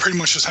 and we pretty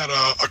much just had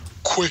a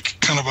quick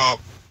kind of a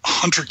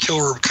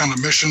hunter-killer kind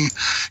of mission.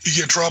 You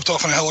get dropped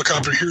off in a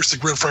helicopter, here's the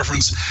grid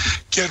preference,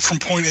 get from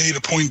point A to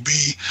point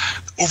B,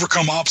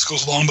 overcome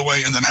obstacles along the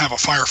way, and then have a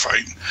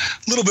firefight.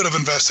 A little bit of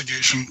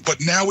investigation,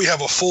 but now we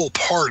have a full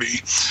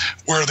party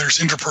where there's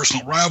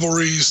interpersonal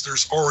rivalries,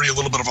 there's already a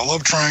little bit of a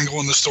love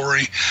triangle in the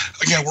story.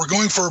 Again, we're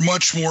going for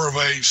much more of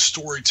a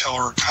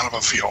storyteller kind of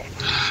a feel,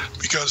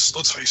 because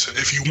let's face it,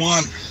 if you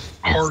want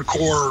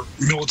hardcore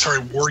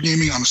military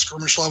wargaming on a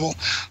skirmish level,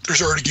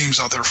 there's already games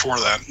out there for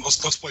that. Let's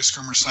play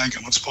Skirmish Sank,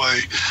 and let's play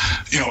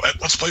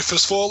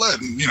Fistfull of Lead.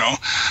 And,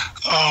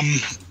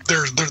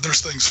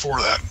 there's things for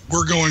that.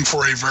 We're going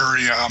for a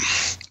very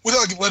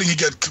without letting it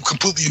get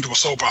completely into a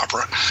soap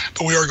opera,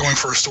 but we are going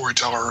for a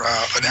storyteller,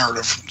 a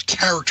narrative,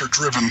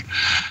 character-driven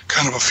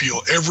kind of a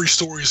feel. Every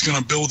story is going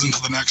to build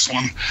into the next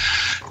one.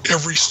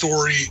 Every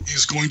story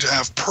is going to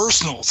have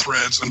personal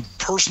threads and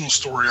personal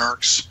story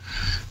arcs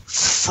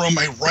from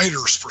a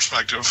writer's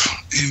perspective,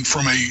 and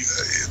from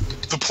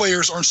the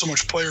players aren't so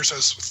much players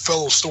as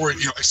fellow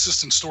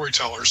assistant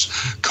storytellers,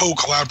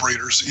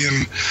 co-collaborators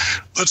in,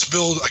 let's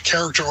build a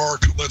character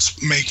arc, let's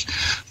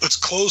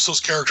close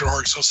those character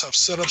arcs, let's have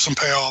setups and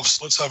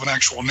payoffs, let's have an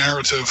actual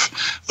narrative,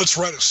 let's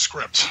write a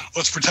script,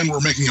 let's pretend we're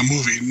making a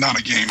movie, not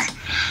a game,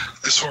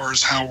 as far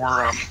as how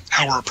we're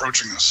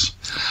approaching this.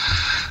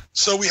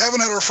 So we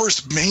haven't had our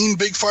first main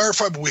big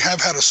firefight, but we have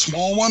had a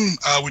small one.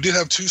 We did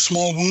have 2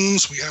 small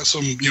wounds. We had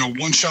some,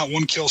 1-shot,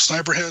 1-kill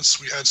sniper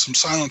hits. We had some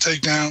silent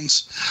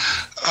takedowns.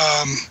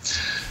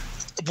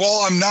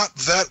 While I'm not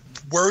that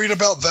worried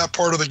about that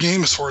part of the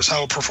game as far as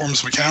how it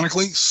performs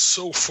mechanically,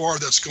 so far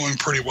that's going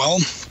pretty well.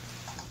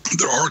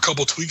 There are a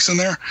couple tweaks in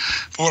there,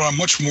 but what I'm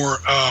much more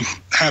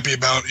happy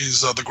about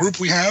is the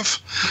group we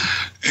have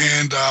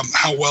and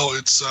how well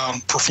it's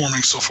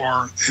performing so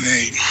far in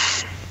a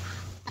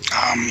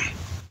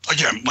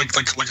again, like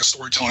a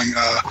storytelling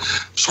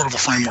sort of a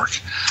framework.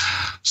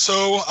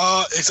 So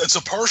it's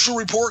a partial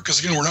report because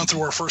again we're not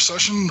through our first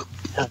session,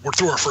 or we're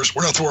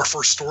not through our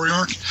first story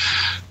arc.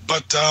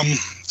 But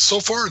so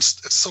far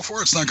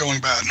it's not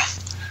going bad,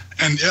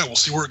 and yeah, we'll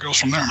see where it goes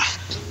from there.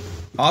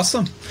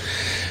 Awesome.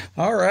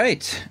 All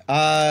right,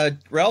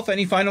 Ralph,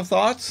 any final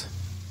thoughts?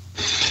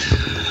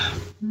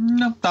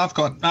 No, I've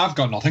got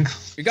nothing.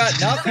 You got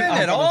nothing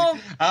at all?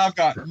 I've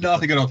got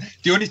nothing at all.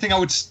 The only thing I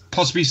would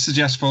possibly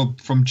suggest from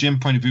Jim's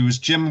point of view is,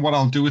 Jim, what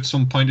I'll do at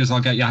some point is I'll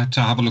get you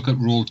to have a look at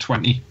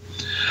Roll20,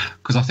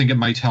 because I think it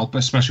might help,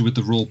 especially with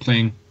the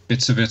role-playing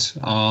bits of it.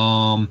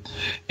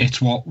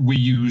 It's what we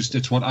used.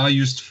 It's what I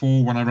used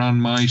for when I ran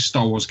my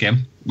Star Wars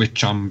game,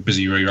 which I'm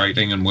busy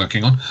rewriting and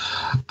working on,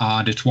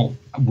 and it's what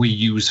we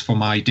use for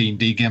my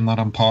D&D game that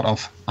I'm part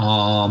of.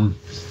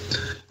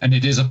 And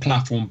it is a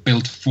platform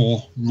built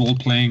for role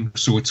playing,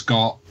 so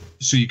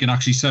you can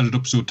actually set it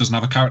up so it doesn't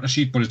have a character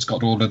sheet, but it's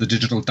got all of the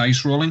digital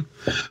dice rolling.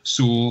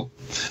 So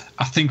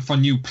I think for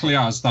new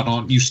players that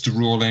aren't used to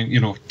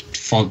rolling,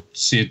 for,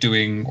 say,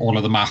 doing all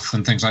of the math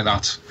and things like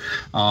that,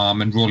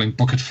 and rolling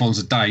bucketfuls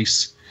of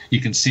dice, you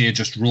can say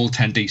just roll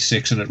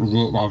 10d6 and it'll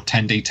roll, or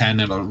 10d10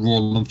 and it'll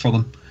roll them for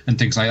them and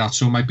things like that.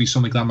 So it might be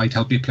something that might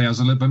help your players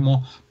a little bit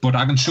more. But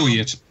I can show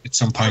you it at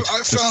some point.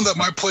 I found that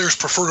my players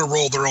prefer to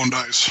roll their own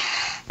dice.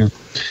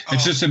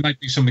 It's just, it might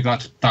be something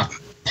that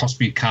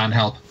possibly can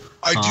help.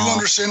 I do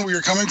understand where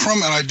you're coming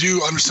from, and I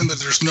do understand that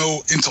there's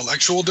no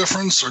intellectual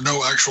difference or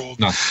no actual.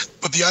 No.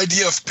 But the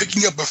idea of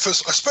picking up a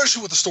fist,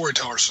 especially with the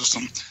storyteller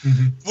system,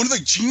 one of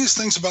the genius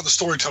things about the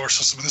storyteller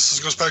system, and this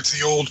goes back to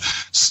the old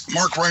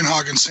Mark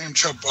Reinhog and Sam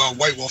Chubb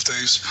White Wolf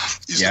days,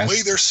 is the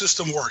way their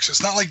system works.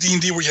 It's not like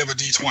D&D where you have a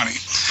D20.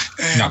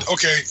 And,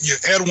 okay, you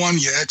add 1,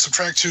 you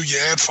subtract 2, you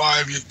add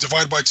 5, you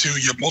divide by 2,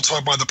 you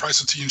multiply by the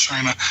price of tea in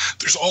China.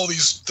 There's all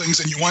these things,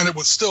 and you wind up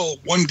with still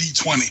 1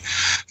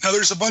 D20. Now,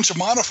 there's a bunch of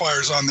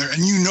modifiers on there,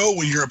 and you know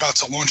when you're about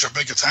to launch a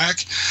big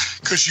attack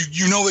because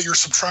you know that you're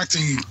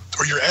subtracting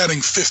or you're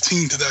adding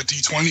 15 to that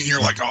D20, and you're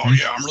like, oh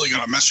yeah, I'm really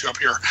going to mess you up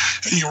here,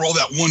 and you roll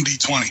that 1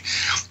 D20.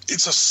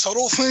 It's a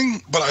subtle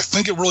thing, but I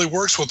think it really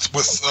works with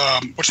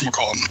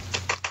whatchamacallit.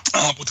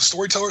 With the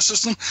storyteller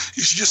system,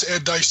 you should just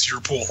add dice to your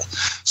pool.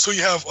 So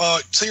you have,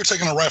 say you're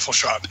taking a rifle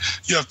shot.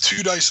 You have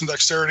 2 dice in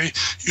dexterity.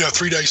 You have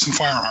 3 dice in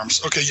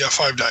firearms. Okay, you have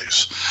 5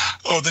 dice.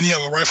 Oh, then you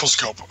have a rifle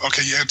scope.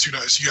 Okay, you add 2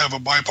 dice. You have a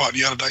bipod.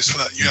 You add a dice for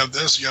that. You have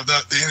this. You have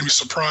that. The enemy's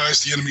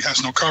surprised. The enemy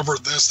has no cover.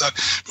 This, that.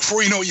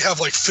 Before you know it, you have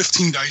like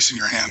 15 dice in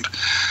your hand.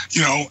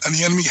 And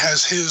the enemy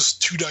has his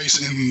 2 dice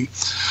in.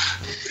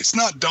 It's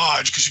not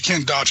dodge because you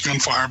can't dodge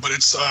gunfire, but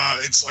it's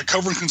like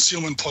cover and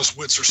concealment plus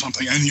wits or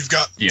something. And he's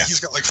got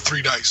like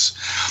 3 dice.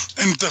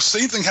 And the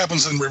same thing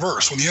happens in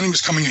reverse when the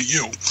enemy's coming at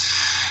you,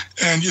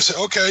 and you say,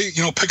 okay,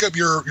 pick up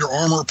your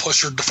armor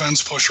plus your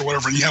defense plus your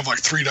whatever, and you have like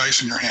 3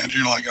 dice in your hand.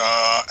 You're like,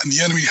 and the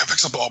enemy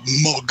picks up a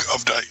mug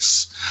of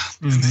dice,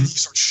 and then you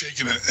start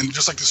shaking it, and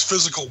just like this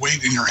physical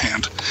weight in your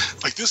hand,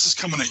 like this is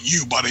coming at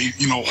you, buddy.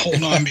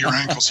 Hold on to your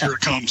ankles. Here it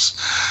comes.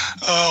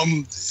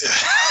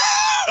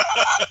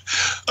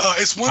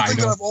 It's one thing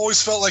that I've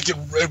always felt like it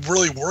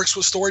really works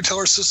with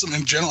storyteller system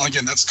in general.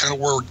 Again, that's kind of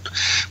where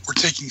we're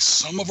taking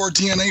some of our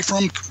DNA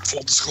from,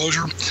 full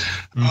disclosure.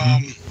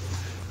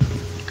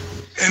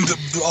 And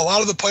a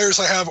lot of the players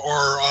I have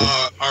are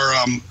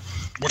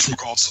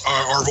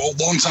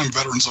longtime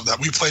veterans of that.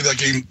 We played that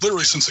game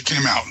literally since it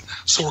came out.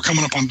 So we're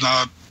coming up on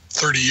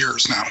 30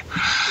 years now.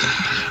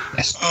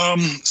 Yes.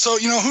 So,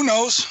 who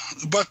knows?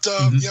 But,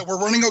 we're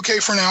running okay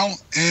for now.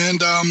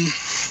 And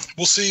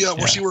we'll see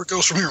where it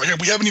goes from here. Again,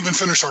 we haven't even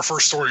finished our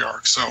first story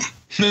arc, so.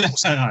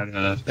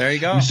 There you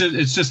go.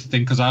 It's just the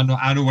thing, because I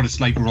know what it's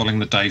like rolling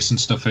the dice and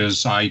stuff.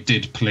 Is I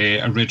did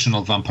play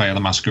original Vampire the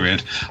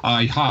Masquerade.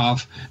 I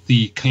have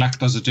the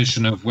collector's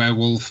edition of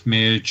Werewolf,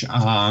 Mage,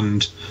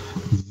 and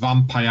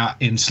Vampire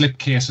in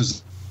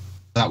slipcases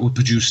that were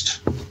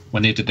produced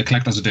when they did the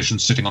collector's edition,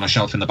 sitting on a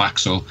shelf in the back.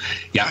 So,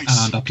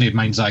 nice. And I played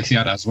Mind's Eye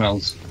Theatre as well.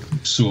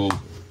 So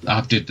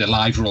I did the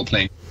live role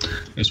playing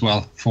as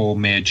well for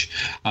Mage.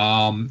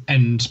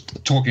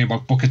 And talking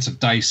about buckets of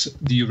dice,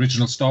 the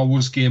original Star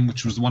Wars game,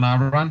 which was the one I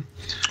ran.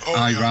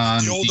 I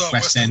ran the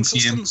West End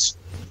games.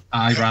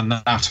 I ran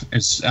that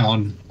as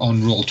on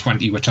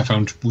Roll20, which I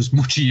found was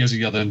much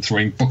easier than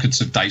throwing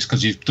buckets of dice,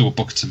 because you throw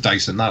buckets of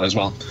dice in that as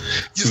well.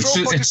 You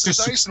throw buckets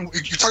of dice, and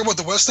you're talking about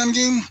the West End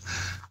game?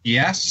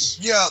 Yes.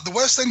 Yeah, the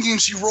West End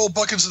games, you roll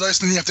buckets of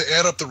dice, and then you have to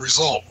add up the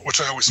result,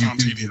 which I always found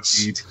tedious.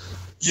 Indeed.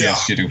 Yeah,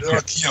 yes, you do.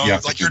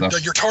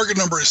 Your target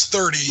number is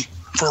 30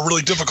 for a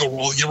really difficult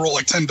roll. You roll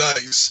like 10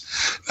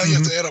 dice. Now you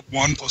have to add up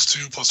 1 plus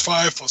 2 plus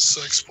 5 plus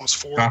 6 plus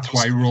 4. That's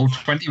plus why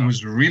Roll20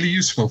 was really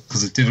useful,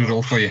 because it did it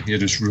all for you. You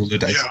just roll the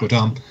dice. Yeah.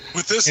 But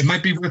with this, it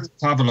might be worth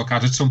to have a look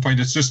at some point.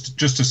 It's just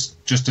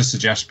to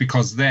suggest,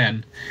 because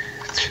then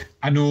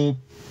I know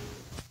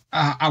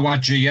our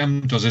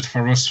GM does it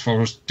for us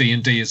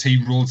D&D, is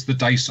he rolls the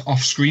dice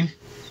off screen.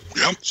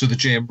 Yep. So the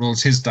GM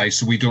rolls his dice,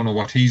 so we don't know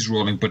what he's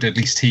rolling, but at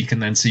least he can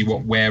then see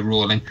what we're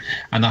rolling.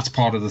 And that's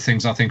part of the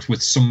things, I think,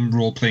 with some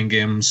role-playing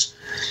games,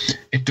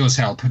 it does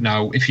help.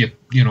 Now, if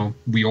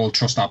we all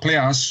trust our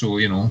players, so,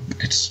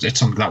 it's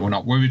something that we're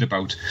not worried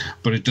about,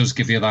 but it does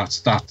give you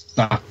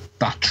that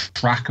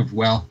track of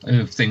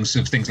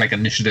things like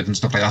initiative and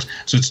stuff like that.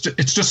 So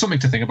it's just something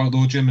to think about,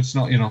 though, Jim. It's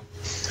not,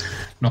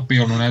 not be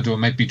on it, or it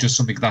might be just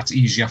something that's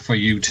easier for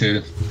you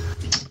to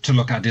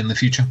look at in the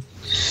future.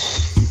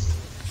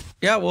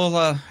 Yeah,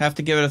 we'll have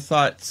to give it a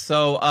thought.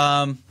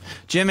 So,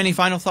 Jim, any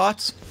final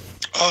thoughts?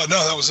 No,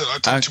 that was it. I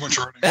talked too much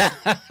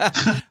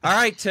already. All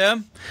right,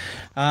 Tim.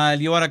 Do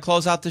you want to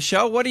close out the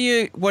show? What do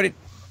you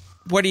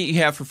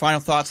have for final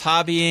thoughts?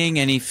 Hobbying?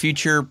 Any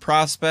future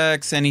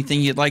prospects?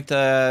 Anything you'd like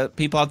the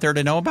people out there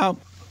to know about?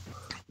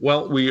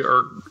 Well, we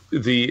are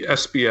the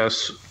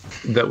SBS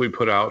that we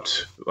put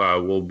out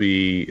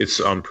it's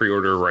on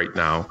pre-order right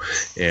now,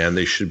 and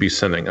they should be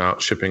shipping out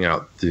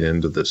the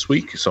end of this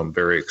week. So I'm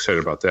very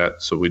excited about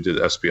that. So we did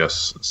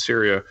SBS in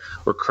Syria.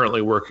 We're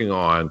currently working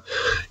on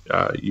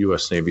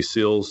U.S. Navy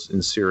SEALs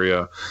in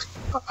Syria,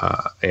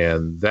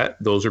 and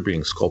those are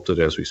being sculpted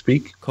as we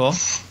speak. Cool.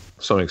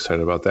 So I'm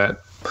excited about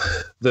that.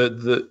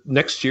 The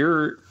next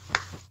year,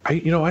 I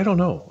don't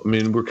know. I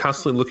mean, we're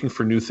constantly looking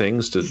for new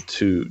things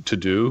to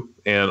do,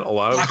 and a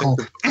lot of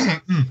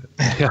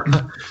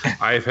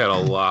I've had a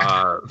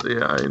lot.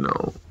 Yeah, I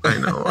know.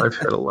 I've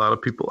had a lot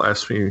of people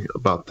ask me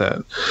about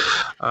that.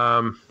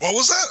 What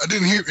was that? I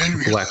didn't hear.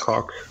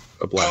 Blackhawk.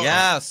 A Blackhawk.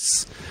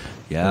 Yes.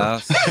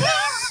 I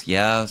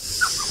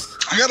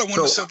got a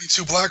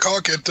 1-72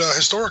 Blackhawk at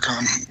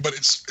Historicon, but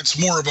it's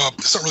more of a.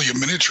 It's not really a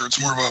miniature.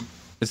 It's more of a.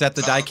 Is that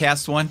the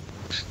die-cast one?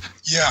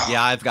 Yeah.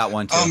 Yeah, I've got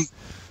one too.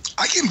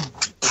 I can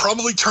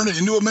probably turn it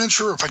into a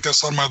miniature. In fact,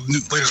 that's on my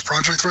latest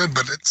project thread,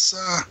 but it's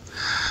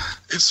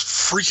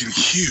freaking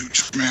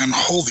huge, man.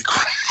 Holy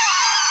crap.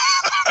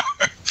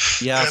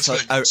 Yeah, so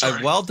a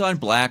well-done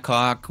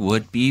Blackhawk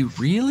would be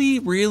really,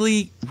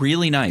 really,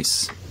 really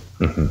nice.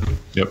 Mm-hmm.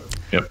 Yep.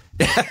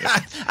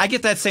 I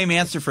get that same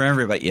answer for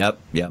everybody. Yep.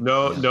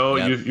 No,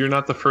 yep. You're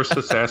not the first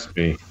that's asked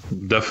me.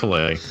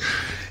 Definitely.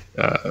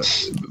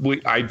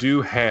 I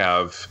do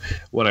have,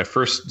 when I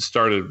first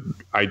started,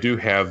 I do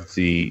have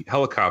the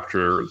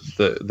helicopter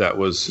that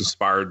was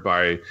inspired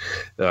by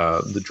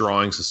the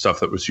drawings and stuff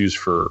that was used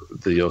for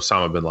the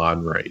Osama bin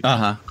Laden raid.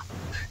 Uh-huh.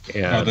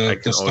 And the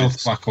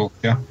stealth Black Hawk,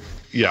 yeah.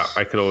 Yeah,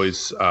 I can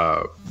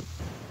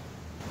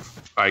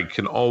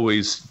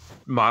always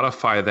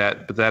modify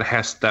that, but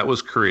that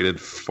was created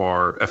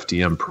for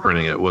FDM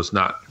printing. It was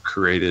not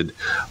created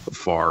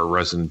for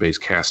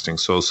resin-based casting,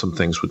 so some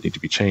things would need to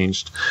be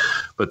changed,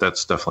 but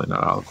that's definitely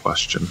not out of the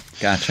question.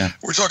 Gotcha.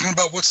 We're talking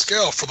about what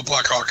scale for the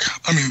Blackhawk?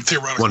 I mean,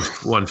 theoretically.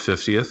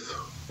 1/50th.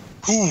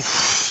 Ooh.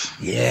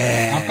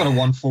 Yeah. I've got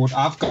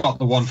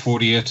the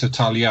 148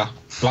 Italia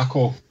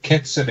Blackhawk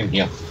kit sitting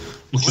here.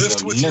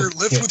 Lift with your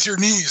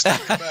knees.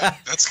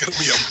 That's going to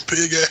be a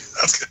big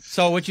ass.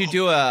 So would you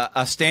do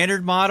a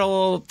standard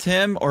model,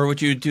 Tim, or would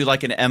you do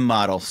like an M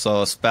model,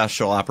 so a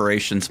special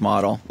operations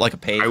model, like a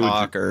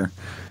Pavehawk or?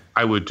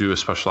 I would do a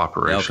special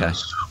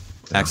operations.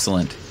 Okay.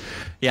 Excellent.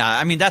 Yeah,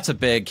 I mean, that's a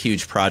big,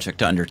 huge project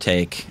to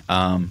undertake.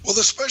 Well,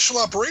 the special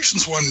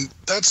operations one,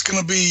 that's going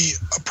to be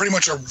pretty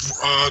much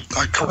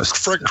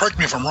correct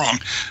me if I'm wrong,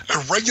 a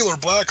regular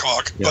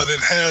Blackhawk, but it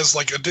has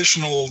like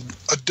additional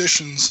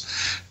additions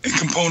and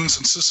components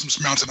and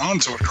systems mounted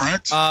onto it,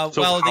 correct?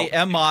 The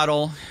M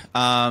model,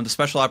 the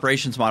special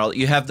operations model,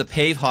 you have the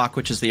Pavehawk,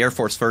 which is the Air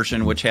Force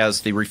version, which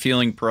has the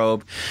refueling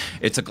probe.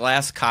 It's a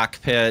glass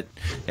cockpit.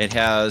 It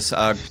has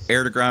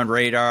air-to-ground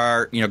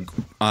radar,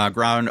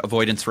 ground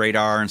avoidance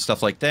radar and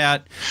stuff like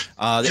that.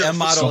 The M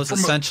model is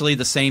essentially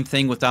the same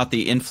thing without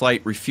the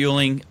in-flight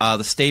refueling.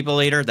 The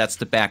Stabilator, that's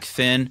the back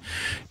fin,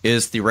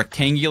 is the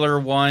rectangular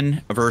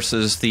one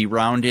versus the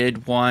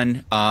rounded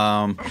one.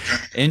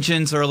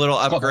 Engines are a little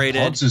upgraded. Got the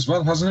pods as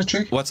well, hasn't it,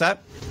 Chick? What's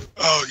that?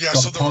 Oh, yeah.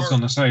 Got the pods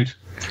on the side.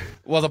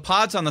 Well, the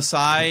pods on the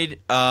side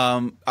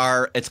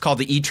it's called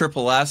the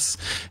ESSS,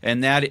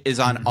 and that is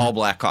on all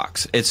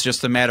Blackhawks. It's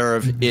just a matter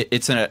of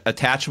it's an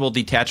attachable,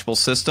 detachable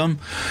system.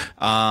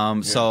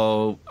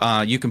 So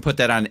you can put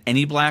that on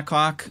any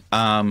Blackhawk.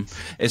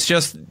 It's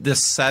just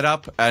this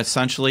setup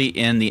essentially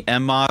in the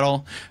M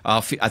model.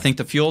 I think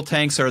the fuel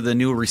tanks are the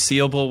new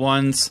resealable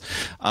ones.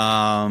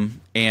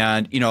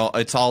 And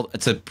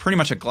it's pretty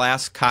much a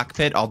glass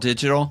cockpit, all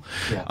digital,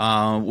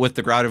 with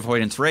the ground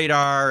avoidance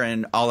radar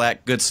and all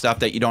that good stuff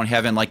that you don't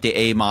have in like the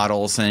A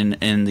models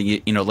and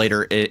the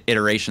later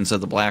iterations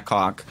of the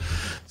Blackhawk.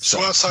 So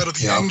outside of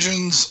the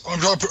engines, I'm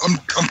not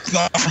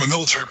from a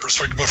military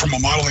perspective, but from a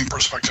modeling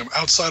perspective,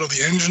 outside of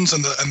the engines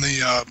and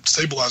the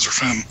stabilizer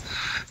fin,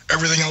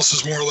 everything else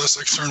is more or less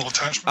external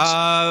attachments.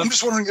 I'm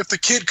just wondering if the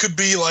kit could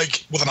be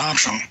like with an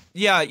option.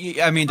 Yeah,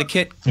 I mean the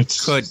kit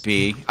could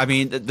be. I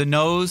mean the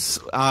nose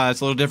is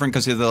a little different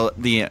because of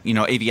the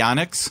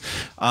avionics,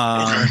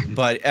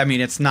 but I mean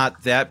it's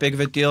not that big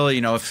of a deal.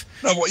 Once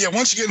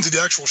you get into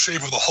the actual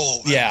shape of the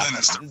hull, then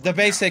it's the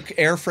basic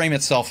airframe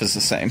itself is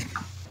the same.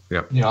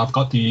 Yep. Yeah, I've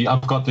got the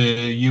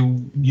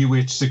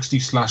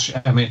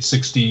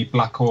U860/M860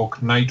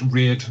 Blackhawk Night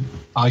Raid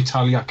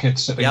Italia kit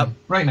sitting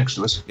right next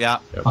to us. Yeah,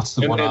 that's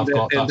the one I've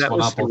got. And that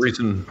was the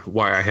reason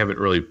why I haven't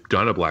really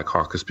done a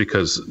Blackhawk is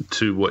because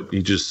to what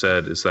you just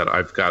said is that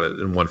I've got it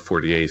in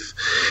 1/48th,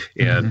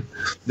 and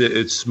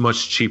it's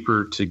much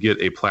cheaper to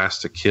get a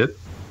plastic kit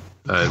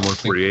in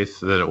 1/48th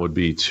than it would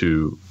be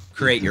to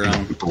create your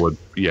own.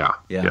 Yeah.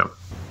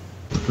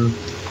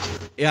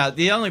 Yeah,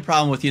 the only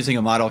problem with using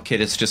a model kit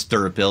is just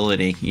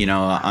durability,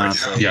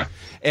 honestly. Yeah.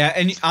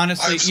 And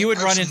honestly, you would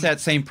run into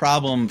that same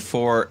problem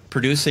for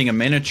producing a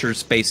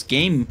miniatures-based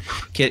game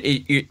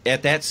kit.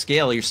 At that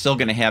scale, you're still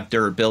going to have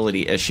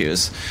durability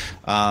issues.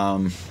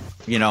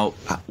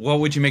 what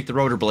would you make the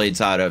rotor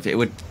blades out of? It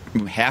would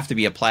have to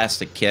be a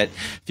plastic kit.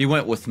 If you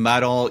went with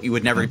metal, you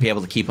would never be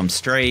able to keep them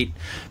straight.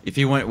 If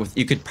you went with,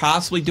 you could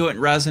possibly do it in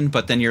resin,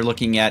 but then you're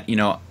looking at,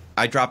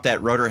 I dropped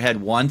that rotor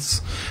head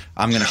once,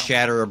 I'm going to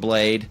shatter a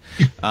blade.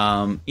 You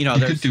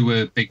could do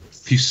a big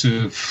piece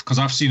of, because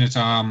I've seen it,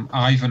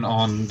 Ivan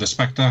on the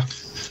Spectre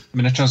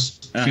Miniatures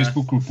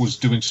Facebook group was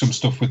doing some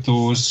stuff with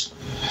those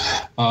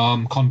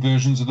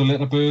conversions of the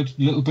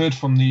little bird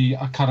from the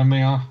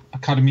Academy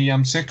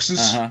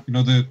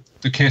M6s,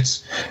 the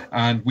kits,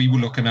 and we were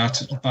looking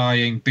at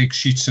buying big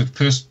sheets of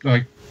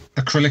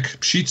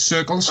acrylic sheet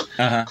circles,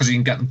 because you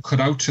can get them cut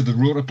out to the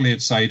rotor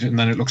blade side, and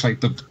then it looks like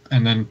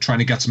and then trying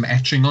to get some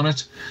etching on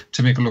it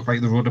to make it look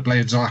like the rotor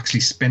blades are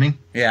actually spinning.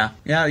 Yeah,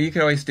 you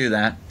could always do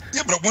that.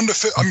 Yeah, but at 1 to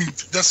 50,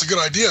 that's a good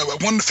idea.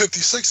 At 1 to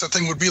 56, that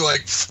thing would be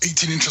like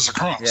 18 inches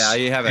across. Yeah,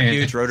 you have a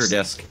huge rotor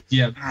disc.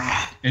 Yeah,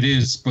 it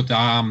is. But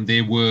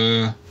they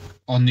were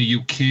on the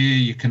UK.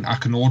 I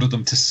can order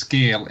them to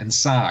scale in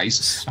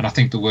size, and I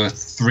think they were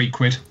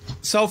 £3.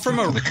 So from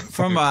a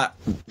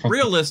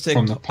realistic,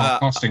 from the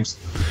costings,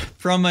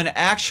 from an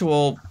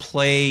actual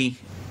play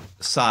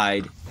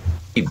side,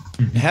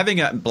 having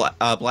a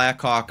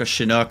Blackhawk, a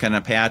Chinook, and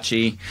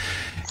Apache.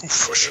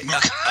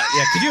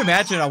 Yeah, could you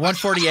imagine a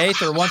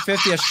 148th or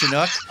 150th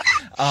Chinook?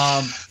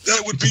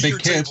 That would be your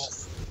table.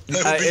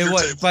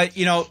 But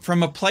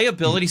from a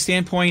playability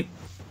standpoint,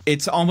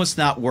 it's almost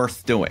not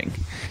worth doing,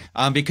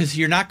 because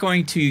you're not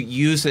going to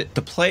use it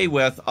to play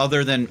with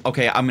other than,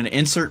 okay, I'm going to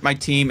insert my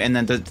team and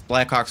then the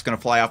Blackhawk's going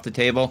to fly off the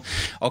table.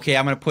 Okay,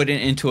 I'm going to put it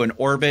into an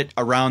orbit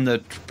around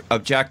the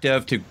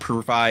objective to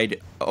provide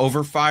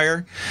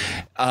overfire.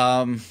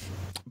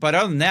 But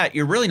other than that,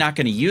 you're really not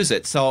going to use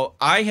it. So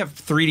I have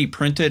 3D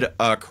printed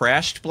a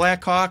crashed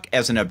Blackhawk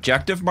as an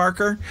objective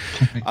marker.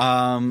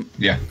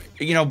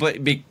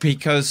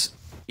 Because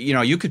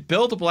you could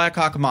build a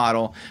Blackhawk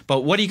model,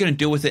 but what are you going to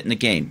do with it in the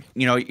game?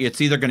 It's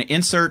either going to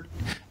insert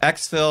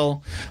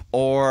exfil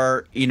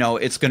or,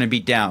 it's going to be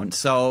down.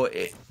 So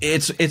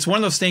it's one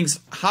of those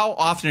things. How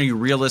often are you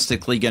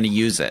realistically going to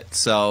use it?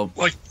 So,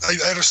 like, I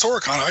had a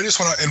Soricon. I just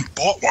went out and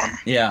bought one.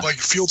 Yeah. Like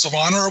Fields of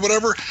Honor or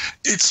whatever.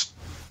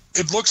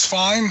 It looks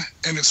fine,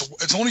 and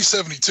it's only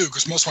 72,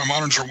 because most of my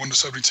monitors are 1 to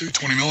 72,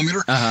 20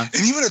 millimeter. And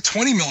even at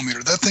 20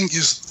 millimeter, that thing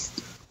is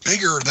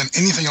bigger than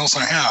anything else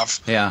I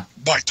have. Yeah.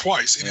 By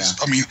twice. It is.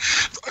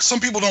 Some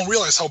people don't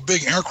realize how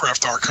big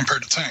aircraft are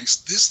compared to tanks.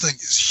 This thing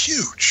is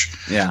huge.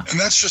 Yeah. And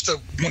that's just a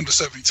 1 to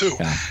 72.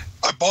 Yeah.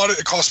 I bought it.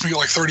 It cost me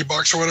like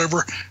 $30 or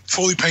whatever.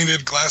 Fully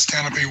painted, glass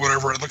canopy,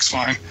 whatever. It looks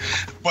fine.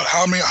 But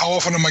how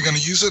often am I going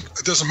to use it?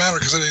 It doesn't matter,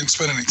 because I didn't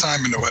spend any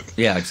time into it.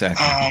 Yeah,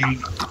 exactly.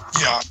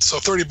 So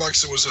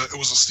 $30. It was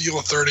a steal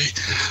at 30.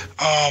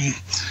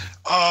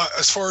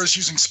 As far as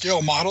using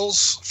scale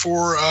models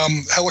for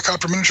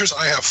helicopter miniatures,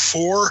 I have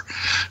 4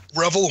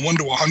 Revel 1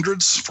 to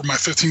 100s for my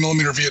 15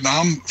 millimeter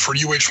Vietnam for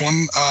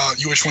UH1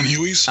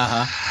 Hueys.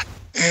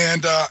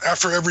 And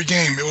after every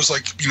game, it was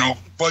like,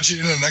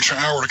 budgeting an extra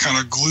hour to kind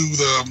of glue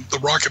the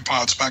rocket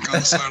pods back on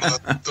the side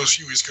of those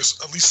Hueys, because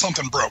at least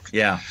something broke.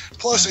 Yeah.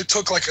 Plus, it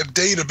took like a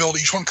day to build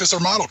each one, because they're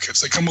model kits.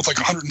 They come with like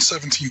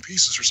 117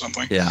 pieces or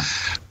something. Yeah.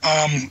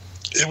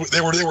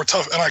 They were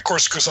tough, and of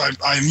course, because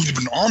I needed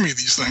an army of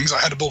these things, I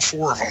had to build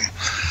 4 of them.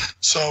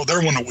 So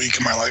they're 1 a week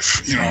in my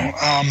life.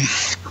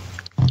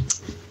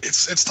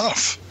 It's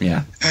tough.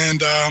 Yeah.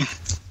 And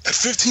at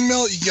 15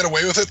 mil, you can get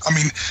away with it.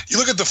 You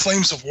look at the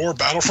Flames of War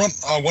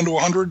Battlefront 1 to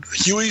 100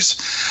 Hueys,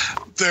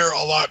 they're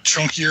a lot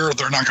chunkier.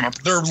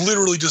 They're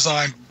literally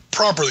designed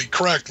properly,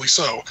 correctly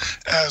so,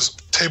 as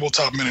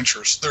tabletop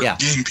miniatures. They're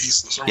game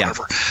pieces or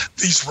whatever.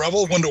 These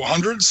Revel 1 to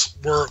 100s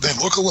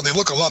they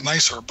look a lot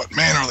nicer, but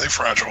man, are they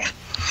fragile.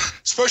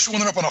 Especially when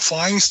they're up on a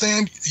flying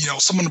stand.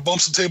 Someone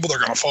bumps the table, they're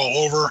going to fall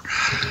over.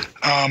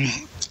 A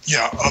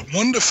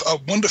 1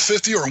 to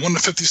 50 or a 1 to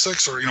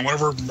 56 or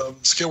whatever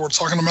scale we're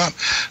talking about,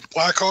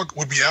 Blackhawk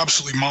would be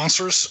absolutely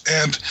monstrous.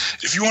 And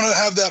if you want to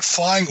have that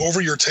flying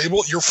over your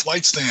table, your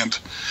flight stand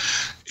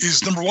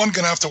is, number one,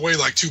 going to have to weigh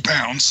like 2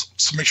 pounds,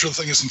 so make sure the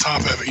thing isn't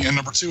top heavy. And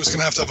number two, it's going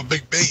to have a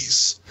big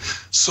base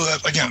so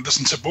that, again, it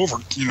doesn't tip over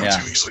too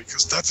easily,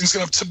 because that thing's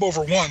going to tip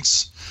over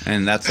once.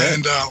 And that's it.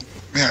 And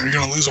you're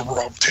going to lose a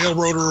tail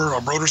rotor.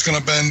 A rotor's going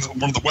to bend.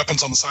 One of the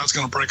weapons on the side is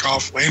going to break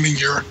off. Landing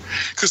gear,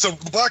 because the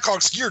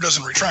Blackhawk's gear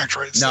doesn't retract,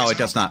 right? No, it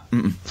does not.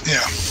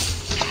 Yeah.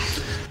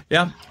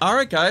 Yeah. All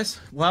right,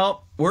 guys.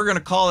 Well, we're going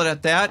to call it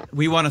at that.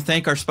 We want to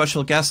thank our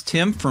special guest,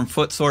 Tim from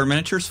Footsore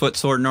Miniatures,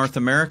 Footsore North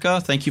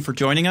America. Thank you for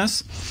joining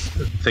us.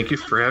 Thank you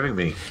for having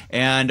me.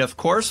 And, of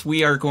course,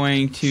 we are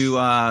going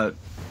to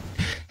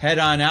head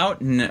on out.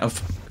 And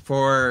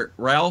for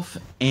Ralph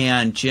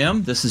and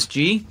Jim, this is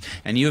G,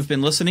 and you have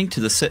been listening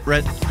to the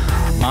SITREP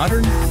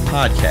Modern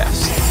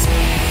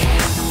Podcast.